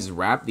between these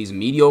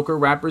mediocre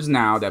rappers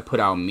now that put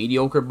out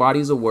mediocre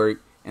bodies of work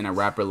and a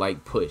rapper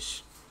like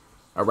Push.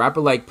 A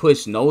rapper like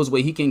Push knows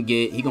what he can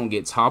get. He gonna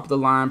get top of the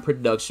line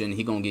production.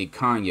 He gonna get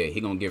Kanye. He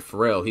gonna get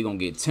Pharrell. He gonna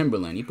get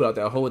Timberland. He put out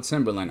that whole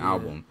Timberland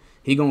album.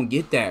 He gonna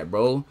get that,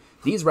 bro.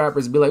 These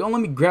rappers be like, oh, let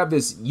me grab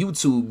this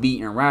YouTube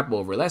beat and rap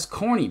over it. That's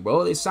corny,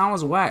 bro. It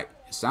sounds whack.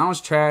 It sounds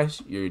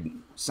trash. Your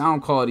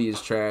sound quality is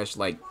trash.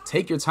 Like,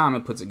 take your time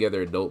and put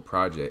together a dope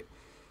project.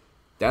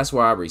 that's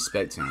why I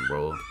respect him,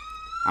 bro.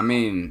 I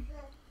mean,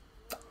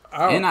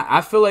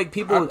 I feel like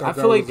people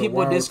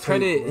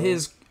discredit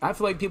his. I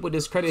feel like people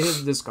discredit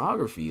his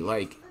discography.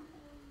 Like,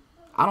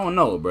 I don't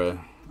know, bro.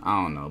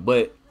 I don't know,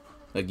 but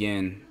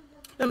again,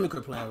 let me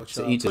quit playing with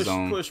y'all. To each his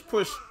own.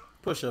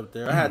 Push up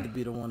there. I had to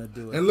be the one to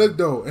do it. And look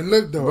though,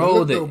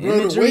 bro. The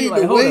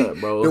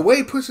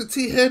way Pusha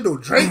T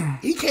handled Drake,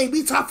 he can't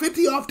be top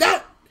 50 off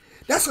that.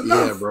 That's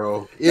enough. Yeah,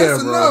 bro.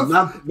 That's bro.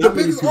 Enough. The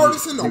biggest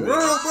artist in the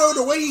world, bro.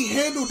 The way he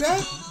handled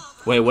that.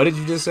 Wait, what did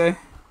you just say?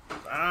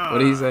 What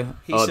did he say?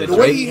 He said the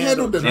way he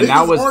handled the biggest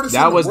artist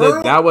in the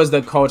world. That was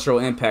the cultural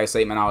impact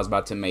statement I was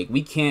about to make.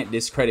 We can't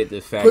discredit the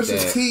fact Pusha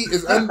that T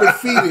is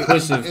undefeated.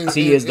 Pusha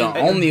T is the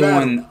only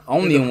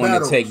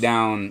one to take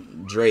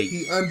down Drake.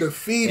 He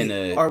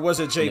undefeated. Or was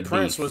it Jay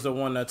Prince was the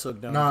one that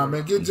took down? Nah,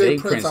 man, get Jay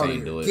Prince out of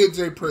here. Get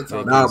Jay Prince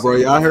out. Nah, bro,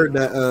 y'all heard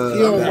that?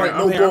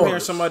 I'm hearing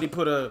somebody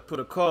put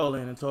a call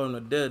in and told him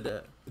to did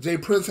that. Jay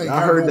Prince ain't.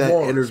 I heard that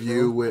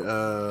interview with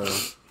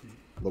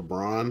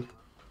LeBron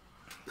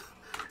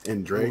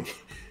and Drake.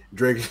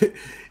 Drake,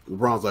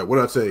 LeBron's like, "What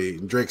I say?"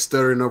 Drake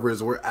stuttering over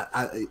his word.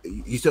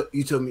 You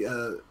told me.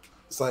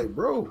 It's like,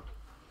 bro,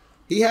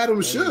 he had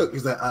him shook.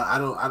 He's like, I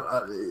don't.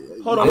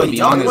 Hold on, wait,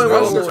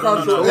 what's the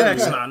cultural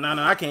impact?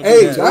 No, I can't.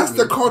 Hey, that's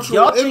the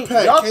cultural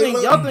impact.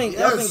 Y'all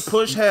think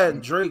Push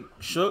had Drake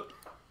shook?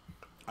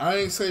 I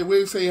ain't say we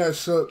ain't say he had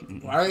shook.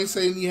 I ain't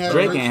saying he had.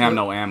 Drake ain't have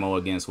no ammo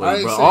against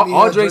Wade, bro.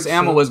 All Drake's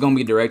ammo was gonna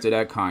be directed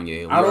at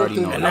Kanye. We already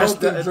know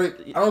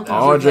that.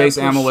 All Drake's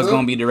ammo was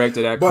gonna be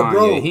directed at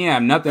Kanye. He ain't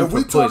have nothing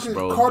for Push,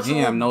 bro. He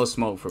ain't have no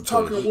smoke for Push.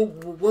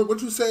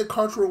 What you said?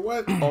 Cultural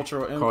what?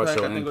 Cultural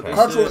impact.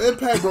 Cultural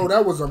impact, bro.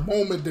 That was a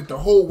moment that the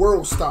whole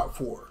world stopped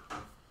for.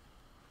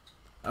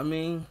 I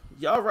mean,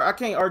 y'all, I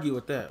can't argue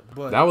with that.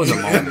 But that was a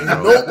moment.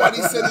 Bro. Nobody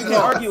said he can't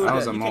argue with that.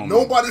 Was a moment.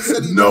 Nobody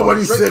said he.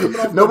 Nobody said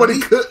it. Nobody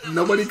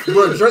could.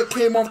 Bro, Drake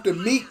came off the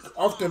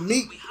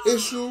Meek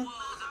issue,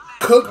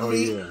 Cook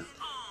Meek. Yeah.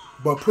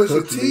 But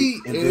Pusha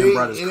T, it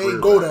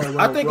ain't go that way.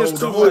 I think it's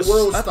too much.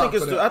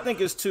 I think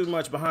it's too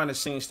much behind the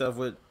scenes stuff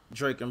with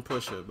Drake and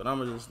Pusha. But I'm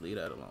gonna just leave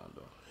that alone,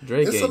 though.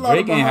 Drake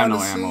ain't have no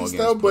ammo against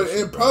Pusha, but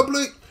in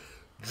public,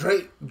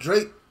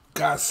 Drake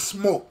got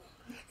smoked.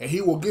 And he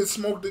will get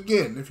smoked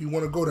again if you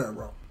want to go that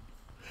route.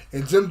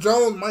 And Jim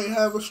Jones might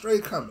have a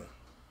straight coming.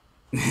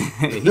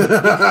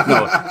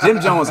 No, Jim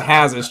Jones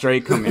has a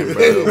straight coming,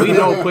 bro. We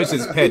know Push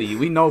is petty.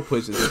 Bro.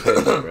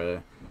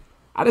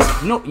 I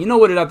just you know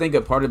what I think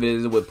a part of it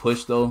is with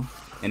Push though,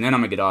 and then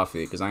I'm gonna get off it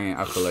because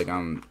I feel like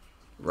I'm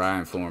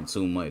riding for him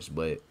too much.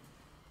 But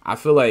I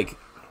feel like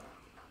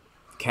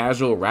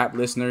casual rap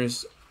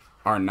listeners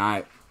are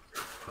not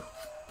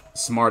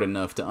smart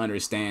enough to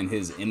understand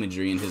his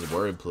imagery and his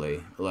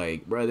wordplay.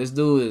 Like, bro, this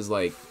dude is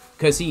like,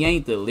 cause he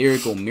ain't the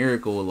lyrical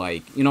miracle,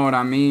 like, you know what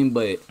I mean?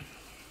 But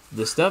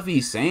the stuff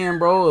he's saying,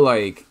 bro,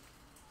 like,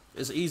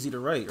 it's easy to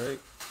write, right?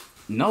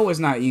 No, it's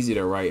not easy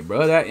to write,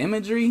 bro. That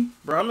imagery,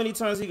 bro. How many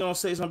times he gonna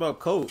say something about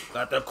coke?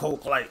 Like that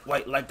coke, like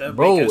that,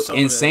 bro,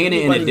 and saying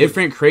it in a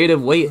different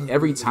creative way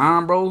every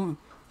time, bro.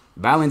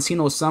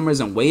 Valentino Summers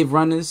and Wave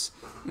Runners,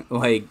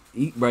 like,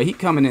 he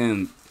coming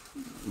in.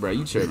 Bro,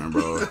 you tripping,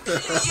 bro. Bruh,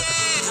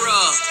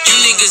 you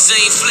niggas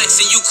ain't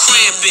flexing, you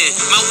cramping.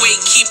 My weight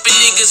keeping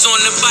niggas on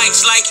the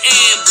bikes like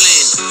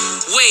ambling.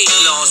 Weight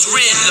loss,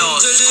 rent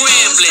loss,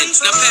 scrambling.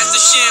 Now pass the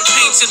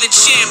champagne to the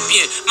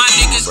champion. My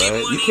niggas bro, get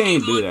money. You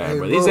can't do that,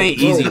 bro. These ain't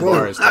easy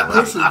bars.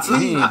 Pusha T,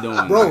 he ain't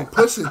doing bro. that.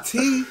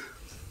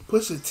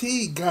 Pusha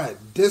T got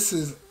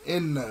disses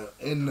in the.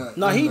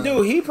 No,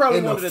 he probably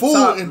in one of the the food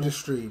top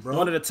industry, bro.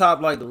 One of the top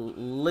like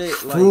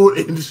lit like food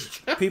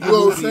industry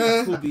people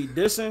who be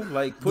dissing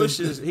like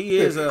pushes. He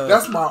is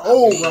that's my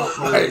old rock.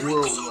 Like,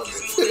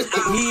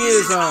 he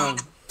is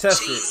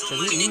tested.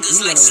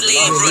 Niggas like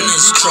slave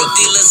runners, drug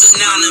dealers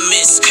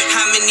anonymous.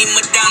 How many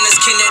Madonnas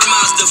can that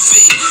Mazda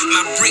fit?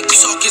 My brick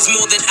talk is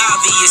more than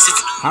obvious.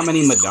 How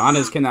many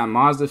Madonnas can that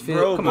Mazda fit?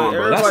 Bro, come on,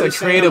 bro. That's a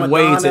creative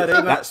way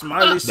to.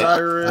 Smiley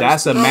Cyrus.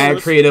 That's a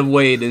mad creative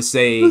way to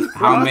say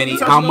how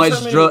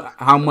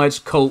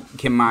much coke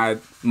can my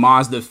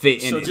Mazda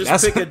fit in it. So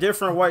just pick a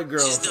different white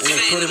girl and then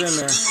put it in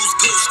there.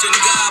 Ghost and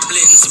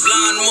goblins,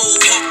 blind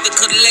mohawk the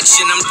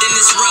collection. I'm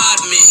Dennis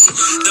Rodman.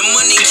 The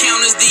money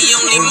count is the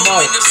only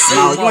moment of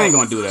No, you ain't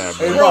gonna do that,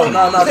 bro. Hey, bro,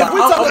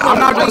 I'm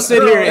not gonna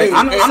sit here.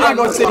 I'm not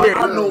gonna sit here.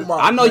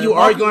 I know you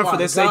arguing for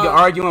the sake of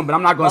arguing, but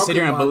I'm not gonna sit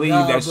here and believe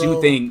that you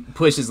think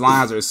Push's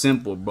lines are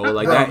simple, bro.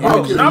 Like that.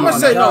 I'm gonna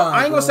say no.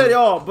 I ain't gonna say they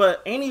all,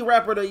 but any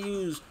rapper that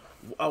use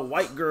a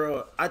white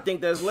girl, I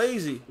think that's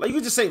lazy. Like you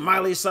could just say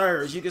Miley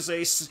Cyrus, you could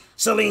say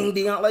Celine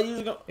Dion. Like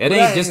it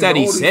ain't just that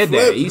he said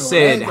that. He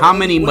said, "How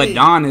many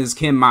Madonnas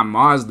can my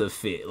Mazda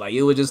fit?" Like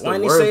it was just the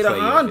wordplay. Why didn't he say the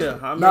Honda?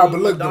 How many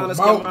Madonnas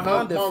can my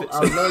Honda fit?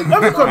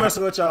 Let me quit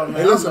messing with y'all,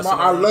 man. Hey, listen,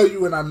 I love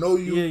you and I know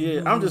you.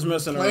 Yeah. I'm just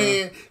messing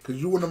around because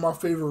you're one of my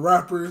favorite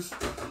rappers.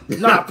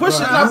 Nah, push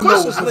it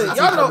lit.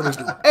 Y'all know.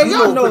 Hey,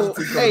 y'all know.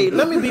 Hey,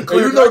 let me be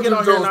clear. You know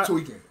Jim Jones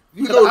tweaking.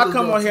 I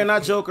come on here and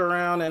I joke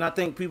around, and I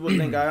think people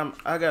think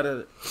I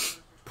gotta.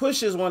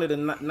 Push is one of the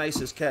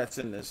nicest cats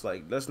in this.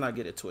 Like, let's not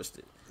get it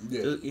twisted.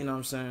 Yeah. You know what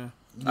I'm saying?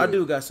 I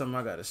do got something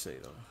I gotta say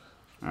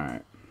though. All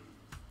right.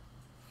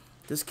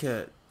 This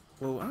cat.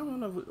 Well, I don't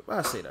know.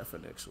 I'll say that for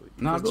next week.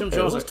 Nah, Jim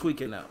Jones was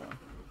tweaking that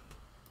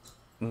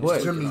one.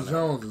 What? Jimmy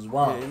Jones is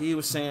wild. Yeah, he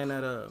was saying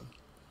that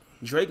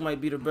Drake might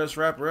be the best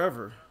rapper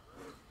ever.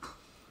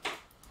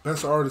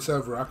 Best artist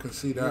ever. I can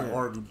see that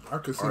argument. I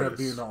can see that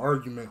being an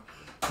argument.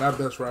 Not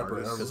best rapper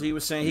ever. Because he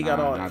was saying he got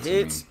all the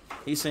hits.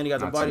 He's saying he got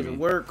the bodies of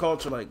work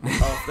culture. Like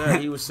off that,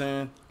 he was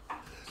saying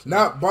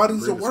not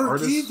bodies of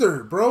work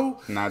either,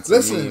 bro. Not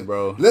to me,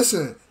 bro.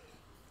 Listen,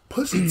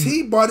 Pusha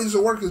T bodies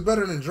of work is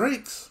better than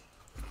Drake's.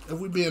 If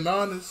we being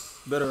honest.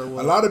 Better or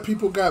what? A lot of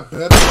people got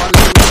better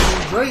bodies of work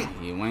than Drake.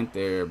 He went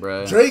there,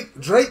 bro. Drake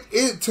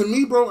is, to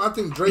me, bro, I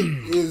think Drake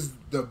is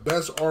the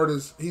best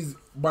artist. He's,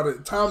 by the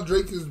time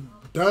Drake is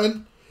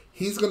done,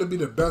 he's gonna be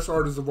the best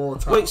artist of all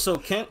time. Wait, so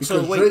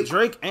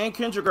Drake and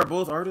Kendrick are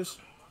both artists?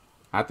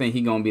 I think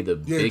he's gonna be the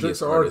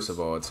biggest artist of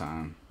all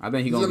time. I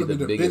think he's gonna be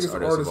the biggest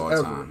artist of all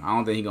time. I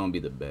don't think he's gonna be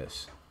the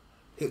best.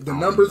 The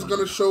numbers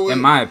gonna show it. In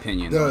my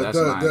opinion,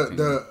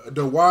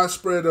 the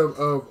widespread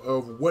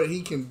of what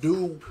he can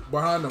do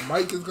behind the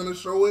mic is gonna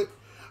show it.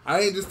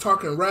 I ain't just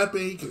talking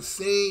rapping. He can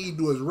sing. He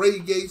do his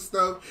reggae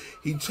stuff.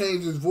 He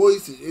changed his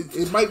voice.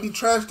 It might be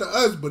trash to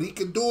us, but he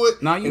can do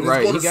it. No, you're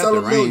right. He got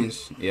the range.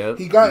 Yep.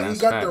 He got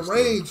the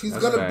range. He's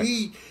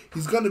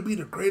gonna be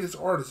the greatest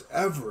artist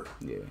ever.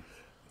 Yeah.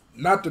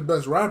 Not the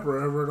best rapper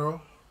ever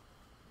though.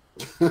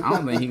 I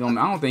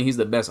don't think he's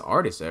the best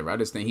artist ever. I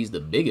just think he's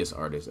the biggest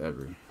artist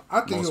ever.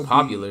 I think most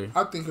popular.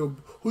 I think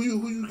who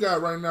you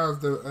got right now is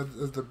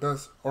the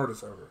best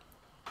artist ever.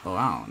 Oh,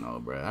 I don't know,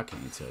 bro. I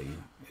can't tell you.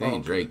 It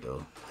ain't Drake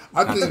though.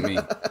 I think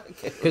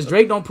because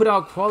Drake don't put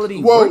out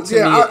quality. Well, work to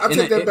yeah, me I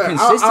take that back.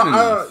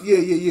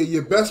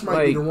 Yeah. Best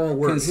might be the wrong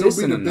word. He'll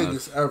be the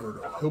biggest ever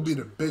though. He'll be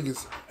the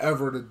biggest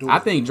ever to do it. I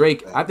think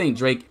Drake.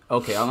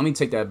 Okay, let me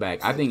take that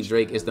back. I think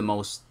Drake is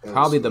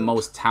probably the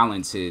most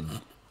talented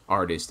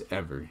artist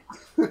ever.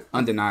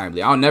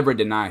 Undeniably, I'll never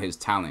deny his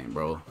talent,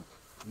 bro.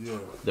 Yeah.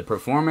 The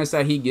performance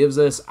that he gives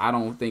us, I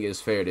don't think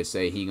it's fair to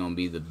say he gonna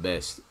be the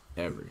best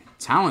ever.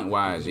 Talent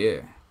wise,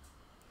 yeah.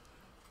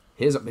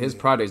 His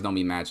products don't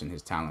be matching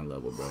his talent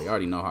level, bro. You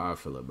already know how I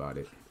feel about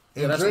it.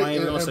 Yeah, that's why I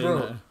ain't gonna say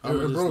nothing. I'm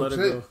gonna just let it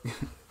go.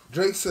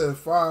 Drake said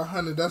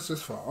 500. That's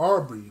just for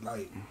Aubrey.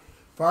 Like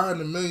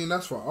 500 million.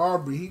 That's for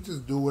Aubrey. He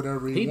just do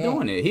whatever he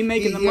want. Doing it. He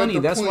making the money.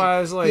 That's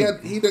why it's like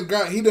but he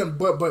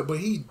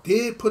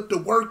did put the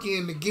work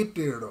in to get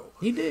there though.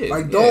 He did.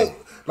 Like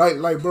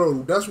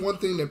bro. That's one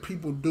thing that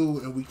people do,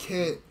 and we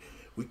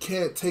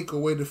can't take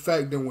away the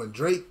fact that when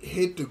Drake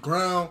hit the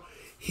ground,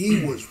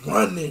 he was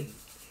running.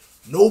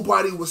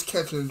 Nobody was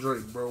catching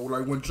Drake, bro.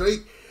 Like when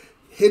Drake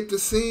hit the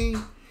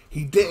scene,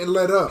 he didn't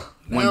let up.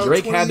 When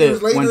Drake had to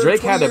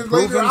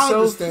prove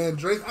himself,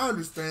 I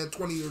understand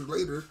 20 years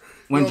later.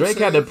 When Drake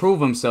had to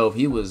prove himself,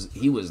 he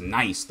was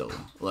nice though.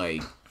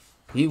 Like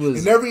he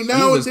was, and every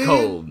now and then,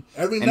 cold.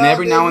 Every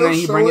now and then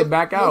he bring it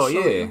back out.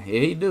 Yeah,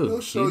 he do.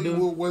 He'll show you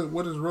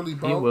what it's really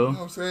about. He will. You know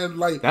what I'm saying?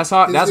 Like that's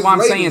why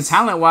I'm saying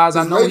talent wise,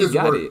 I know he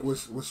got it.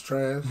 Was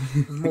trash.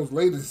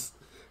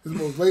 His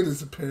most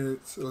latest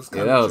appearance was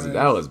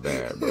that was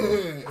bad,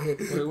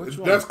 bro.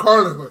 That's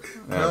Carter.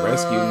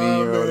 Rescue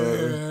Me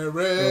or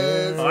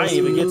whatever. I ain't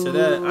even get to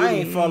that. I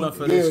ain't falling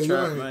for this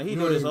trap, man. He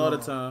do this all the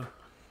time.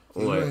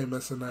 You ain't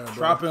messing that, bro.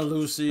 Dropping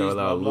Lucy,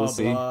 blah, blah,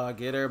 blah.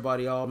 Get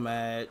everybody all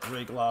mad.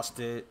 Drake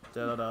lost it. I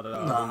ain't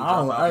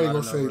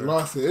gonna say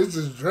lost it. It's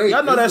just Drake.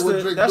 Y'all know that's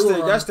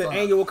the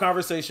annual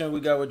conversation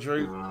we got with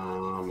Drake.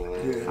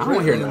 I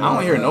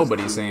don't hear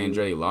nobody saying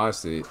Drake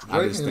lost it.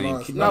 I just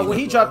think when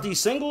he dropped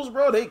these singles,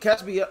 bro, they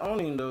cats be on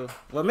him though.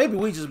 Well, maybe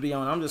we just be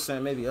on. I'm just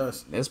saying, maybe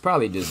us. It's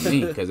probably just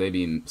me because they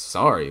be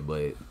sorry,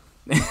 but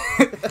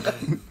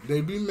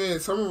they be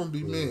mad. Some of them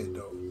be mad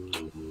though.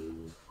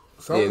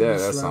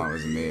 That song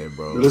was mad,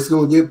 bro. Let's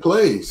go get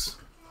plays.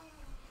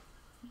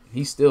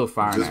 He's still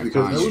firing just that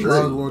because we might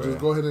as well just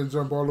go ahead and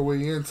jump all the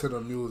way into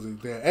the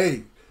music. Then,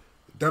 hey,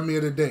 dummy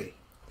of the day.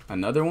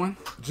 Another one?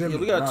 Jimmy. Yeah,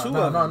 we got two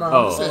of them. I'm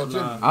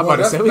about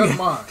to say that's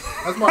mine.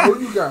 That's mine. Who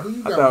you got?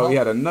 I thought we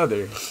had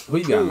another. Who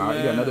you got, man?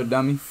 You got another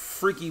dummy?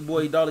 Freaky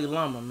boy Dalai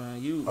Lama,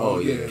 man. You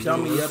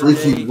dummy of the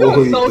Freaky day.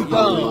 boy. You are so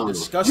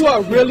dumb. You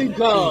are really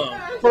dumb.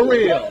 For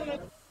real.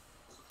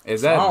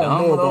 Is that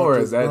dumb though, or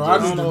is that just I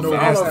don't know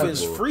if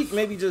it's freak,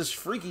 maybe just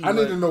freaky. I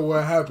need to know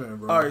what happened,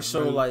 bro. All right,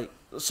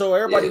 so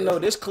everybody know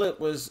this clip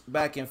was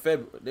back in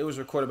February. It was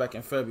recorded back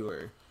in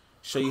February.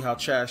 Show you how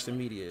trash the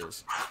media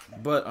is.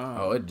 But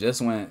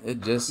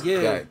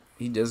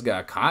he just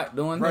got caught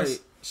doing this.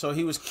 Right. So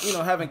he was,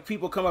 having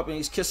people come up and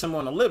he's kissing him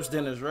on the lips,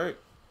 dinners, right?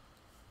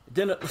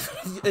 Dinner,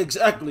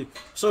 exactly.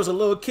 So it's a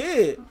little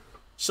kid.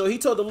 So he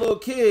told the little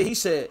kid, he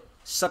said,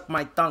 "Suck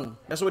my tongue."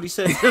 That's what he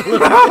said.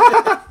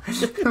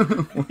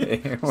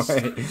 wait.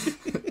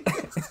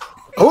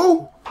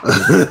 Oh.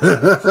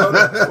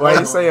 Why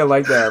you say it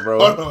like that, bro?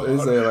 Why you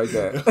say it like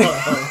that?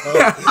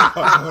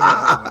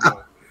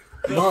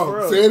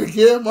 Mom, say it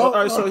again, Mom. All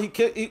right, so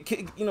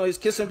he's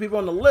kissing people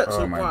on the lips.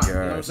 Oh my God. You know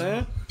what I'm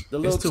saying? The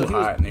little, it's too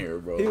hot in here,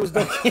 bro. He was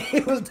done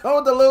with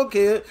the little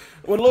kid.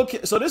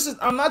 So this is,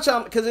 I'm not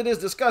trying, because it is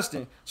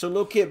disgusting. So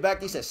little kid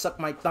back, he said, "Suck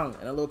my tongue,"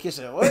 and the little kid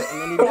said, "What?"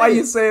 And then he Why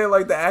you say it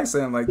like the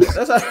accent like that?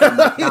 That's how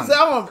he said,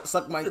 "I want to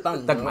suck my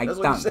tongue." Suck bro. my That's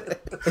tongue.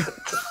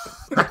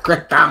 What he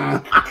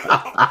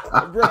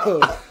said.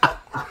 Bro.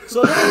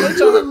 So they trying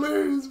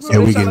to,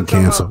 and we getting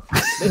canceled.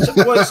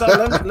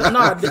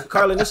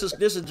 Carlin, this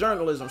is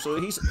journalism.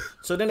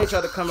 So then they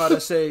try to come out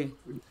and say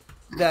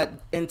that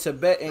in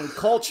Tibetan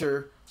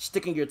culture,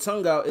 sticking your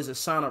tongue out is a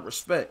sign of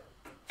respect.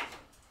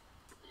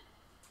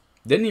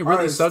 Didn't he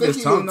really suck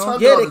his tongue though?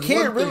 Yeah, the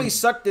kid really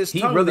sucked his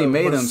tongue. He really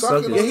made him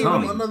suck his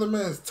tongue. tongue. Another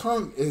man's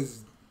tongue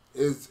is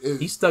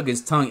he stuck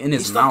his tongue in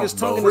his stuck mouth, his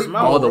tongue bro. in his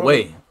mouth, all the bro.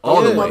 way,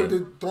 all the way.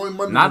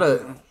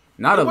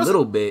 Not a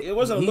little bit. It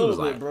wasn't a He little was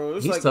bit, like, bro. It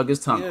was he like, stuck his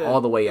tongue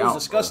all the way it was out.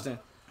 disgusting.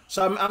 Bro.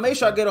 So I made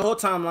sure I get a whole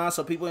timeline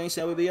so people ain't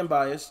saying we're being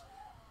biased.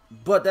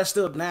 But that's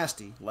still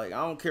nasty. Like,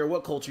 I don't care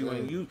what culture you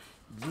in. You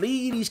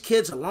leave these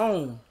kids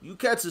alone. You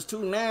cats is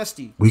too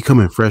nasty. We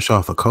coming fresh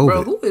off of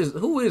COVID. Bro,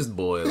 who is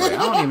boy? Like, I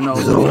don't even know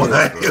who he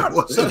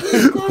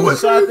is,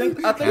 So I think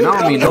and I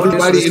don't mean no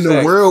everybody in the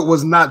disrespect. world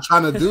was not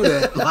trying to do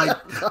that like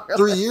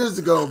 3 years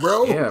ago,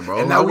 bro. Yeah, bro.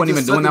 And I now we wasn't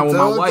even just doing that with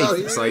my sucking wife. tongues out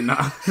It's here. like,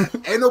 nah.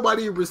 Ain't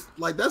nobody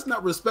like that's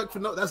not respectful.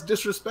 No, that's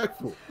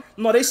disrespectful.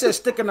 No, they said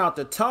sticking out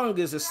the tongue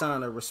is a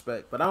sign of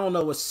respect, but I don't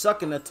know what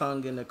sucking the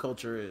tongue in the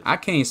culture is. I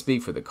can't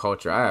speak for the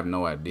culture. I have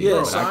no idea.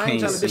 Yeah, but so I ain't can't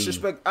trying to see.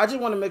 disrespect. I just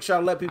want to make sure I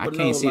let people I know.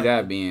 can't see like,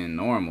 that being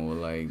normal.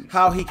 Like,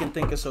 how he can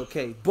think it's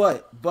okay.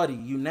 But, buddy,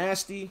 you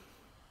nasty.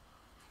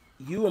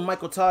 You and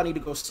Michael Todd need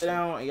to go sit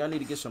down, and y'all need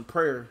to get some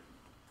prayer.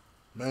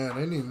 Man,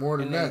 they need more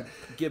than And then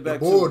that. get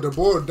back the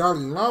boy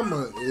Dalai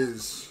Lama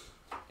is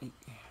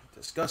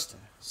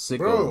disgusting. sicko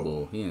Bro.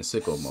 bull. He in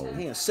sicko mode.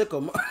 He in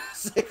sicko mode.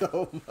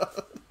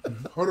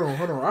 Hold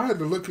on. I had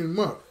to look him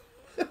up.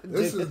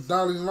 This is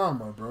Dalai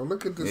Lama, bro.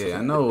 Look at this. Yeah,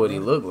 I know what he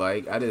looked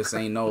like. I just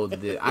ain't know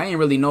that. I ain't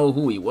really know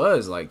who he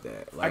was like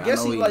that. Like, I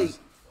guess know he he's like,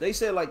 they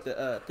said like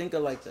the think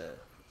of like the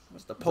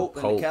what's the Pope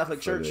in the Catholic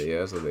for Church. yeah,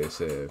 that's what they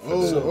said.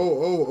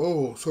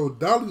 So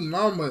Dalai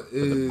Lama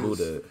is For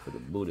the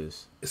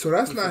Buddhists. So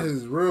that's not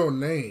his real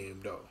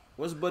name though.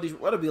 What's Buddy's?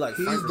 What'll be like?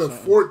 He's Frank or the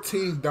something?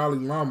 14th Dalai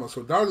Lama.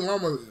 So Dalai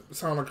Lama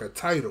sound like a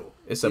title.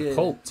 It's a Yeah,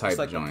 Pope type it's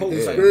like a joint. Pope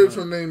His type.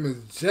 spiritual name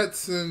is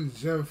Jetson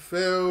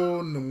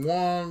Jemfel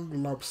Nwang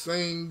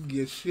Lapsang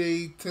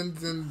Yeshe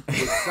Tenzin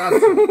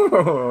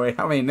Gyatso. Wait,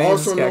 how many names?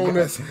 Also this guy known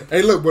got? as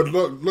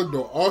look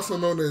though, also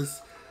known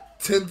as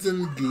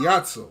Tenzin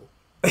Gyatso.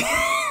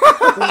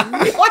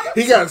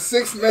 He got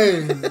 6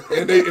 names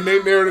and they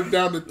narrowed it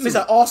down to 2. These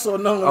are also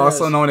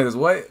known as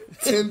what?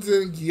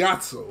 Tenzin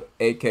Gyatso.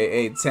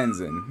 AKA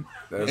Tenzin.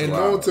 That's And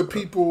wild.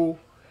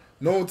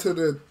 known to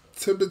the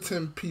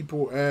Tibetan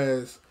people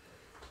as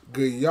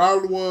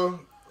Gyalwa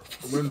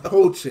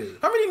Rinpoche.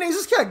 How many names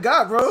this cat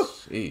got, bro?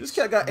 Jeez. This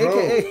cat got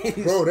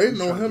AKAs. Bro, they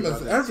know him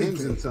as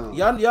everything.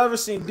 Y'all ever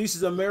seen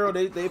Deuces of Mero?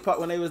 They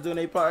when they was doing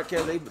their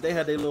podcast, they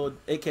had their little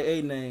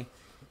AKA name.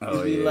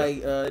 Oh, He'd be yeah.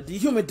 like, the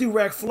human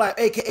do-rag flap,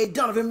 AKA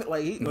Donovan.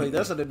 Like,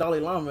 that's what the Dalai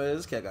Lama is.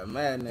 This cat got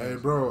mad names. Hey,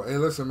 bro. Hey,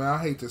 listen, man. I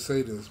hate to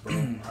say this, bro.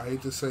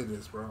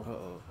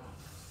 Uh-oh.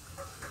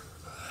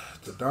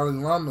 The Dalai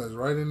Lama is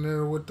right in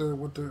there with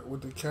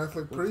the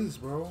Catholic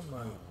priest, bro.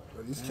 Like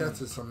these cats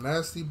are some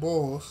nasty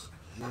balls,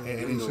 and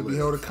they should be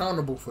held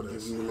accountable for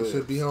this.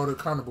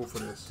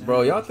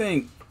 Bro, y'all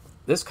think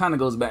this kind of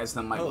goes back to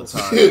the Michael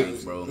Todd Shit.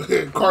 thing, bro?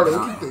 Carla,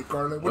 what you think,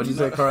 Carla? What'd you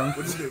say, Carla?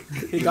 What you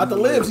think? He got the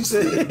libs, he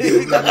said.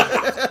 He got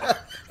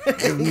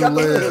the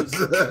libs.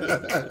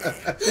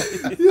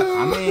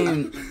 I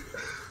mean,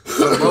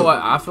 bro,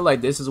 I feel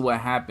like this is what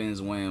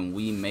happens when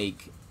we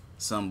make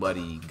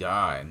somebody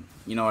God.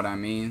 You know what I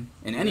mean?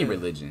 In any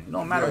religion, it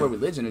don't matter what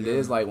religion it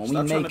is. Like when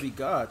Stop we trying make, to be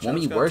God, when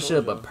we Scott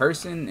worship told a you.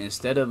 person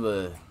instead of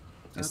the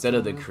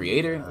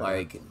creator,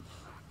 like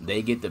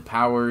they get the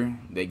power,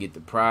 they get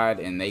the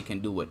pride, and they can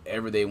do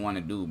whatever they want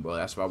to do, bro.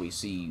 That's why we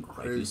see,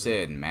 like you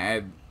said,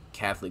 mad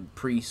Catholic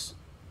priests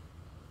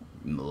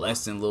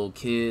molesting little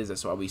kids.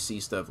 That's why we see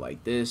stuff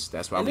like this.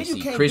 That's why And we then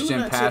you see can't do Christian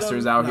nothing to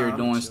pastors them. out Nah, here I'm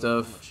doing chill,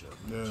 stuff.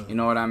 Yeah. You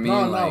know what I mean?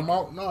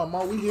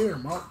 No, we here,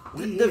 Ma.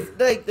 We here.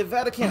 The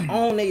Vatican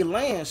own their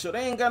land, so they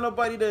ain't got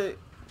nobody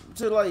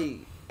to like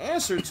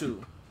answer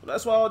to.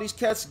 That's why all these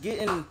cats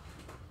getting over.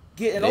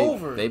 They You know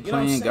what I'm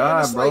playing saying?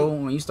 God, It's bro.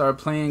 like, when you start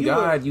playing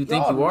God, you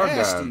think y'all you are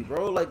nasty, God.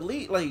 bro. Like,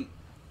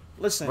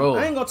 listen, Bro.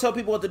 I ain't gonna tell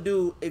people what to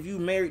do. If you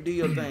married, do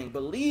your thing,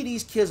 but leave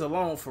these kids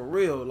alone for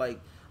real. Like,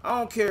 I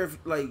don't care if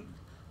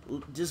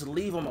just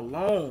leave them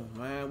alone,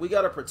 man. We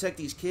gotta protect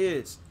these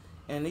kids.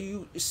 And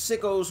you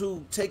sickos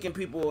who taking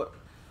people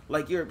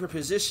like your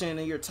position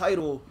and your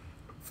title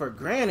for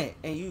granted,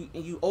 and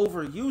you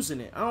overusing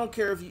it. I don't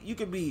care if you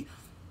could be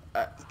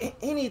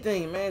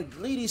anything, man.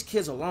 Leave these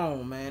kids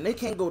alone, man. They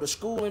can't go to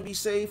school and be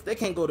safe. They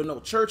can't go to no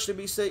church to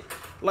be safe.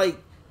 Like,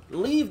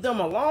 leave them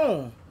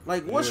alone.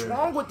 Like, what's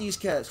wrong with these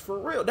cats? For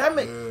real. That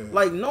make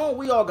like knowing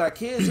we all got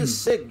kids is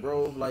sick,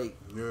 bro. Like,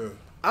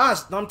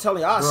 I'm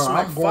telling you, I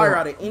smack fire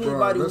out of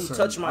anybody who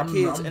touch my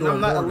kids, and I'm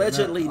not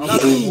allegedly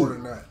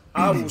nothing.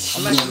 I will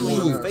smack you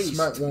in your face.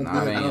 Nah,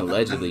 that ain't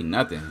allegedly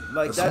nothing.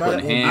 Like that.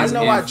 I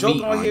know I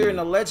joke on here and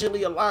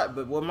allegedly a lot,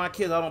 but with my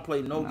kids, I don't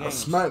play no games.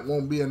 Smack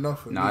won't be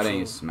enough for me. Nah, it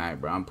ain't smack,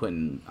 bro. I'm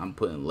putting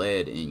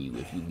lead in you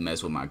if you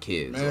mess with my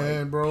kids.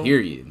 Man, like, bro.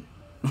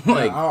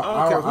 Like,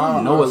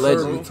 I'll no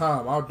allegedly. the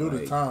time. I'll do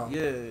the time.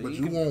 Yeah, but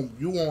you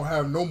won't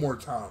have no more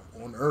time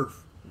on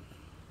Earth.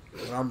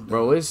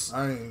 Bro,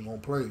 I ain't gonna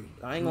play.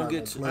 I ain't gonna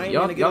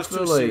get us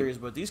too serious,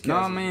 but these kids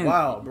are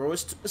wild, bro.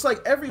 It's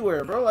like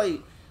everywhere, bro.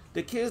 Like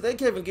the kids, they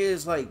can't even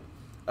get like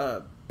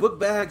book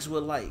bags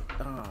with like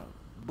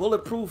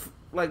bulletproof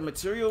like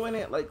material in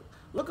it. Like,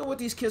 look at what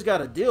these kids got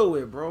to deal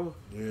with, bro.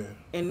 Yeah.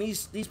 And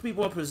these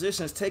people in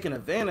positions taking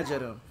advantage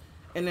of them,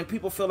 and then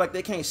people feel like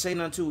they can't say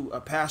nothing to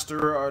a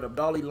pastor or the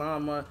Dalai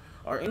Lama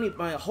or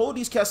anybody. Hold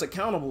these cats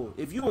accountable.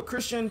 If you a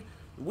Christian,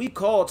 we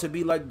called to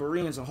be like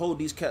Bereans and hold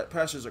these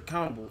pastors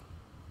accountable.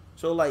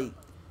 So like,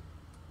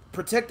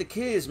 protect the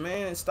kids,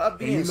 man. Stop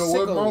being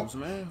sickos,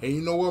 man. And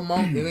you know what,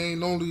 Mom? It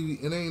ain't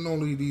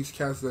only these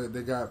cats that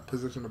they got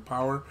position of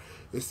power.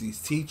 It's these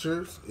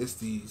teachers. It's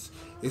these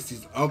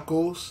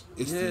uncles.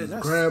 It's these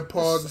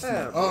grandpas. It's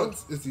these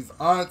aunts. It's these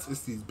aunts.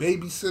 It's these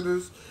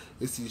babysitters.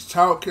 It's these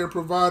child care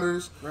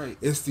providers. Right.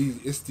 It's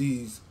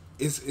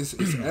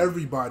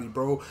everybody,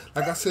 bro.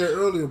 Like I said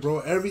earlier, bro,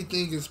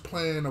 everything is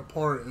playing a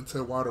part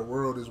into why the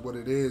world is what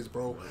it is,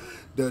 bro.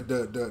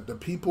 The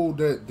people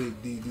that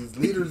these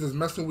leaders is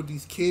messing with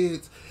these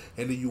kids,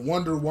 and then you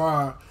wonder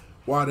why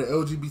the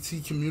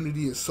LGBT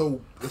community is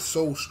so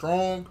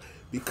strong,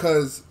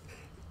 because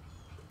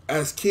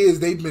as kids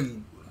they've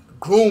been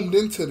groomed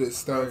into this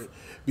stuff. Right.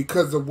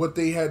 Because of what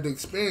they had to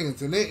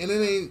experience, and it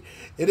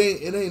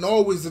ain't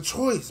always a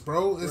choice,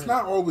 bro. It's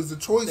not always a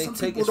choice. Some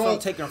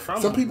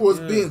people is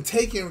being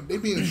taken. They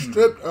being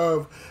stripped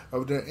of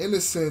their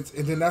innocence,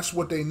 and then that's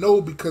what they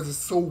know, because it's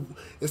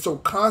so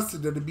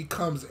constant that it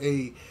becomes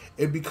a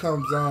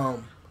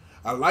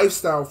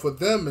lifestyle for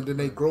them, and then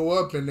they grow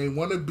up and they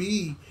want to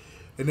be.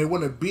 And they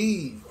want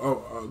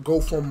to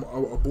go from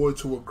a boy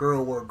to a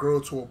girl, or a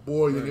girl to a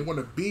boy, and they want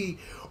to be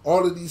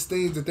all of these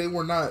things that they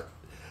were not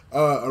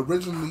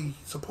originally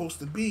supposed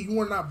to be. You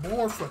were not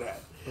born for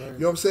that. Right. You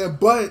know what I'm saying?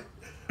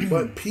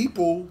 But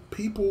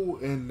people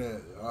and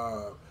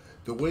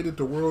the way that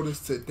the world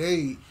is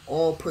today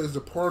all plays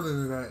a part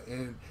in that,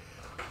 and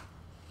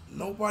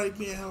nobody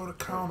being held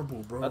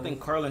accountable, bro. I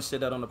think Carlin said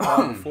that on the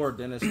pod before.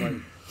 Then it's like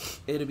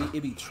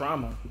it be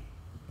trauma,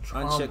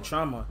 unchecked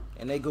trauma,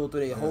 and they go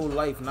through their whole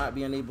life not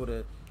being able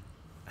to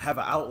have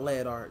an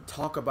outlet or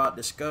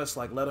discuss,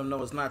 like, let them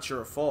know it's not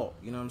your fault.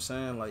 You know what I'm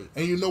saying? Like,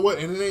 and you know what?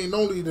 And it ain't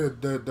only the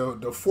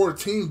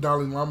 14th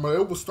Dalai Lama.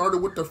 It was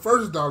started with the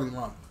first Dalai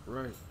Lama.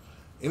 Right.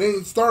 It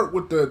ain't start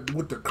with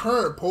the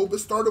current Pope. It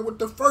started with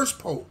the first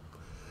Pope.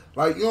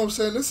 Like, you know what I'm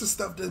saying? This is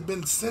stuff that's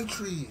been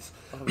centuries,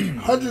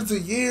 hundreds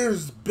of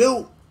years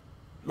built.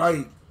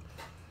 Like,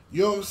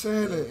 you know what I'm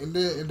saying? And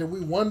then we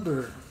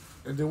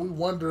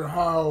wonder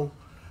how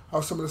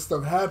some of this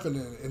stuff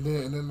happening, and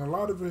then a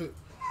lot of it.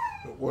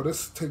 Well,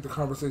 let's take the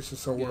conversation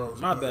somewhere else.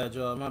 My bad,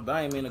 y'all. My bad.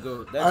 I ain't mean to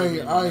go. I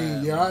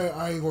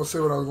ain't gonna say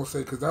what I was gonna say,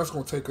 because that's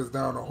gonna take us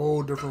down a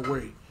whole different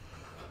way.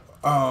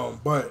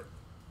 But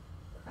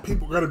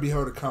people gotta be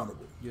held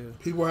accountable. Yeah.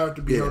 People have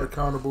to be held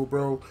accountable,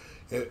 bro.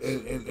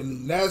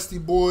 And nasty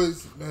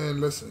boys, man.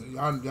 Listen,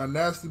 y'all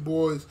nasty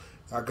boys.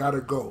 Y'all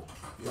gotta go.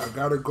 Y'all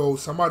gotta go.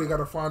 Somebody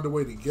gotta find a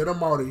way to get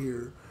them out of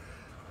here.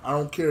 I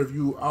don't care if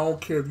you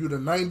the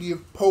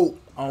 90th Pope.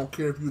 I don't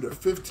care if you the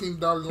 15th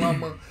Dalai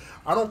Lama.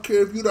 I don't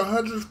care if you the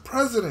 100th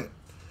president,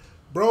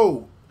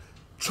 bro.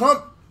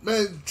 Trump,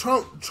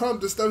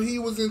 the stuff he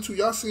was into.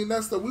 Y'all seen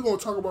that stuff? We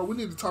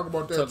need to talk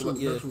about that too.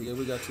 Yeah,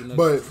 we got to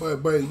next.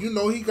 But you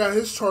know, he got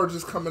his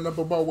charges coming up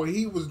about what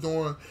he was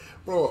doing,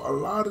 bro. A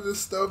lot of this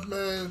stuff,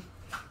 man,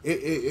 it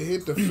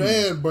hit the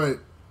fan, but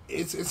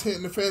it's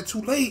hitting the fan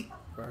too late.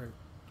 Right.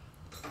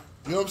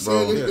 You know what I'm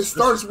saying? It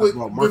starts with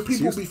people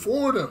Houston.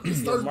 Before them. It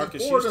starts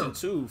Marcus before Houston them.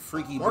 too.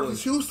 Freaky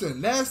Marcus boy.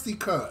 Houston, nasty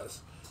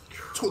cuz.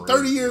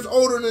 30 years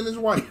older than his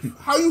wife.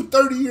 How you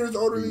 30 years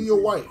older than your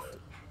wife?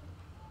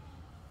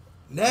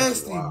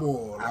 Nasty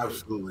boy.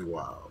 Absolutely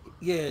wild.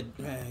 Yeah,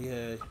 man,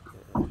 yeah.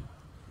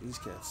 These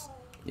cats.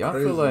 Y'all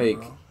Crazy, feel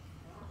like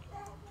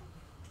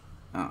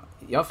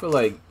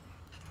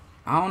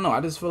I don't know.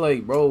 I just feel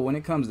like, bro, when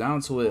it comes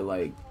down to it,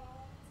 like,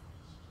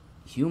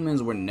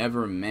 humans were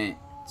never meant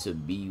to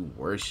be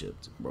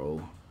worshipped,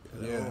 bro.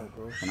 Yeah,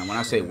 bro. And when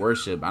I say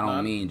worship, I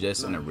don't mean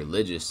just in a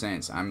religious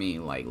sense. I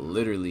mean, like,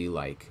 literally,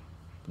 like,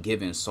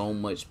 given so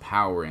much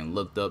power and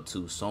looked up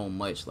to so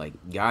much. Like,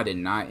 God did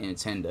not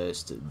intend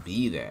us to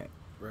be that.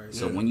 Right.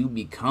 So when you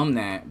become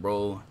that,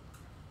 bro,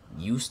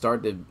 you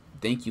start to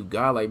think you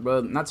God. Like,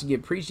 bro, not to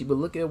get preachy, but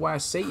look at why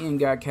Satan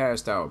got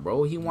cast out,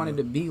 bro. He wanted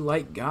to be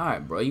like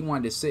God, bro. He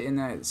wanted to sit in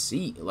that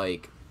seat.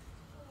 Like,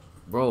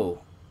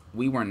 bro,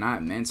 we were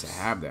not meant to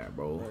have that,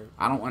 bro. Right.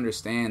 I don't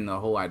understand the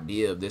whole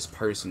idea of this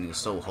person is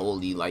so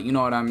holy. Like, you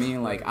know what I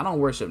mean? Like, I don't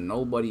worship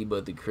nobody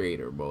but the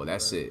Creator, bro.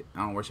 That's it. I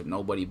don't worship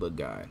nobody but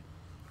God.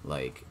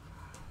 Like,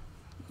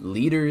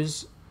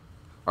 leaders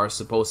are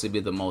supposed to be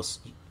the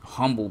most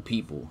humble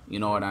people. You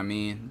know what I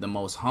mean? The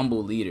most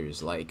humble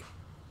leaders. Like,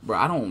 bro,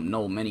 I don't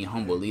know many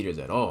humble leaders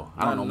at all.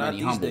 I don't know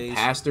many humble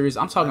pastors.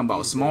 I'm talking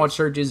about small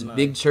churches,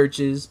 big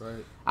churches.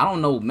 Right. I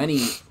don't know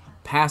many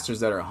pastors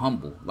that are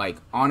humble. Like,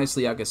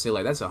 honestly, I could say,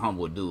 like, that's a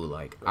humble dude.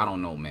 Like, I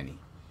don't know many.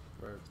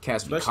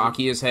 Cats be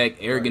cocky as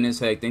heck, arrogant as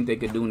heck, think they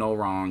could do no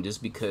wrong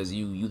just because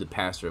you the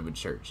pastor of a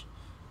church.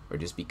 Or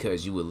just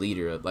because you a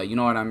leader of, like, you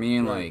know what I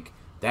mean? Like,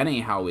 that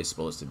ain't how it's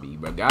supposed to be.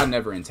 But God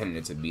never intended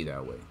it to be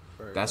that way.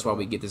 That's why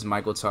we get this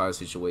Michael Todd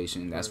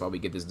situation. That's why we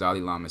get this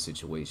Dalai Lama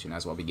situation.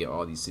 That's why we get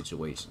all these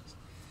situations.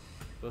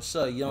 What's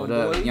up, young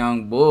boy? What up,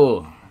 young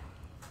bull?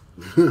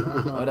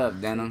 What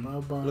up,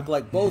 Denim? Look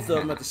like both of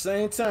them at the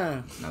same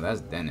time. No,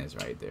 that's Dennis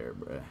right there,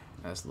 bro.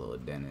 That's little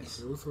Dennis.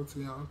 Hey, what's up to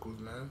your uncles,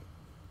 man?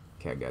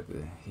 Cat got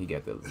the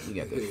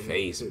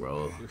face,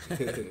 bro.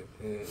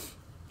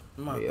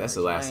 Yeah, that's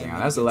the last thing.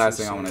 That's the last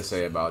thing I want to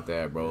say about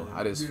that, bro.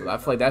 I feel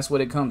like that's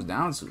what it comes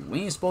down to.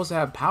 We ain't supposed to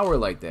have power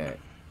like that.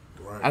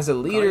 As a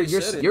leader,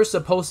 you're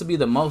supposed to be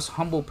the most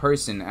humble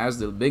person. As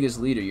the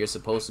biggest leader, you're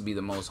supposed to be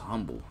the most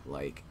humble.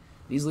 Like,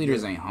 these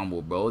leaders ain't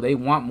humble, bro. They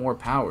want more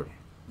power.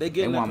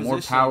 They want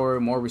more power,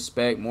 more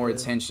respect, more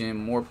attention,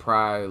 more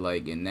pride.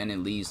 Like, and then it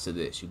leads to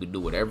this. You could do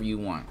whatever you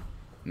want.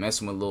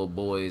 Messing with little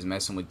boys,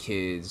 messing with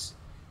kids,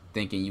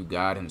 thinking you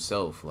God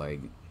himself.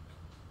 Like,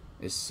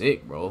 it's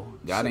sick, bro.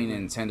 God ain't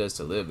intend us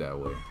to live that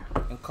way.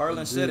 And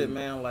Carlin said it,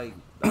 man. Like,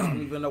 I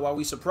don't even know why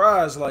we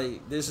surprised.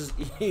 Like, this is,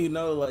 you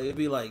know, like, it'd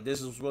be like,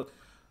 this is what,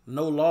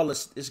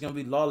 it's gonna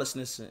be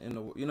lawlessness in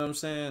the, you know what I'm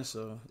saying?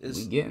 So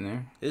we getting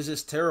there. It's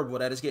just terrible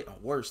that it's getting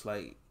worse.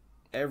 Like,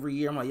 every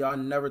year, I'm like, y'all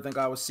never think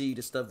I would see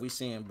the stuff we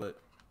seeing, but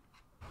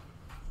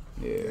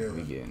yeah,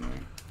 we getting there.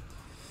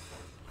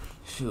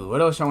 Shoot,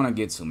 what else y'all want to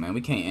get to, man?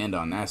 We can't end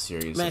on that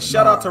series. Man,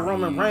 shout out to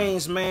Roman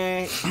Reigns,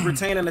 man.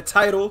 Retaining the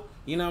title.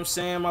 You know what I'm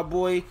saying? My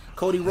boy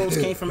Cody Rhodes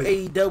came from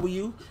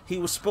AEW. He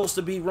was supposed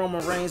to be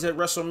Roman Reigns at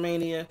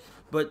WrestleMania,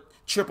 but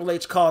Triple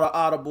H called an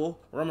audible.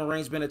 Roman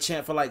Reigns been a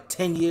champ for like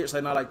 10 years,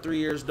 like not like 3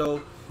 years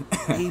though.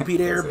 He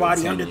beat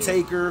everybody,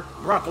 Undertaker,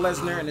 Brock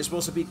Lesnar, and it's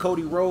supposed to be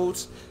Cody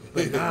Rhodes.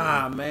 But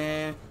nah,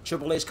 man.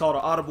 Triple H called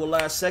an audible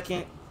last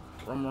second.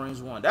 Roman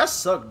Reigns won. That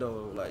sucked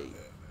though. Like,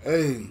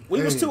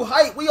 we was too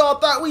hyped. We all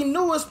thought we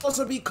knew it was supposed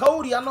to be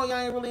Cody. I know y'all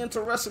ain't really into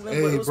wrestling,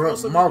 but it was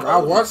supposed to be Cody. I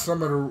watched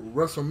some of the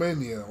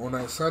WrestleMania on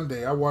that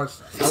Sunday. I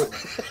watched.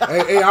 I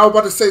was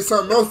about to say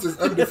something else that's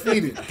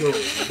undefeated. Dude.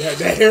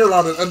 That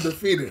hairline is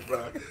undefeated,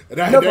 bro.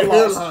 That hairline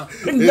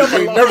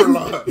never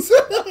lost.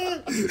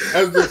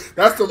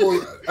 That's the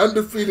most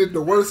undefeated,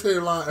 the worst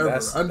hairline ever.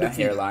 That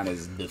hairline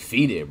is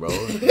defeated, bro.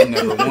 He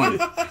never won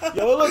it.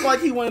 Yo, it looked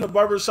like he went in the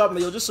barber shop and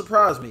yo, just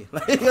surprise me.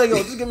 Like,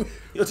 yo, just give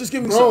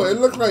me bro, something. It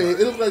looked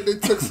like they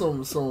took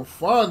some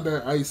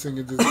fondant icing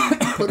and just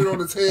put it on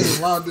his head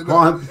and lined it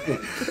up.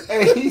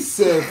 Hey, he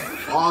said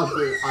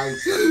fondant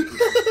icing.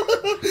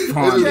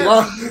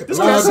 This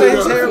guy said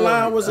his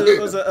hairline was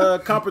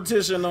a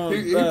competition on.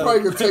 He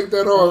probably could take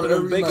that off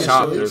every night.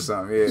 Chopped or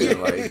something, yeah,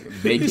 like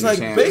baking. He's like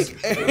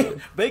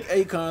bake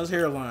Akon's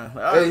hairline.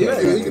 Hey,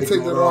 he can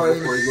take that off.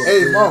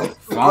 Hey, Mom,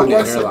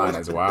 fondant hairline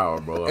is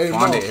wild, bro. A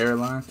fondant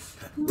hairline.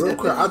 Real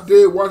quick, I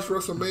did watch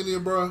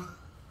WrestleMania, bro.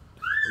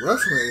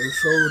 Wrestling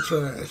is so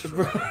trash,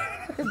 bro.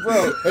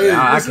 Hey,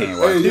 I can't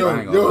watch it.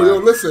 Yo,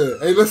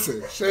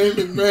 listen. Shane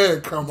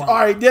McMahon come out. All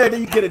right, there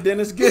you get it,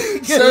 Dennis.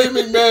 Get Shane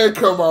McMahon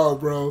come out,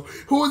 bro.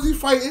 Who was he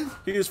fighting?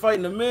 He was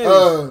fighting the Miz.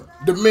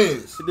 The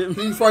Miz.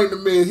 He fighting the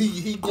Miz.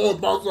 He going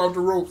bounce off the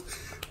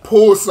ropes.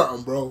 Pull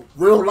something, bro.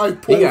 Real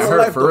life pull. He got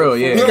hurt for real,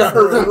 yeah. He got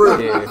hurt for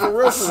real. Yeah. For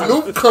real.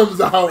 Snoop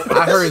comes out.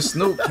 I heard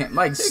Snoop can't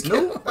like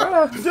Snoop,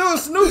 bro. Dude,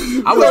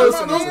 Snoop. I was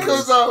listening Snoop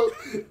comes out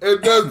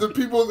and does the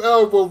people's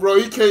elbow, bro.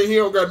 He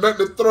don't got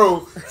nothing to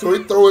throw, so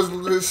he throw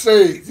his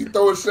shades. He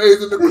throw his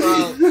shades in the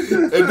crowd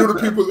and do the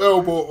people's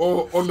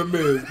elbow on the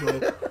Miz, bro.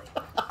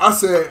 I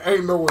said,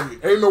 ain't no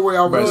way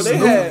I was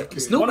Snoop.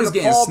 Snoop is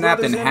getting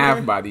snapped in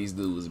half by these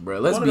dudes, bro.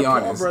 Let's be honest. One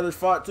of the Paul brothers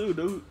fought too,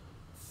 dude.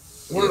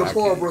 One of the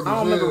Paul brothers. I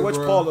don't remember which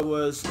Paul it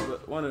was,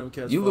 but one of them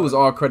cats. You lose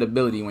all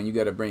credibility when you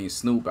got to bring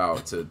Snoop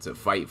out to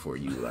fight for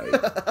you, like.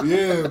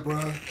 Yeah,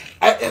 bro.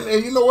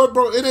 And you know what,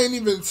 bro? It ain't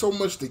even so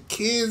much the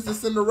kids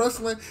that's in the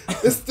wrestling.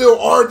 It's still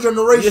our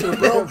generation,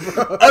 bro.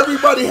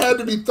 Everybody had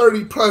to be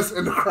 30 plus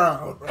in the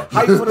crowd, bro.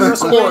 Hype for the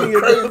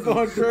WrestleMania,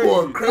 going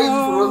crazy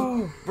for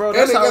wrestling. Bro,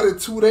 and they got it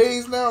 2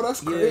 days now.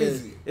 That's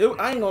crazy. I ain't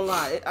gonna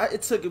lie.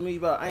 It took me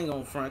about. I ain't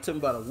gonna front. It took me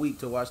about a week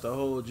to watch the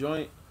whole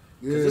joint.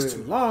 Cause it's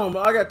too long,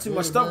 but I got too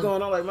much stuff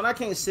going on. Like, man, I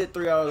can't sit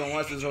 3 hours and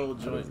watch this whole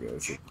joint.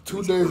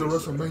 2 days of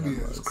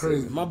WrestleMania is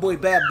crazy. My boy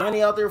Bad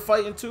Bunny out there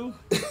fighting too.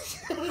 They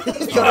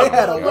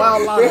had a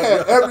wild line. They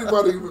had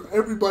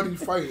everybody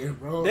fighting,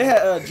 bro. They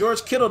had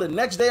George Kittle the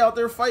next day out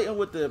there fighting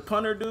with the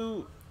punter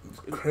dude.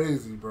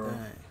 Crazy, bro.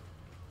 Dang.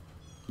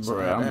 Bro,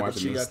 I'm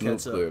watching the Snoop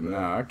clip.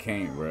 Nah, I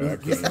can't, bro. I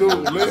can't.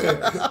 Snoop,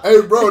 man.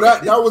 Hey, bro,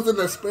 that was in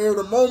the spare of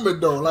the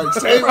moment, though. Like,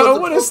 bro,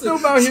 what is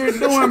Snoop out here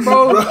doing,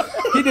 bro?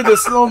 He did the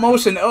slow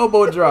motion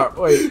elbow drop.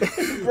 Wait,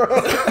 bro.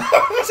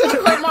 Said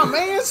you like my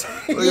man's?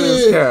 Look at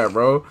this cat,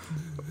 bro.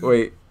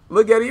 Wait,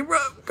 Look at him, bro.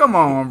 Come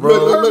on, bro.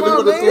 Look, he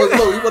want to throw his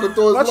low. He want to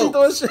throw his Watch low. you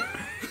throwing shit.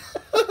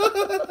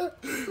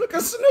 Look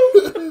at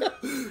Snoop.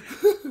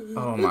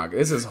 Oh my god,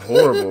 this is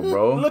horrible,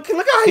 bro. Look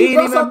how He he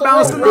ain't even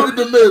bouncing. Look at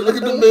the man. Look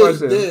at the man's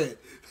dead.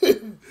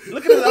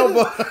 Look at his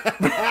elbow.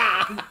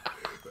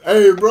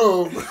 Hey,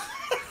 bro.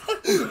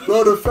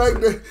 Bro, the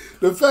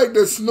fact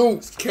that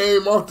Snoop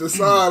came off the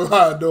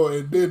sideline though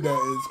and did that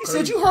is He crazy.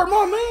 said, "You hurt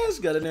my man's."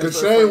 Got it. Cause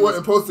Shane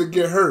wasn't supposed to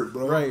get hurt,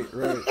 bro. Right.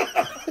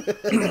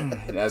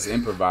 That's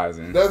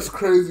improvising. That's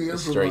crazy.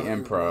 That's straight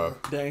improv.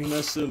 Dang,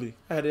 that's silly.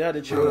 I had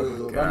to chill up a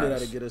little bit. I knew how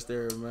to get us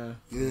there, man.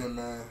 Yeah,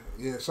 man.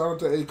 Yeah, shout out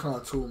to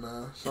Akon too,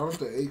 man. Shout out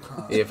to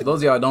Akon. Yeah, for those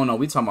of y'all who don't know,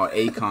 we talking about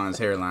Akon's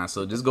hairline.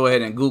 So just go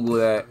ahead and Google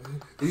that.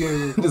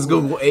 Yeah. Just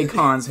Google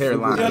Akon's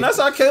hairline. Yeah, and that's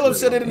how Caleb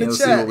said it in the You'll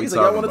see chat. what we He's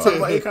like, "I talking want to talk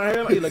about Akon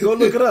hairline." He's like, "Go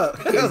look it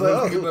up." I was like,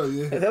 "Oh,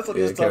 that's what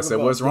he was Yeah, talking I said,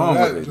 about." what's wrong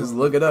with it? Just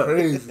look it up.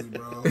 Crazy,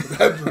 bro.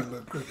 That just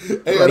look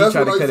crazy. Hey, Bro, he that's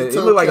tried what to I cut used it. to He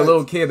tell looked like a cats.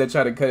 little kid that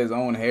tried to cut his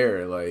own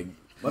hair. Like,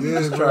 let me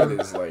just try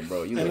this. Like,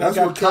 bro, you look. That's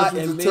what cats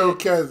used to tell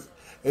cats.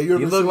 Hey, you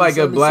look like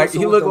a black.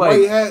 He looked like.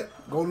 White hat.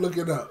 Go look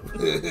it up.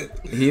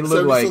 He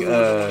looked like.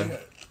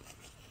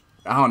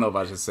 I don't know if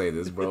I should say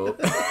this, bro.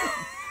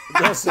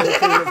 Don't say it,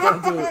 Caleb.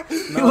 Don't do it.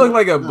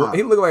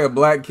 He looked like a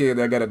black kid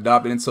that got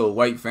adopted into a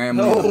white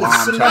family. Oh, the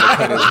mom tried to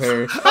cut his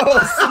hair.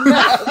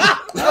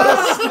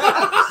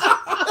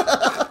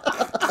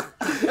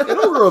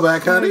 Don't grow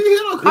back, honey.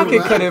 I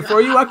can cut it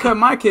for you. I cut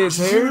my kid's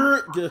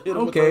hair.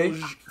 Okay.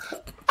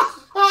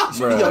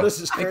 Bro, Yo, this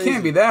is it crazy.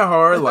 can't be that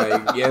hard.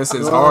 Like, yes,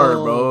 it's hard,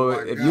 bro.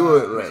 If you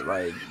were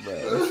like,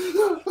 bro.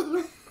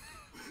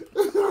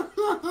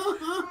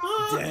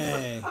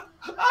 Dang.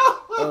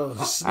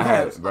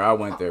 Oh, I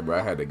went there, bro.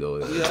 I had to go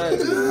there. Hey,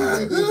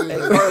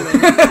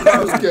 Carlin.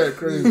 This cat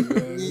crazy,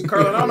 man.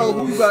 Carlin, I don't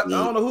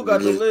know who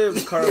got the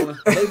libs, Carlin.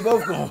 They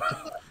both going.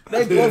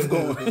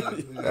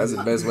 That's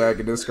the best way I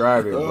can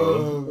describe it, bro.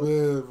 Oh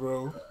man,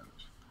 bro.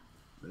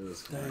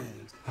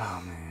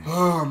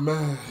 Oh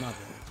man.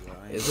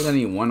 Is there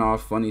any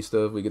one-off funny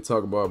stuff we could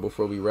talk about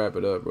before we wrap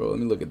it up, bro? Let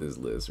me look at this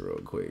list real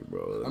quick,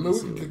 bro. I mean, we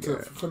can get to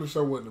finish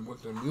up with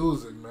the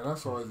music, man.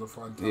 That's always a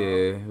fun time.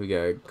 Yeah, we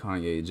got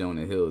Kanye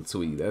Jonah Hill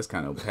tweet. That's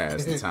kind of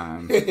past the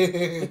time.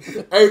 Hey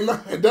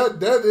man,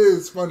 that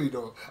is funny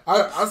though.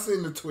 I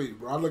seen the tweet,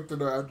 bro. I looked at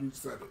it after you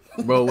said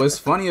it. Bro, what's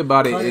funny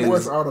about it Kanye is,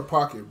 West out of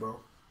pocket, bro.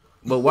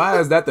 but why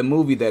is that the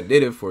movie that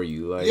did it for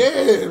you? Like,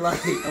 Yeah,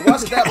 like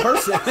Watch that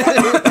person.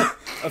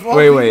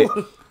 wait.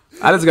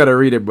 I just gotta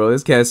read it, bro.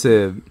 This cat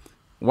said,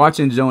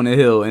 watching Jonah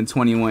Hill in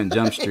 21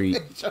 Jump Street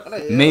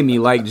made me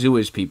like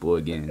Jewish people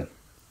again.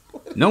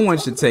 No one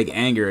should take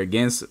anger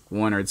against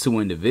one or two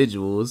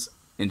individuals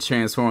and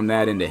transform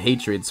that into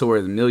hatred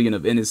towards millions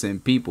of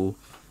innocent people.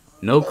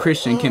 No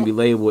Christian can be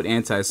labeled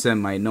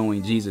anti-Semite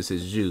knowing Jesus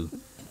is Jew.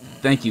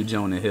 Thank you,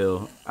 Jonah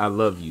Hill. I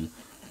love you.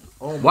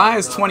 Why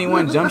is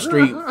 21 Jump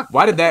Street?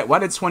 Why did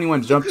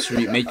 21 Jump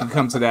Street make you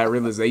come to that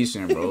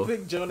realization, bro?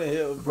 Big Jonah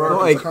Hill, bro.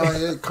 Like,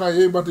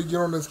 Kanye about to get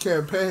on this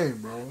campaign,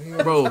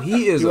 bro.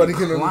 He is a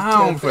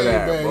clown for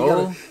that, man.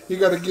 bro. He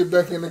got to get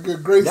back in the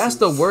good graces. That's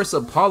the worst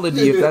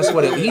apology if that's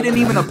what he didn't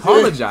even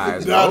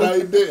apologize, bro. No,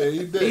 he didn't.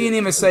 He didn't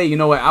even say, you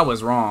know what, I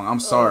was wrong. I'm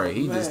sorry.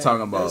 He just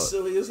talking about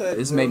silly as heck,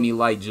 this bro. made me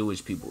like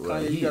Jewish people.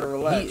 Like, you gotta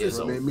relax, he is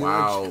bro. a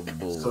wild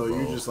bull. So bro.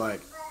 you're just like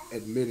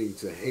admitting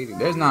to hating.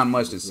 There's not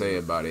much to say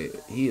about it.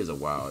 He is a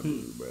wild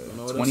dude, bro.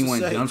 what 21 else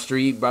to say. Jump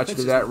Street brought you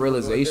to that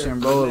realization,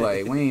 bro.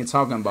 Like, we ain't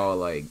talking about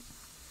like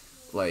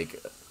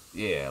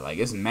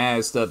it's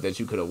mad stuff that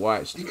you could have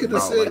watched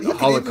about like the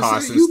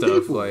Holocaust and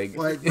stuff. Like,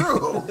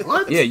 bro,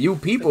 what? Yeah, you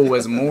people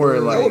was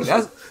more like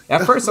that's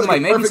at first I'm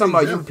like maybe something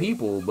about you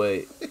people,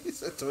 but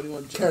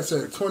Cat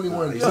said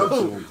 21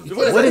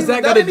 what does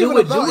that got to do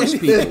with Jewish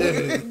people?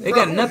 They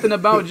got nothing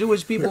about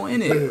Jewish people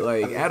in it,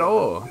 like at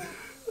all.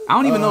 I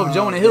don't even know if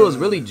Jonah Hill is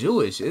really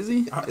Jewish. Is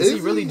he? Is he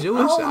really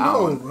Jewish? I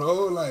don't know,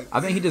 bro. Like, I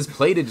think he just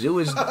played a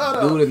Jewish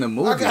dude in the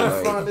movie. I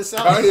gotta find this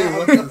out.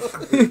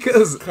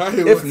 Because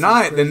if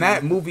not, then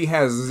that movie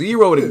has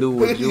zero to do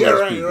with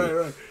Jewish people.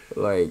 Right.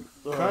 Like,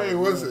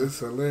 Kanye West is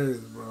hilarious,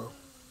 bro.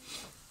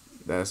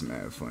 that's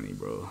mad funny,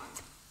 bro.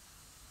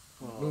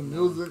 New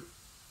music.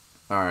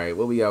 All right,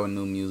 what we got with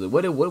new music?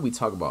 What did we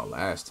talk about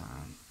last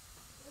time?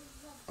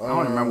 I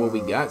don't remember what we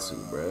got to,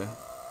 bro.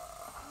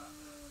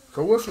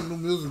 So what's some new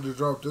music that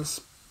dropped this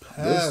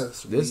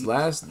past this week?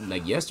 last,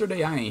 like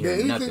yesterday, I ain't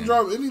hear nothing.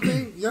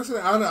 Anything yesterday?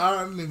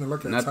 I didn't even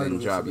look at Nothing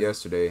dropped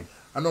yesterday.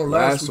 I know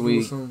last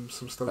week some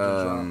stuff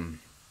that dropped.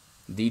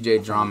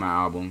 DJ Drama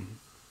album.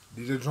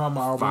 DJ Drama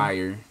album.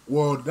 Fire.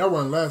 Well, that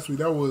wasn't last week.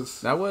 That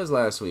was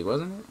last week,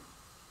 wasn't it?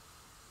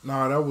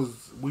 Nah, that was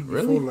week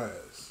Really? before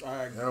last. All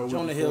right,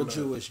 Jonah Hill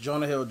Jewish.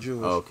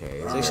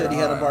 Okay. They said he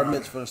had a bar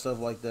mitzvah and stuff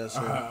like that. So.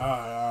 All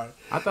right.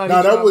 I thought Now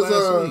he that dropped was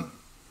last week.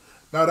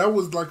 Now that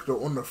was like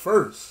on the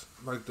first,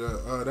 like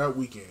that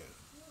weekend.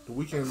 The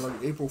weekend like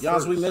April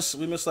 1st. Yans,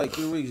 we missed like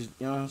 3 weeks,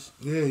 Yans.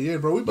 Yeah,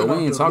 bro. But we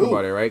didn't talk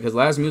about it, right? Because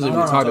last music we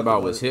No, talked talk about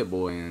about was it. Hit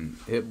Boy and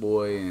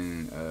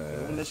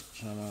When this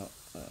came out,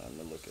 let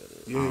me look at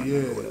it.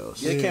 Yeah. What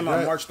else? It came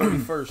out March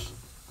 31st.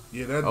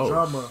 Yeah, that Oh,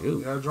 drama.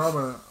 shoot. That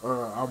drama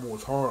album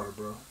was hard,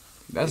 bro.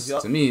 That's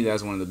to me.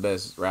 That's one of the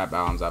best rap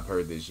albums I've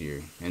heard this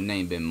year, and it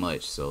ain't been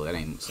much, so that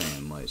ain't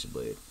saying much.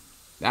 But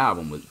the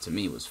album was to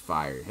me was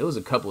fire. It was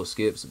a couple of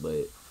skips,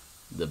 but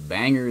the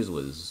bangers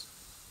was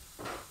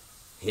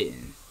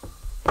hitting.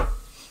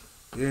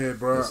 Yeah,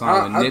 bro. The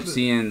song with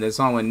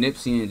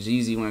Nipsey and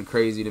Jeezy went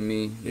crazy to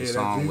me. The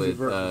song with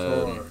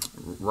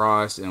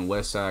Ross and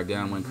Westside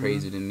Gun went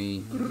crazy to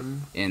me.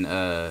 And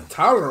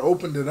Tyler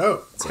opened it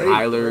up.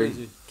 Tyler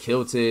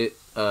killed it.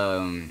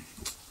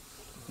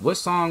 What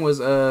song was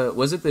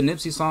it the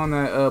Nipsey song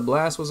that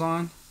Blast was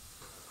on?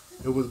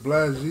 It was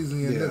Blast,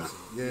 Jeezy, and Nipsey.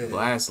 Yeah.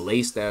 Blast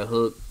laced that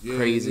hook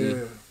crazy.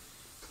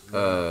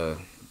 Yeah.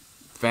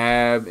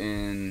 Fab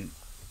and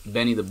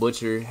Benny the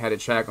Butcher had a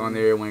track on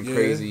there, went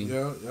crazy.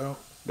 Yeah.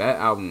 That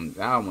album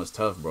was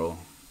tough, bro.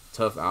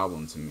 Tough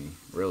album to me,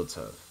 real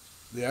tough.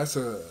 Yeah, that's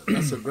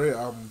a great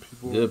album.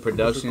 People good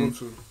production.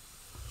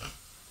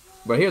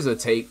 But here's a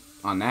take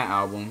on that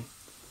album.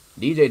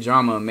 DJ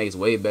Drama makes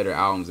way better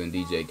albums than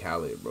DJ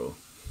Khaled, bro.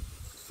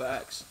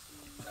 Facts.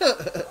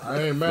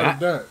 I ain't mad at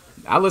that.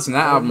 I listen to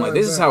that album like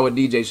this is how a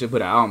DJ should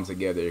put an album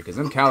together, because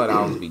them Khaled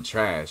albums be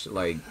trash.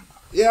 Like,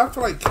 yeah, I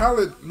feel like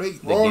Khaled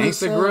make all his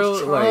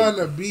songs trying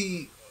to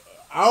be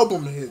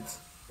album hits.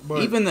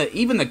 But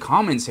even the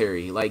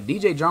commentary, like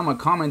DJ Drama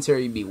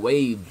commentary, be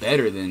way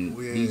better than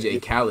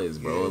DJ Khaled's,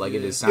 bro. Like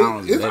it just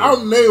sounds. His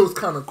album name was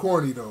kind of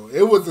corny though.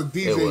 It was a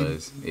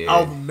DJ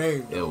album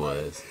name. It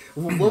was.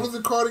 What was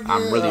it called again?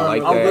 I'm really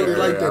like that. I really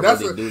like that.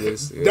 That's a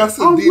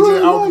DJ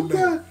really album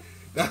like name.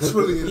 That's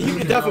really. You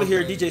can definitely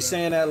hear DJ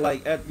saying that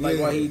like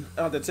while he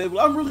at the table.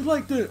 I'm really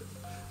like that.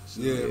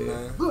 Yeah,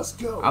 man. Let's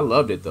go. I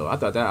loved it though. I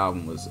thought that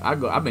album was.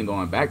 I've been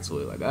going back to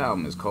it. Like that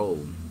album is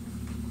cold.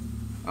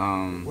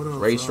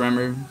 Ray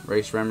Shremmer.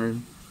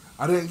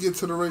 I didn't get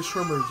to the Ray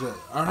Shremmer yet.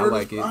 I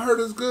heard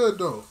it's good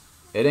though.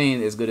 It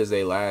ain't as good as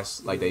they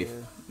last. Like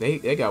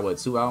they got what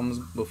 2 albums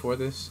before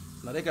this?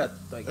 No, they got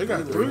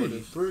three.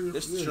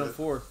 This is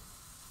 4.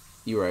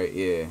 You right,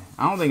 yeah.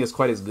 I don't think it's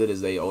quite as good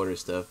as they older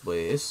stuff, but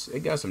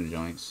it got some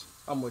joints.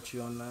 I'm with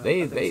you on that.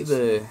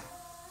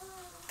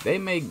 They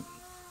make.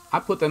 I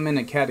put them in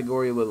a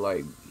category with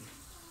like.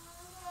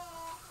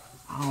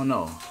 I don't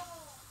know.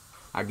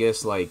 I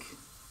guess like.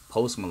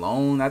 Post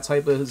Malone, that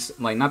type of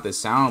like not the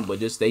sound, but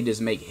they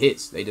just make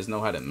hits. They just know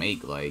how to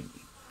make like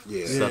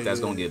stuff that's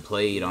gonna get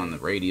played on the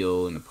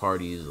radio and the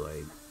parties.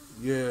 Like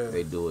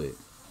they do it.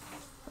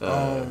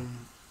 My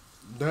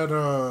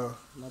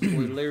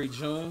boy Larry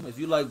June. If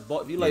you like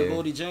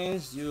Bodie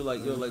James, you'll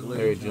like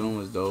Larry June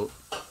was dope.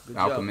 Good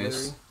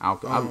Alchemist.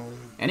 job,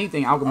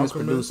 anything Alchemist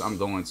produced, I'm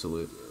going to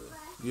it.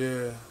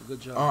 Yeah.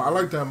 Good job. I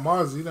like that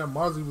Mozzie. That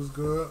Mozzie was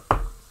good.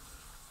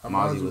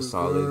 Mozzie was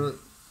solid. Good.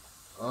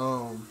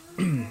 I'm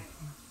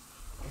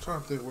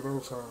trying to think what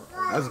else.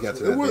 I just got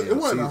to that. It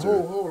wasn't a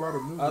whole lot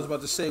of music. I was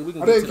about to say we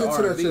can. I didn't get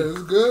to that yet.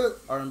 It's good.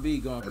 R&B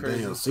going crazy.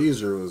 Daniel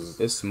Caesar was.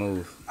 It's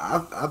smooth. I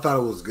thought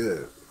it was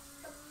good.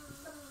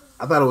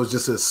 I thought it was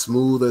just as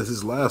smooth as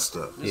his last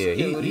stuff. Yeah,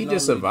 he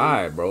just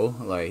survived, bro.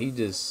 Like he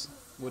just.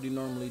 What he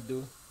normally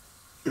do.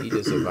 He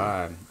just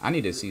survived. I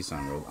need to see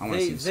something, bro. I want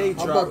to see something.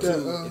 They dropped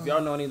too. If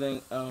y'all know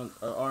anything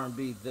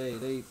R&B,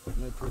 they're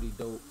pretty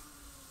dope.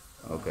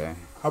 Okay.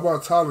 How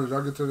about Tyler?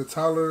 Y'all get to the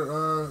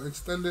Tyler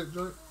extended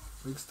joint?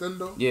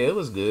 Extendo? Yeah, it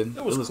was good.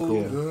 It was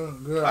cool.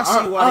 Good. I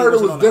heard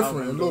it was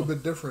different. A little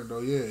bit different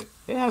though. Yeah.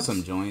 It had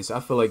some joints. I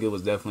feel like it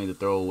was definitely the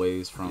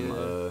throwaways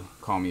from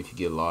Call Me If You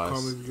Get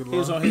Lost. He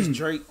was on his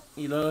Drake.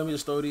 You know, let me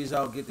just throw these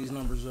out, get these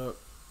numbers up.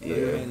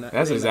 Yeah,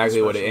 that's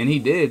exactly what it. And he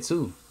did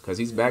too, cause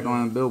he's back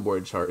on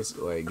Billboard charts.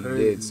 Like he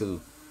did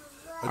too.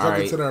 Did y'all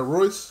get to that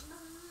Royce?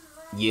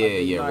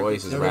 Yeah.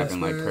 Royce is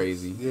rapping like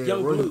crazy. Yeah,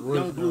 Young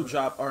Blue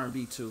dropped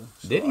R&B too.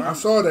 So Did he? I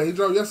saw that. He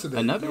dropped yesterday.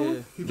 Another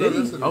one? He dropped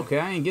yesterday. Okay,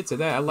 I ain't get to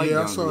that. I like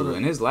Young Blue.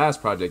 And his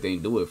last project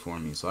ain't do it for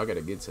me, so I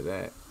gotta get to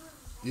that.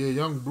 Yeah,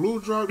 Young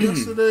Blue dropped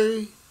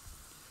yesterday.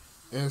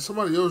 And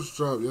somebody else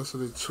dropped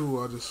yesterday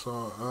too. I just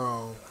saw.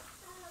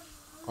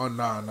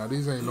 Nah.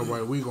 These ain't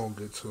nobody we gonna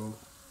get to.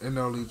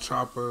 NLE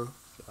Chopper.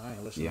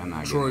 I'm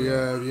not Troy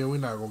Ave. Yeah, we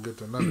not gonna get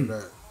to none of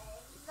that.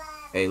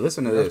 Hey,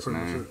 listen to this,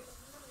 man.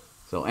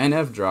 So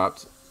NF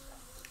dropped,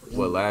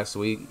 last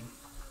week?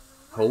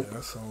 Hope. Yeah,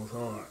 that song was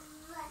hard.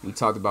 We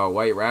talked about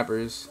white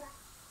rappers.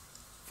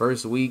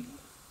 First week,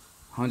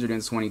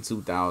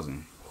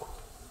 122,000.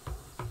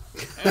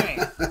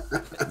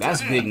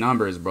 That's big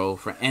numbers, bro.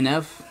 For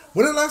NF.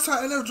 When the last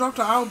time NF dropped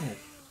an album?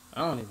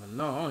 I don't even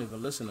know. I don't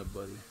even listen to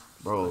Buddy.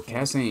 Bro,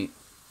 Cass ain't.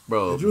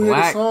 Bro, did you hear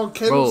the song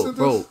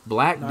bro,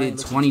 Black did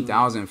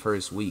 20,000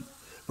 first week.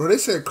 Bro, they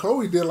said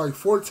Chloe did like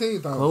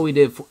 14,000. Chloe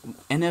did.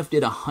 NF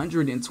did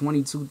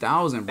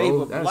 122,000, bro. Hey,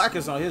 but Black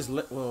is on his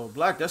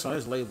Black. That's on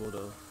his label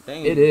though.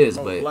 It is,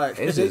 but Black.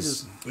 It's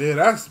just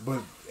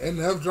but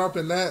NF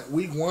dropping that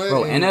week 1.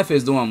 Bro, NF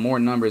is doing more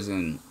numbers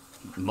than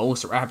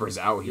most rappers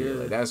out here.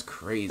 Like that's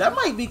crazy. That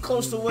might be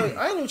close to what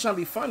I ain't even trying to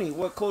be funny.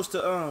 What close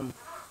to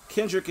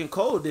Kendrick and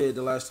Cole did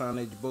the last time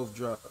they both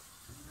dropped.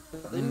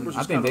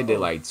 I think they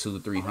did like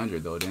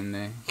 200-300 though, didn't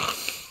they?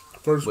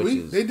 First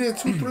week? They did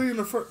 2-3 in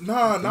the first.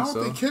 Nah, I don't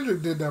think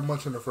Kendrick did that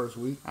much in the first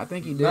week. I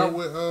think he did. Not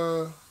with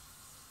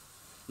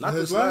Not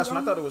this last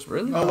one. I thought it was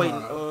really. Oh wait,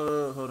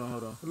 hold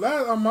on.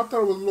 Last I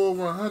thought it was a little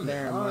over 100.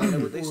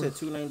 Damn, they said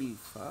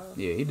 295.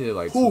 Yeah, he did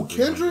like. Who,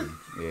 Kendrick?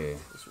 Yeah.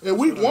 In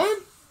week 1?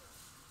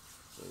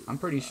 I'm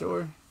pretty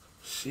sure.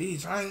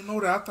 Jeez, I didn't know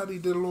that. I thought he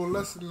did a little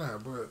less than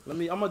that, but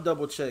I'm gonna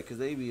double check because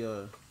they be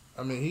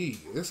I mean,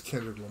 it's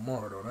Kendrick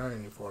Lamar though. That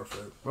ain't far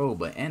fetched, bro.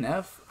 But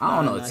NF, I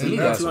don't know. Nah, T,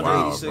 that's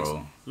wild,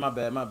 bro. My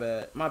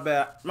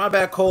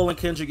bad. Cole and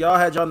Kendrick, y'all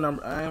had y'all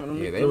number.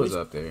 They was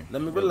up there.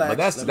 Let me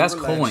relax. But that's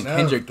Cole and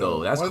Kendrick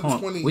though. That's Cole.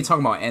 We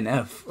talking about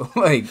NF.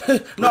 Like,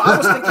 no,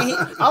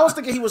 I was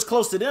thinking he was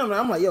close to them. And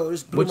I'm like, yo,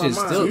 it's blew my mind.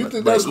 Still, so you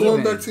think that's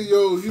going back to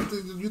you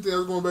think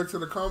that's going back to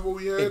the convo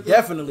we had? It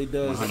definitely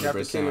does.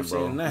 100%,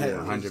 bro.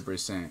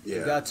 100%.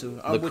 You got to.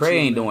 Lecrae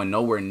ain't doing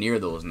nowhere near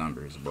those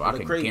numbers, bro. I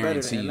can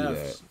guarantee you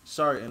that.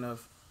 Sorry, NF.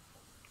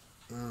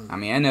 I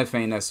mean, NF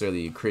ain't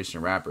necessarily a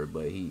Christian rapper,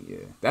 but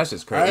that's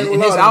just crazy.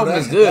 And his album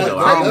is good,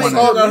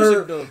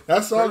 though.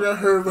 That song I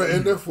heard by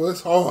NF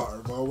was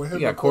hard, bro. He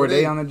got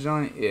Corday on the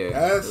joint. Yeah,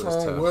 that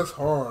song was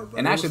hard, bro.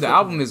 And actually, the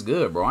album is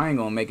good, bro. I ain't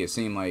gonna make it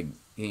seem like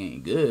he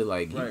ain't good.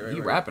 Like,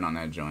 he rapping on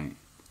that joint.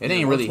 It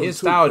ain't really his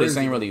style. This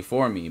ain't really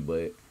for me,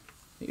 but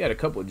he got a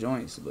couple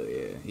joints. But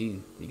yeah,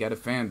 he got a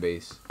fan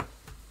base.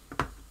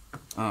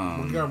 He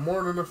got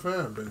more than a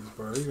fan base,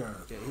 bro.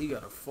 He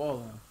got a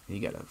following. He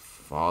got a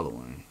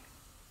following.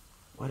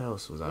 What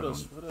else was I doing?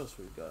 What else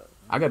we got?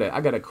 I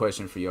got a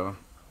question for y'all.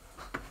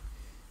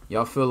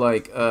 Y'all feel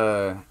like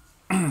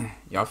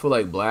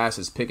Blast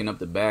is picking up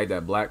the bag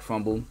that Black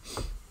fumbled?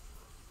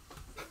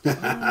 That's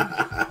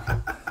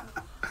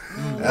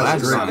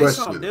a great question. They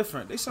sound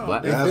different.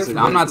 different.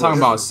 I'm not talking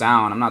about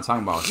sound. I'm not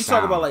talking about sound. You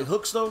talking about like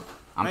hooks though?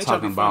 I'm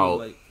talking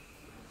about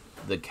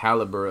the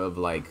caliber of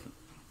like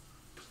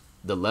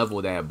the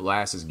level that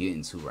Blast is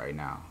getting to right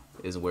now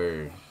is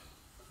where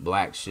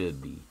Black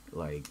should be.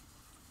 Like,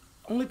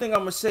 only thing I'm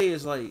gonna say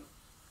is like,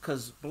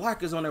 cause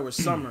Black is on there with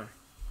Summer,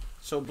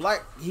 so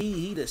Black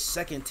he the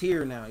second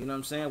tier now. You know what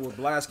I'm saying? Where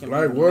Blast can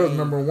Black was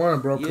number 1,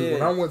 bro. Cause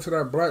when I went to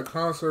that Black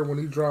concert when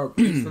he dropped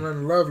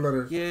Eastern Love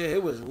Letter,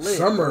 it was lit.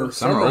 Summer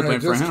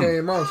had just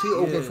came out. She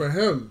opened for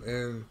him,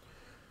 and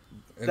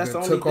that's the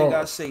only thing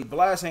I say.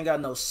 Blast ain't got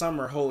no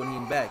Summer holding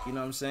him back. You know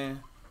what I'm saying?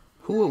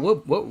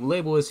 What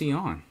label is he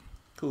on?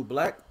 Who,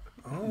 Black?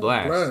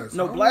 Blast.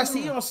 No, Blast,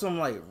 he on some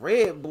like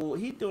Red Bull.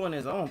 He doing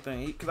his own thing.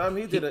 He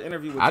did an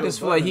interview with I Joe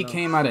just feel like he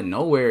came out of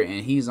nowhere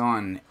and he's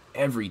on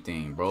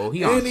everything, bro.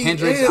 He on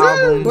Kendrick's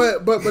album.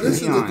 But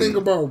this is the thing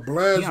about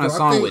Blast. He on a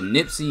song with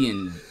Nipsey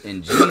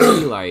and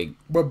Jeezy, like,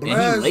 but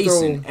Blast, and he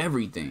lacing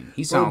everything.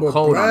 He sound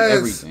cold on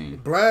everything.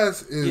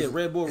 Blast is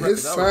Red Bull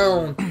his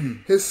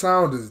sound. His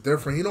sound is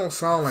different. He don't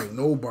sound like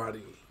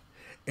nobody.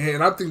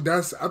 And I think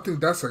that's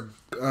a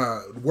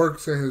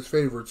works in his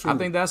favor too. I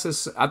think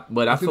that's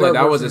but I feel like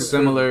that was a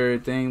similar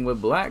thing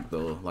with Black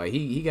though. Like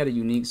he got a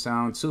unique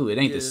sound too. It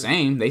ain't the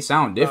same. They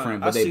sound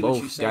different, but they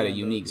both got a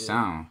unique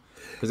sound.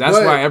 Because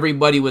that's why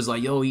everybody was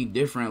like, yo, he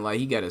different. Like,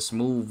 he got a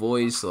smooth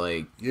voice.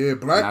 Like, yeah,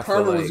 Black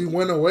Power was he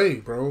went away,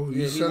 bro.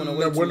 He went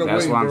away.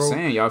 That's what I'm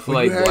saying. Y'all feel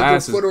like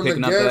Blast is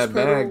picking up that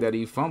bag that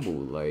he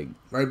fumbled. Like,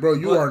 bro,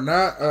 you are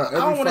not I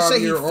don't want to say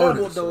he fumbled,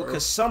 artist, though,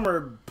 because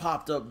Summer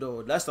popped up,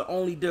 though. That's the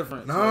only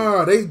difference.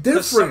 Nah, they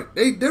different.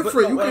 They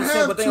different. You can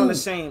have but they on the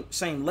same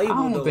label,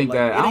 I don't think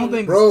that. I don't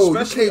think, bro,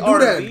 you can't do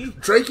that.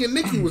 Drake and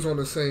Nicki was on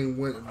the same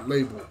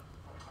label.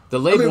 The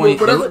label ain't.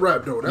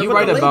 Rap though. You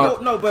right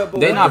about. But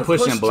they not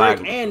pushing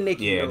Black. And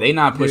Nicki, yeah, they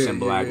not pushing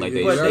Black like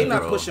they should. But they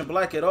not pushing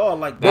Black at all.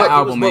 Like that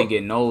album ain't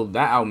getting no.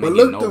 That album ain't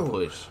getting no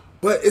push.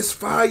 But it's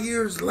 5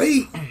 years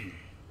late.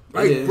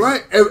 Like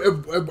Black,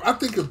 I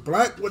think if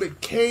Black would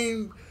have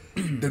came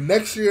the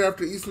next year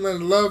after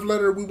Eastern Love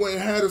Letter, we wouldn't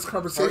have had this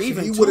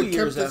conversation. He would have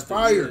kept his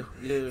fire.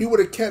 He would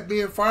have kept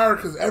being fire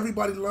because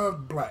everybody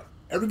loved Black.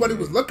 Everybody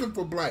was looking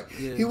for Black.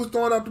 Yeah. He was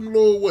throwing out them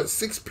little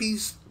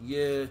 6-piece,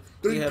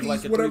 3-piece,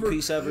 like a whatever.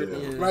 3-piece ever.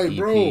 Yeah. Like,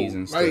 bro,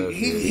 like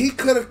he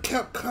could have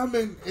kept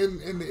coming,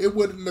 and it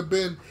wouldn't have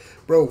been,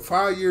 bro.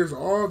 5 years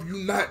off.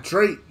 You not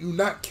Drake. You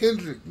not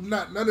Kendrick. You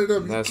not none of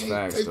them. That's you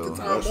can't facts, take though. the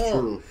time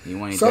off.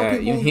 You ain't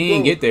that. He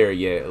ain't get there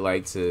yet.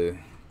 Like to.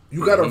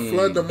 You gotta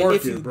flood the market, and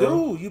if you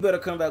bro. do, you better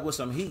come back with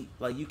some heat.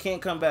 Like you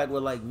can't come back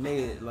with like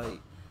mid. Like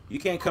you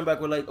can't come back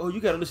with like, oh, you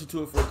gotta listen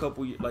to it for a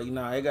couple years. Like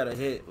nah, I gotta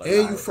hit. Like,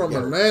 and you from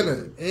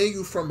Atlanta.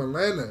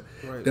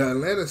 Right. The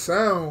Atlanta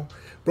sound,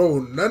 bro.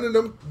 None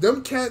of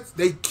them cats.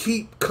 They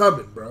keep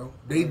coming, bro.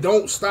 They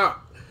don't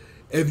stop.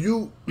 If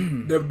you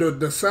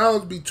the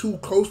sounds be too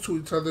close to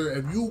each other,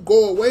 if you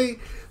go away,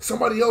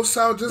 somebody else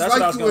sound just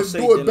like you and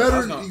do it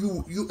better.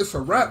 You it's a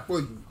rap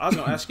for you. I was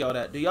gonna ask y'all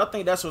that. Do y'all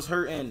think that's what's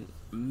hurting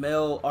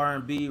male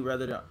R&B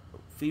rather than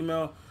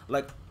female?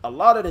 Like a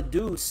lot of the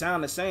dudes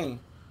sound the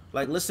same.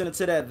 Like listening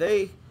to that,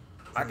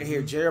 I can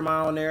hear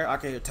Jeremiah on there. I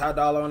can hear Ty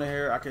Dolla on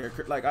there. I can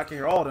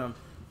hear all them.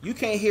 You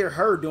can't hear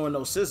her doing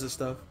no scissor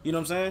stuff. You know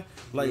what I'm saying?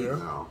 Like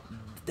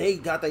they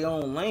got their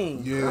own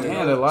lane. Yeah,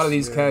 and a lot of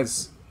these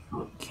cats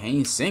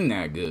can't sing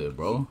that good,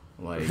 bro.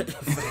 Like,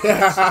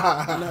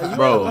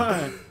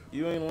 no,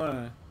 you ain't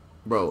lying.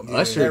 Bro,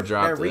 Usher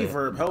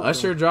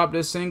dropped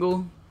this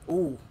single.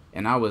 Ooh.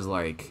 And I was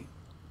like,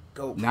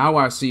 Go. Now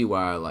I see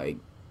why like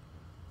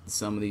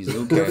some of these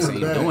new cats ain't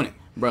doing it,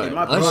 bro. Hey,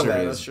 my Usher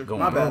bad, is Usher. going.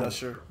 My bad, on.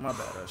 Usher. My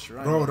bad, Usher.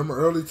 Bro, them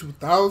early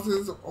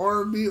 2000s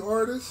R&B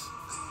artists.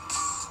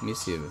 Let me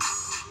see if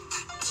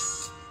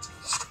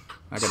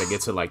I gotta get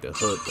to like the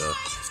hook though.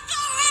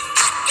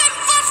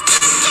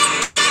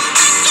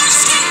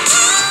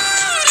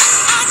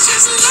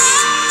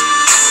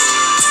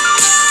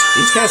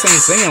 These cats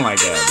ain't singing like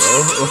that,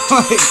 bro.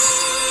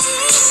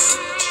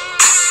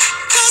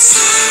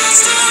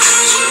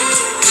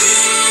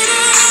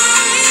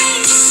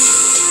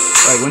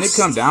 Like when it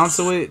comes down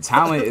to it,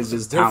 talent is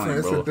just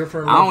talent, bro.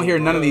 I don't hear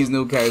none of these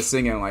new cats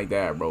singing like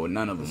that, bro.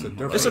 None of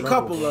them. It's a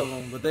couple of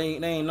them, but they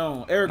ain't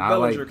known. Eric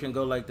Bellinger can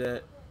go like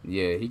that.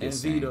 Yeah, he can and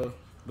sing. Vito.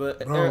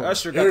 But Bro,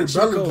 Usher got Eric the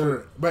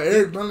Bellinger, but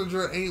Eric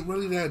Bellinger ain't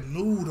really that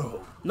new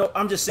though. No,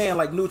 I'm just saying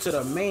like new to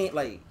the main,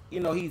 like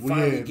he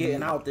finally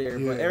getting out there.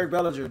 Yeah. But Eric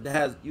Bellinger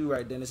has you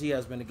right, Dennis. He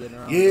has been getting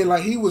around. Yeah,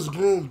 like he was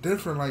groomed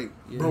different. Like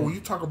bro, when you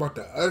talk about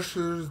the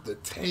Ushers, the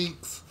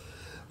Tanks,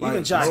 even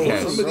like, Josh,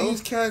 some of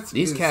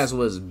these cats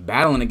was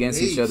battling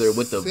against each other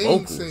with the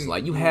vocals.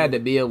 Like you had to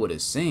be able to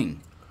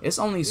sing. It's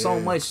only so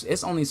much.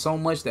 It's only so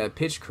much that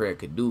pitch correct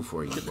could do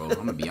for you, bro. I'm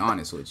gonna be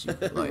honest with you.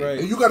 Like, right.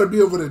 And you got to be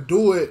able to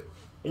do it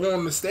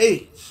on the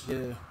stage.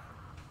 Yeah.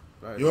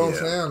 Right. You know what I'm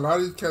saying? A lot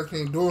of these cats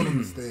can't do it on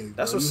the stage.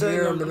 That's what you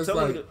hear them, I'm and it's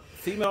telling like, you,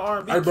 female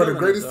R&B. Hey, bro, the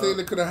greatest thing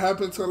that could have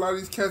happened to a lot of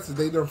these cats is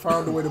they done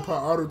found a way to put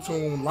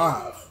auto-tune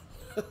live.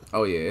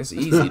 Oh yeah, it's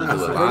easy to do it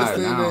live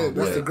now.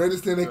 That's the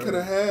greatest thing they could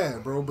have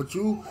had, bro. But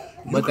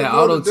that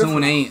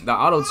auto-tune ain't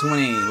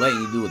letting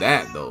you do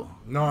that though.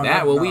 No,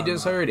 that what we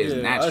just heard is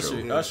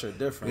natural. Usher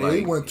different. Yeah,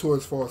 he went to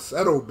his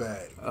falsetto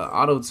bag.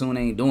 Auto-tune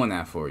ain't doing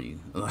that for you.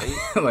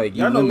 Like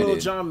you know limited. Lil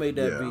Jon made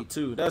that beat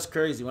too. That's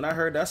crazy. When I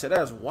heard that, I said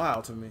that's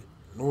wild to me.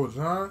 Lil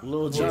Jon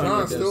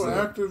still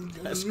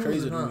active. That's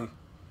crazy to me.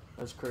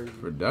 That's crazy.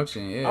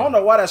 Production, yeah. I don't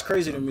know why that's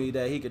crazy to me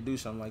that he could do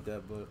something like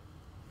that, but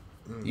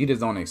you just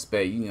don't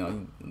expect.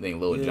 You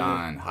think Lil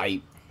Jon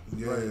hype.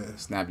 Yeah.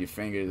 Snap your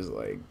fingers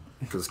like.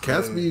 Because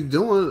cats be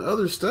doing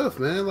other stuff,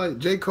 man. Like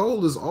J.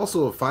 Cole is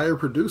also a fire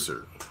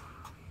producer.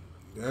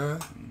 Yeah.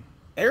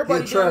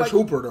 Everybody he a trash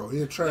hooper though.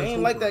 He a trash. They ain't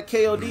hooper. like that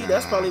KOD.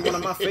 That's probably one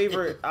of my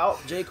favorite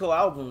J. Cole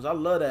albums. I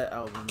love that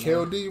album.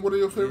 KOD, what are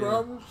your favorite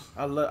albums?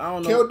 I don't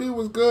know. KOD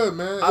was good,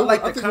 man. I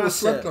like the concept. It was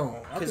slept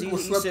on. Because he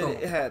said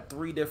it had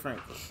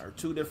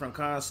two different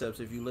concepts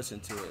if you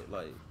listen to it.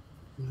 Like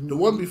the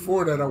one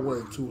before that, I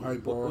wasn't too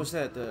hype on. What's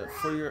that? The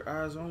For Your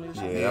Eyes Only? Or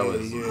something? Yeah,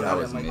 that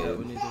was like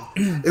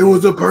that. It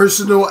was a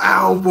personal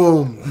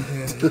album.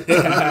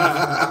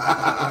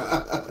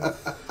 Yeah.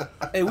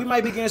 Hey, we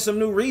might be getting some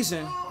new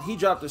Reason. He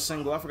dropped a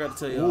single. I forgot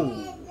to tell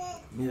y'all.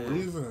 New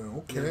Reason,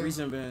 okay. Yeah,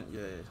 Reason been,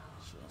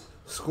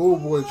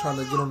 Schoolboy trying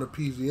to get on the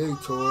PGA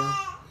tour.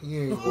 He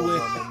ain't going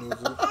on no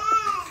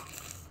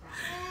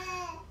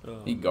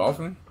music. He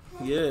golfing?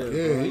 Yeah,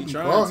 he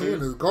trying to. He in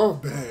his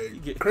golf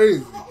bag.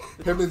 Crazy.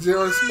 Him and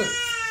J.R. Smith.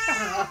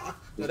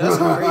 That's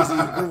a crazy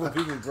group of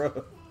people,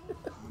 bro.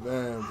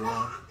 Man,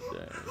 bro.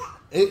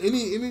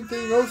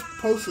 Anything else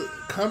posted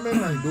coming?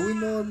 Like, do we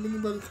know of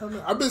anybody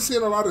coming? I've been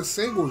seeing a lot of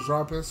singles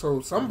dropping,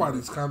 so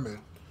somebody's coming.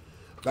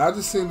 But I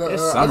just seen the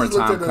it's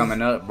summertime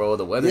coming up, bro.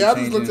 The weather changing. I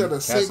just looked at a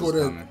single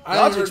that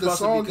I ain't heard the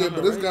song yet,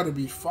 but it's got to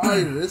be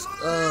fire.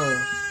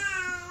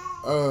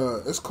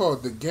 It's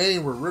called The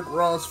Game with Rick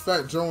Ross,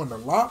 Fat Joe, and the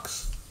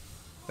Locks.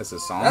 That's a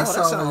song. That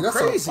sounds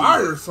crazy. A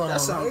fire song.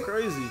 That sounds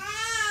crazy.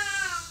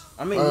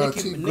 I mean,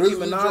 Nicki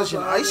Minaj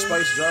and Ice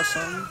Spice dropped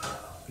something.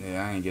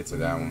 Yeah, I ain't get to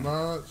that one.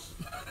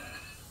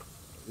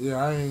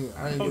 Yeah, I ain't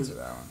get to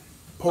that one.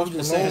 Post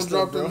Malone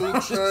dropped a new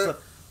track.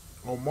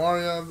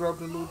 Omarion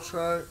dropped a new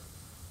track.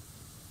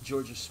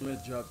 Georgia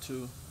Smith dropped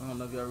too. I don't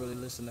know if y'all really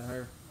listen to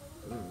her.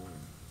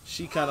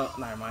 She kind of.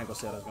 Nah, I ain't gonna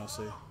say what I was gonna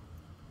say.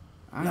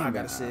 I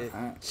gotta say it.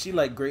 She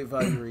like great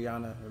value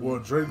Rihanna. Well,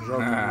 Drake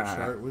dropped a new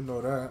track. We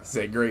know that.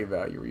 Say great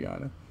value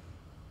Rihanna.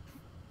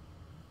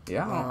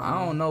 Yeah,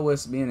 I don't know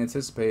what's being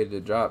anticipated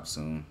to drop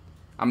soon.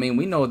 I mean,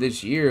 we know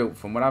this year,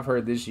 from what I've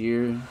heard this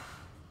year,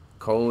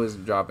 Cole is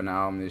dropping an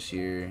album this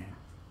year.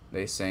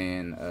 They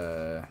saying,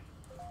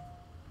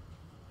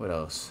 what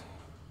else?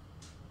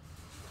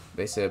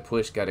 They said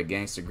Push got a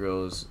Gangsta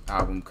Grills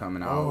album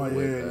coming out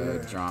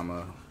with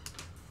Drama.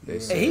 They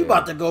said, he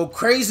about to go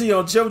crazy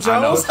on Jim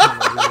Jones.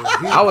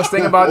 I was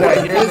thinking about that.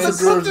 I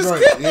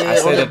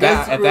said if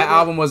that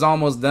album was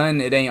almost done,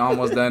 it ain't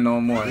almost done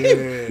no more.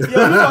 Yo, he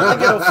about to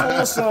get a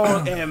full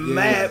song and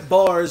mad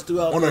bars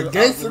throughout on a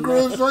Gangsta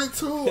Grills joint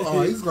too.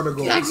 Oh, he's gonna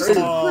go crazy.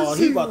 Oh,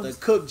 he about to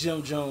cook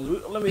Jim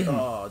Jones. Let me.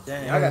 Oh,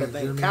 dang! I gotta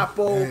think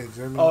Capo.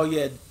 Oh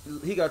yeah,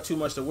 he got too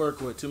much to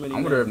work with. Too many.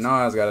 I wonder if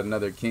Nas got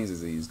another King's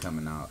Disease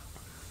coming out.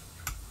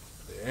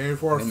 Ain't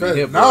for a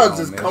fact. Nas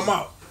just come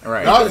out.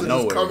 Right, Nas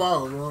just come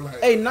out, bro. Like,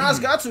 hey, Nas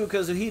got to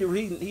because if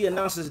he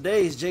announced his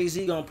days,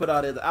 Jay-Z gonna put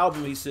out the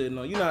album he's sitting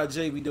on. You know how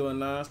Jay be doing,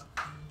 Nas.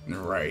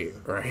 Right.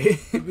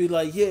 He'd be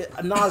like, yeah,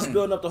 Nas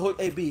building up the whole.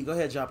 Hey, B, go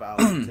ahead, drop an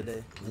album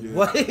today.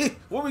 What?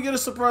 Where we get a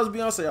surprise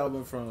Beyonce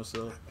album from?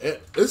 So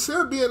it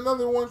should be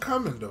another one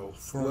coming though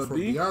from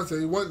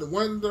Beyonce.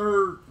 Wasn't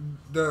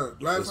the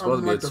last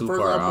album like the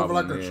first album of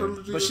like a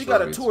trilogy? But she got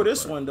to tour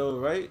this one though,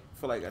 right?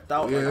 For like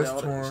 1,000. Yeah, it's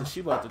torn. So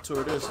she about to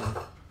tour this one.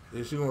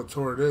 Yeah, she gonna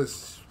tour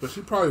this, but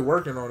she probably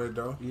working on it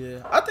though.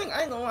 Yeah, I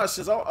ain't gonna lie,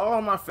 since all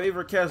my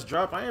favorite cats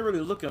drop, I ain't really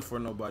looking for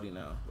nobody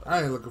now.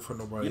 I ain't looking for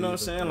nobody. You know what I'm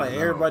saying? Like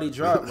everybody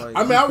drop. Like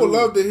I mean, I would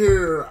love to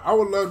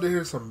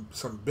hear some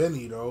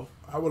Benny though.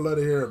 I would love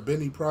to hear a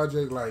Benny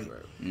project like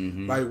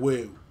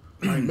with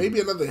like maybe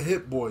another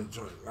Hit Boy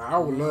joint. Like, I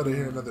would love to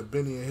hear another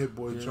Benny and Hit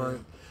Boy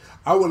joint.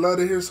 I would love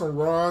to hear some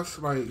Ross,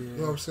 like you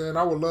know what I'm saying.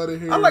 I would love to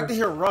hear. I like to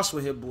hear Ross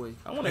with Hit Boy.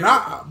 I want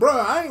to, bro.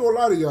 I ain't gonna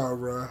lie to y'all,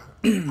 bro.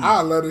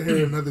 I love to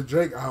hear another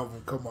Drake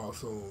album come out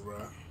soon, bro.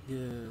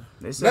 Yeah,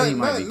 they say he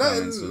might be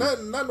coming soon.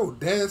 Not no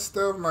dance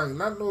stuff, like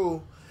not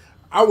no.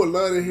 I would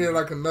love to hear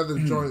like another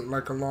joint,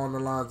 like along the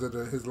lines of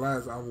his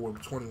last album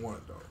with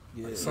 21 though.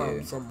 Yeah, like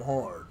something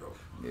hard though.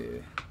 Yeah.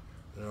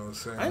 You know what I'm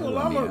saying? I ain't gonna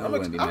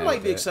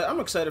lie. I'm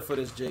excited for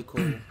this J.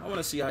 Cole. I want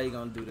to see how he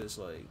gonna do this.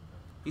 Like.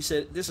 He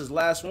said this is his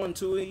last one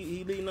too.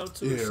 He leading up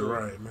to. Yeah, so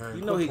right, man.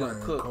 You know he gonna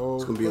cook.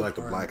 It's gonna be like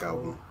the Black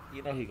Album.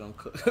 You know he gonna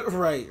cook.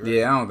 right.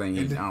 Yeah, I don't think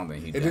he. And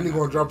then he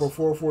gonna drop a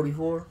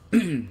 444.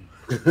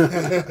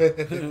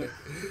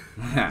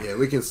 Yeah,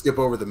 we can skip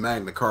over the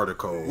Magna Carta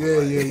code. Yeah.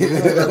 You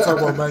don't gotta talk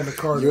about Magna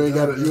Carta. You ain't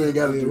gotta do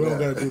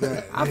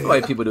that. I feel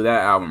like people do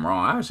that album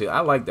wrong. Actually, I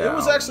like that. It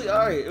was album. Actually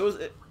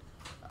alright.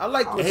 I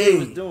like what he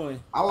was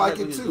doing. I like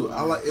it too.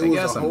 I like it.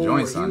 Was a whole,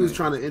 he was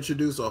trying to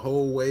introduce a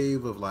whole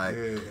wave of like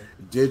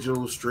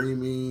digital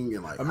streaming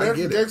and like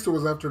American Gangster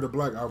was after the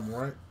Black album,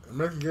 right?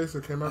 American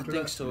Gangster came after that. I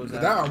think so.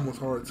 That album was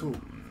hard too.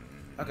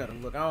 I gotta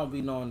look. I don't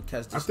be knowing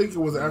cast. I think it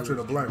was after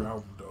the Black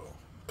album though,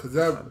 because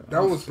that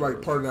was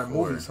like part of that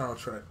movie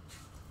soundtrack.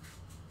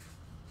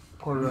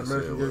 Part of that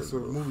American Gangster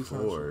movie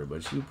soundtrack.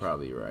 But you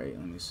probably right.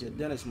 Let me see. Yeah,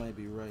 Dennis might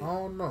be right. I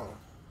don't know.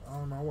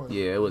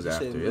 Yeah, it was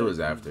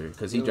after.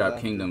 Because he dropped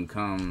Kingdom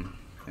Come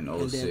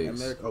in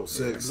 06.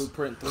 06.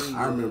 Blueprint 3.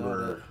 I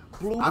remember.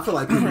 I feel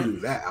like people do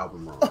that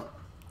album wrong.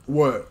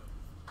 What?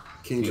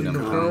 Kingdom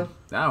Come.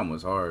 That one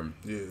was hard.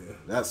 Yeah.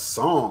 That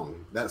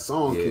song,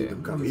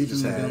 Kingdom Come. He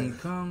just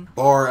had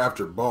bar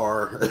after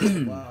bar.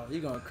 Wow, he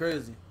going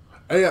crazy.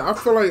 Hey, I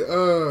feel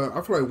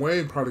like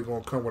Wayne probably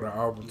gonna come with an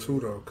album too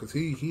though, cause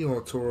he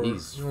on tour.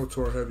 He's on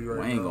tour heavy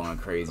right now. Wayne going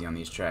crazy on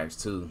these tracks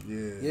too.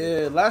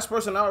 Yeah. Last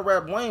person out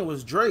rap Wayne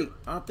was Drake.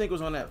 I think it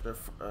was on that the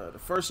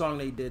first song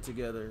they did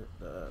together.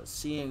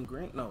 Seeing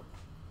Green. No.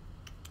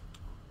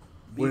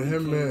 With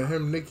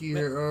him, Nicki,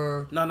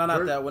 and no, not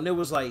Drake? that one.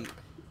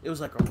 It was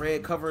like a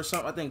red cover or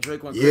something. I think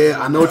Drake went. Yeah,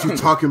 I know what you're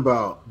talking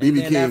about.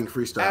 BB King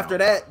freestyle. After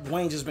that,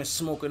 Wayne just been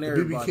smoking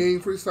everybody. BB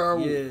King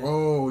freestyle. Yeah.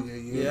 Oh yeah.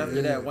 Yeah.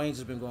 After that, Wayne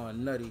just been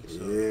going nutty.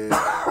 So.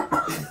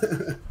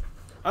 Yeah.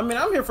 I mean,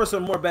 I'm here for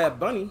some more Bad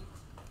Bunny.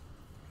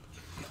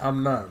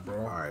 I'm not, bro.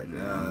 All right.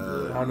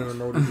 I don't even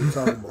know what you're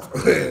talking about.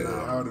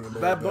 I don't even know.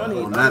 Bad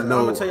Bunny. I'm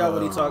gonna tell y'all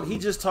what he talk. He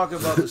just talking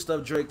about the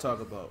stuff Drake talk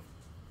about.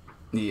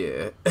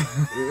 Yeah.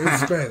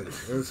 It's Spanish.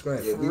 Yeah,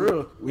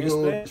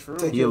 for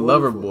real. He a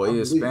lover boy. He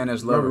a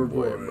Spanish lover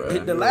boy, bro.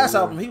 The last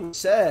album, he was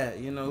sad.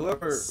 You know,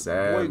 whoever,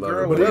 sad boy,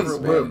 girl, whatever.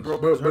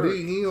 But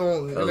he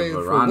on. It ain't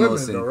for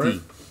women though, right?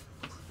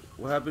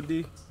 What happened,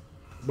 D?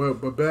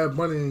 But Bad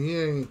Bunny, he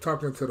ain't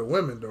talking to the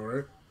women though,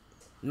 right?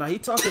 No, he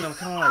talking to them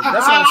kind of like,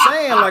 that's what I'm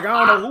saying. Like,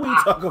 I don't know who he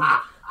talking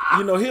about.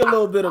 You know, he a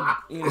little bit of,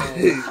 you know.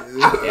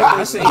 Yeah,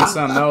 I seen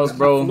something else,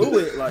 bro.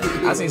 Fluid, like.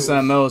 I seen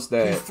something else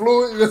that. He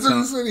fluid. That's what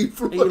you said. He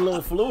fluid. He a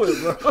little fluid,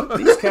 bro.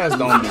 These cats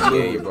don't be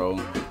gay, bro.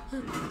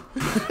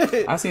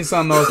 I seen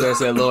something else that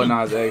said Lil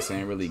Nas X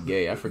ain't really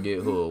gay. I forget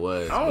who it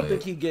was. I don't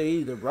think he gay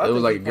either, bro. It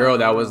was like a girl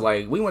that was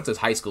like, we went to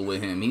high school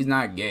with him. He's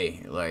not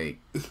gay. Like,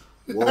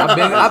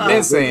 I've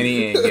been saying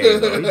he ain't gay,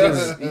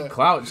 though. He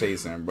clout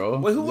chasing, bro.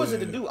 Wait, who was it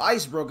to do?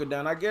 Ice broke it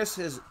down. I guess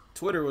his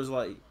Twitter was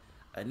like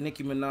a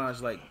Nicki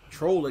Minaj like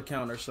troll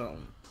account or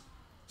something.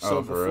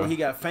 So before he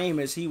got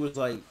famous, he was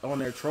like on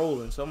there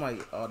trolling. So I'm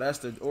like, oh, that's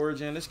the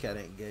origin. This cat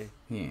ain't gay.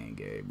 He ain't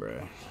gay,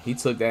 bro. He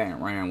took that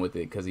and ran with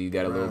it because he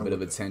got a little bit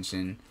of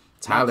attention.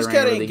 Tyler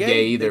ain't really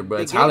gay either,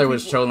 but Tyler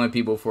was trolling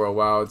people for a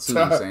while too,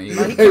 saying he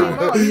was he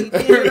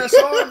hear that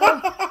song,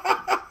 bro?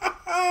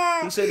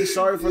 He said he's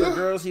sorry for the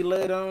girls he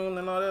laid on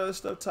and all that other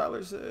stuff.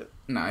 Tyler said,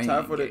 "Nah, he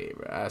ain't gay,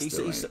 bro."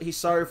 He's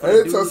sorry for.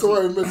 Every time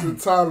somebody mentioned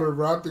Tyler,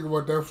 bro, I think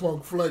about that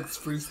Funk Flex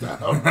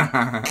freestyle.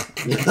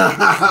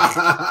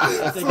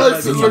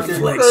 Flex is looking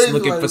crazy,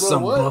 looking for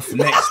some buff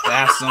necks to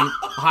have some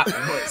hot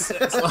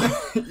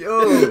butt.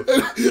 Yo,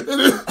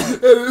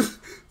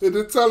 and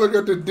then Tyler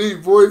got the deep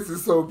voice.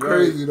 It's so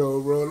crazy though,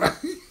 bro. Like,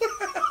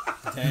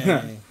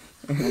 dang.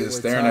 Just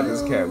staring at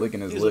this cat, licking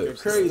his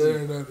lips. Crazy.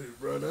 Staring at it,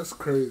 bro. That's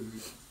crazy.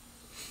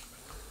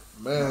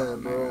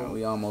 Man, bro.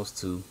 We almost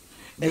two.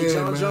 Hey,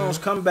 John Jones,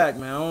 come back,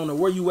 man. I don't know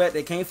where you at.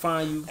 They can't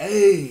find you.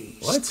 Hey,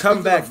 what?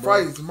 Come back,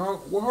 bro. Fights, well,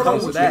 hold on.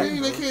 What you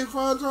mean they can't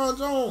find John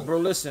Jones? Bro,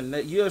 listen,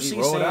 that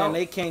UFC saying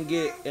they can't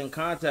get in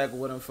contact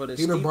with him for this.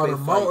 He done bought a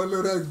mountain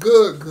of that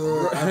good.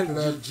 After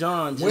that,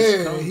 John,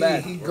 just come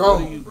back. He bro.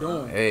 gone. What are you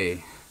doing?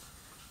 Hey.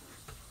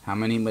 How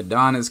many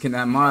Madonnas can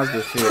that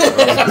Mazda fit? Yo,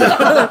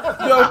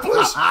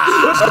 push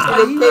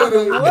he won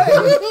the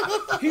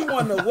what? He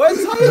won the what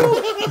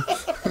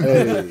title?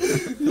 Hey.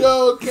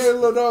 Yo,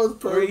 Caleb, that was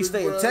perfect. Where he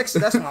stay in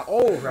Texas? That's my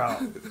old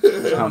route.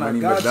 How many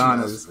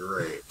Madonnas?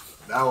 Great.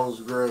 That was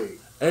great.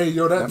 Hey,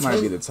 yo, that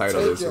might be the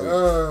title this week.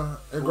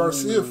 And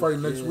Garcia fight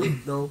next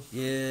week, though.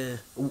 Yeah.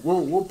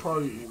 We'll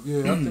probably,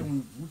 I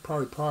think we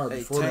probably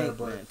before Tank, that.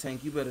 But man,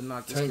 Tank, you better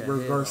knock this Tank guy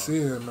versus head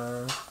Garcia,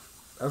 man.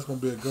 That's gonna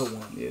be a good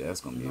one. Yeah, that's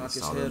gonna be knock a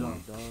his solid head one.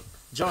 off, dog.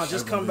 John,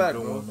 just come back,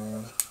 bro.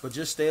 But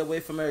just stay away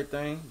from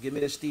everything. Give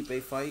me that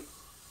Stipe fight.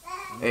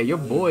 Hey, your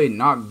boy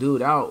knocked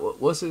dude out.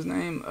 What's his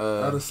name?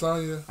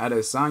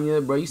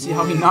 Adesanya, bro. You see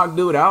how he knocked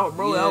dude out,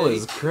 bro? Yeah, that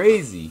was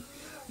crazy.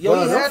 Yo,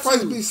 bro, that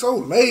fights be so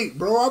late,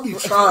 bro. I be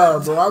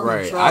trying, bro.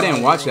 I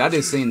didn't watch it. I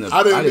just seen the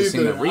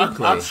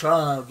replay. I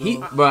tried,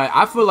 bro. But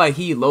I feel like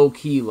he low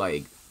key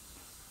like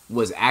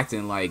was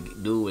acting like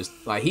dude was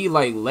like he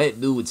like let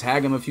dude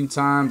tag him a few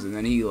times and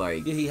then he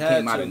like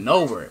came out of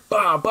nowhere.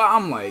 Bah, bah.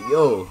 I'm like,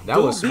 yo, that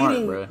dude was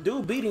smart, bro.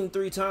 Dude beat him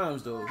 3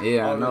 times though.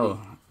 Yeah, already. I know.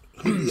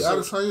 He beat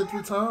Adesanya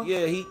 3 times?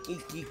 Yeah, he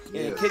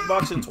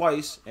kickboxing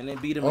twice and then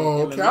beat him in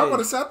MMA. Okay, I would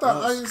have said I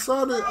thought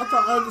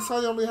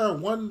Adesanya only had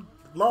 1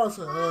 loss.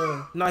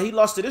 No, he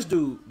lost to this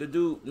dude. The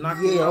dude knocked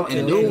him out.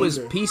 And dude was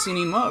piecing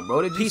him up,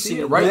 bro. Did you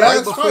see it?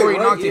 Right before he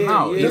knocked him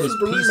out. He was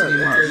piecing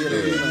him up.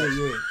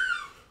 Yeah.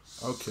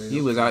 Okay. He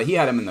was out. He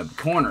had him in the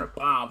corner.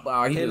 Bow,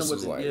 bow. He just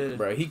was like,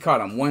 bro. He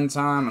caught him one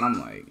time, and I'm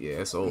like, yeah,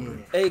 it's over.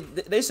 Hey,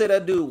 they say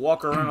that dude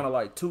walk around at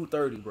like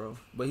 230, bro,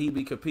 but he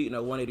be competing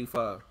at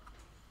 185.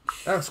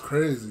 That's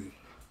crazy,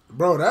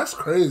 bro. That's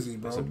crazy,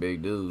 bro. That's a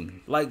big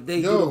dude. Like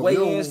they do the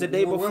weigh-ins the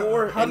day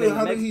before. How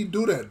did he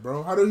do that,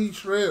 bro? How did he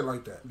shred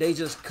like that? They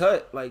just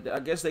cut. Like I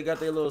guess they got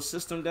their little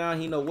system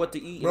down. He know what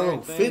to eat.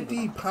 Bro,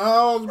 50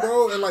 pounds,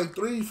 bro, in like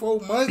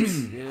 3-4 months.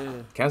 Yeah.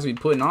 Cats be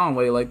putting on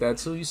weight like that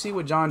too. You see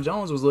what John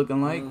Jones was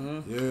looking like?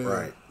 Yeah.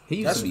 Right.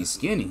 He used to be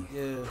skinny.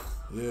 Yeah.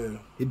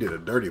 He did a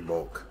dirty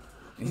bulk.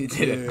 He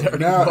did a dirty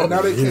bulk.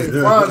 Now they can't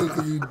find it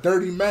because you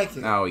dirty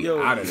macking. Oh, you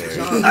out of there.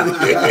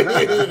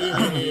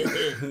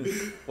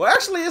 Well,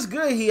 actually, it's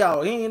good he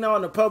out. He ain't out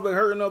in the public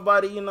hurting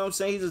nobody. You know what I'm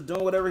saying? He's just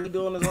doing whatever he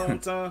doing in his own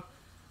time.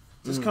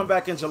 Just come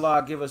back in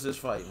July, give us this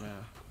fight,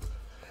 man.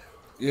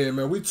 Yeah,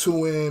 man, we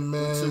 2 in,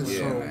 man.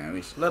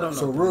 Man. Let them know.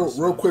 So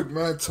real quick,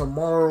 man.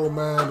 Tomorrow,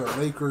 man, the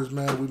Lakers,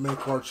 man, we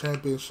make our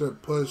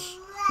championship push.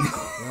 You know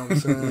what I'm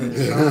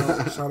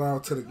saying? Shout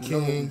out to the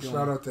King.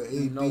 Shout out to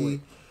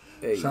AD.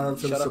 Hey, shout out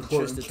to the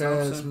supporting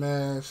cast,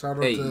 man. Shout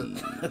out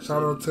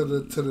to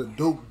the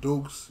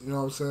Dukes. You know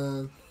what I'm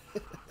saying?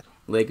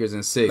 Lakers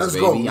in 6, Let's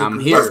baby. go, I'm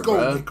here,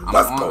 bro.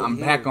 I'm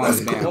back on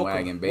the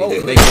bandwagon,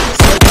 baby.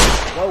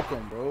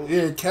 Welcome, bro.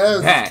 Yeah,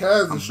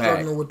 Kaz is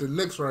struggling with the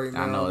Knicks right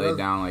now. I know they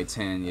down like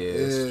 10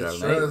 years.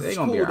 Struggling. They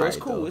gonna be alright.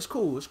 It's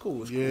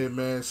cool. Yeah,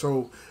 man.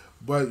 So.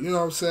 But, you know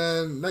what I'm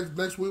saying,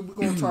 next week we're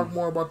going to talk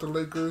more about the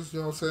Lakers,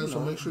 you know what I'm saying? So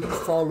make sure you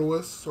follow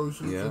us so you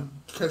can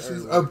catch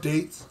these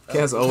updates.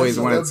 Cass always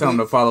want to tell them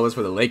to follow us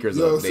for the Lakers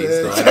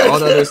updates. All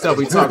the other stuff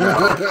we talk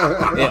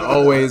about, it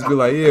always be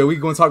like, yeah, we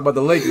going to talk about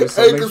the Lakers.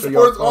 So hey, because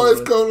sports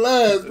always come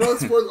last, bro.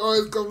 Sports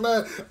always come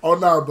last. Oh,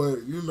 no,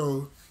 but, you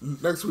know,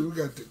 next week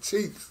we got the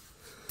Cheeks.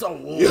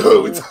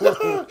 Yo, we talk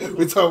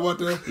about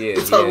that. Yeah,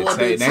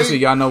 next week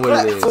y'all know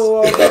what it is.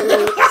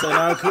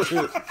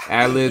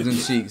 Ad-libs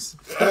and cheeks.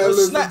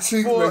 Ad-libs and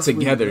cheeks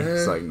together. Week,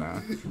 it's like, nah.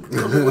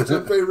 Come on, what's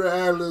your favorite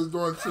ad-libs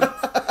doing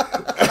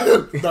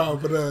cheeks? No,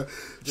 but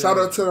shout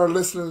out to our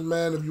listeners,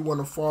 man. If you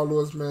want to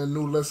follow us, man,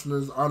 new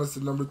listeners, Honest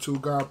and Number 2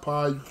 God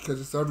Pod. You can catch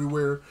us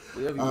everywhere.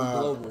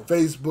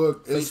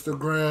 Facebook,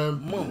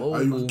 Instagram.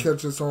 You can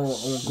catch us on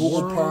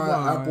Google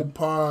Pod, Apple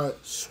Pod,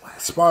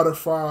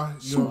 Spotify.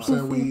 You know what I'm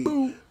saying?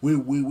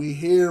 We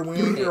here. We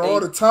ain't here all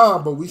the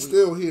time, but we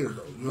still here,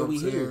 though. You know what I'm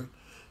saying?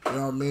 You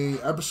know what I mean?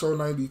 Episode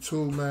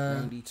 92,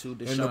 man. 92, in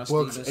the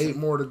books, Stevenson. 8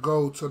 more to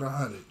go to the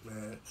 100,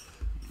 man.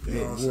 You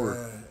know what I'm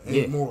saying?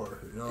 8 more.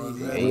 You know what I'm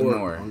saying? 8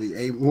 more. Only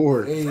 8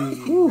 more. Hey,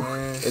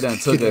 man. It done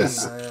took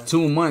us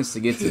 2 months to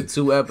get to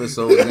 2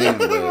 episodes in,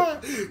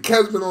 but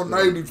Kev's been on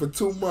 90 for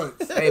 2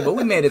 months. Hey, but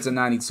we made it to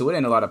 92. It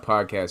ain't a lot of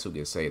podcasts who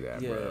can say that,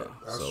 bro.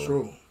 That's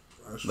true.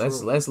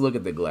 Let's look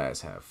at the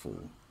glass half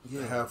full.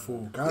 Yeah, half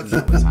full.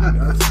 Gotcha.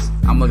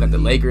 I'm looking at the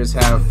Lakers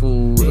half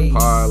full, the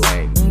par,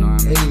 like, you know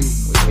what I mean?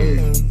 Hey.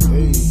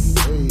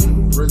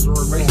 Razor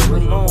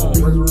Ramon.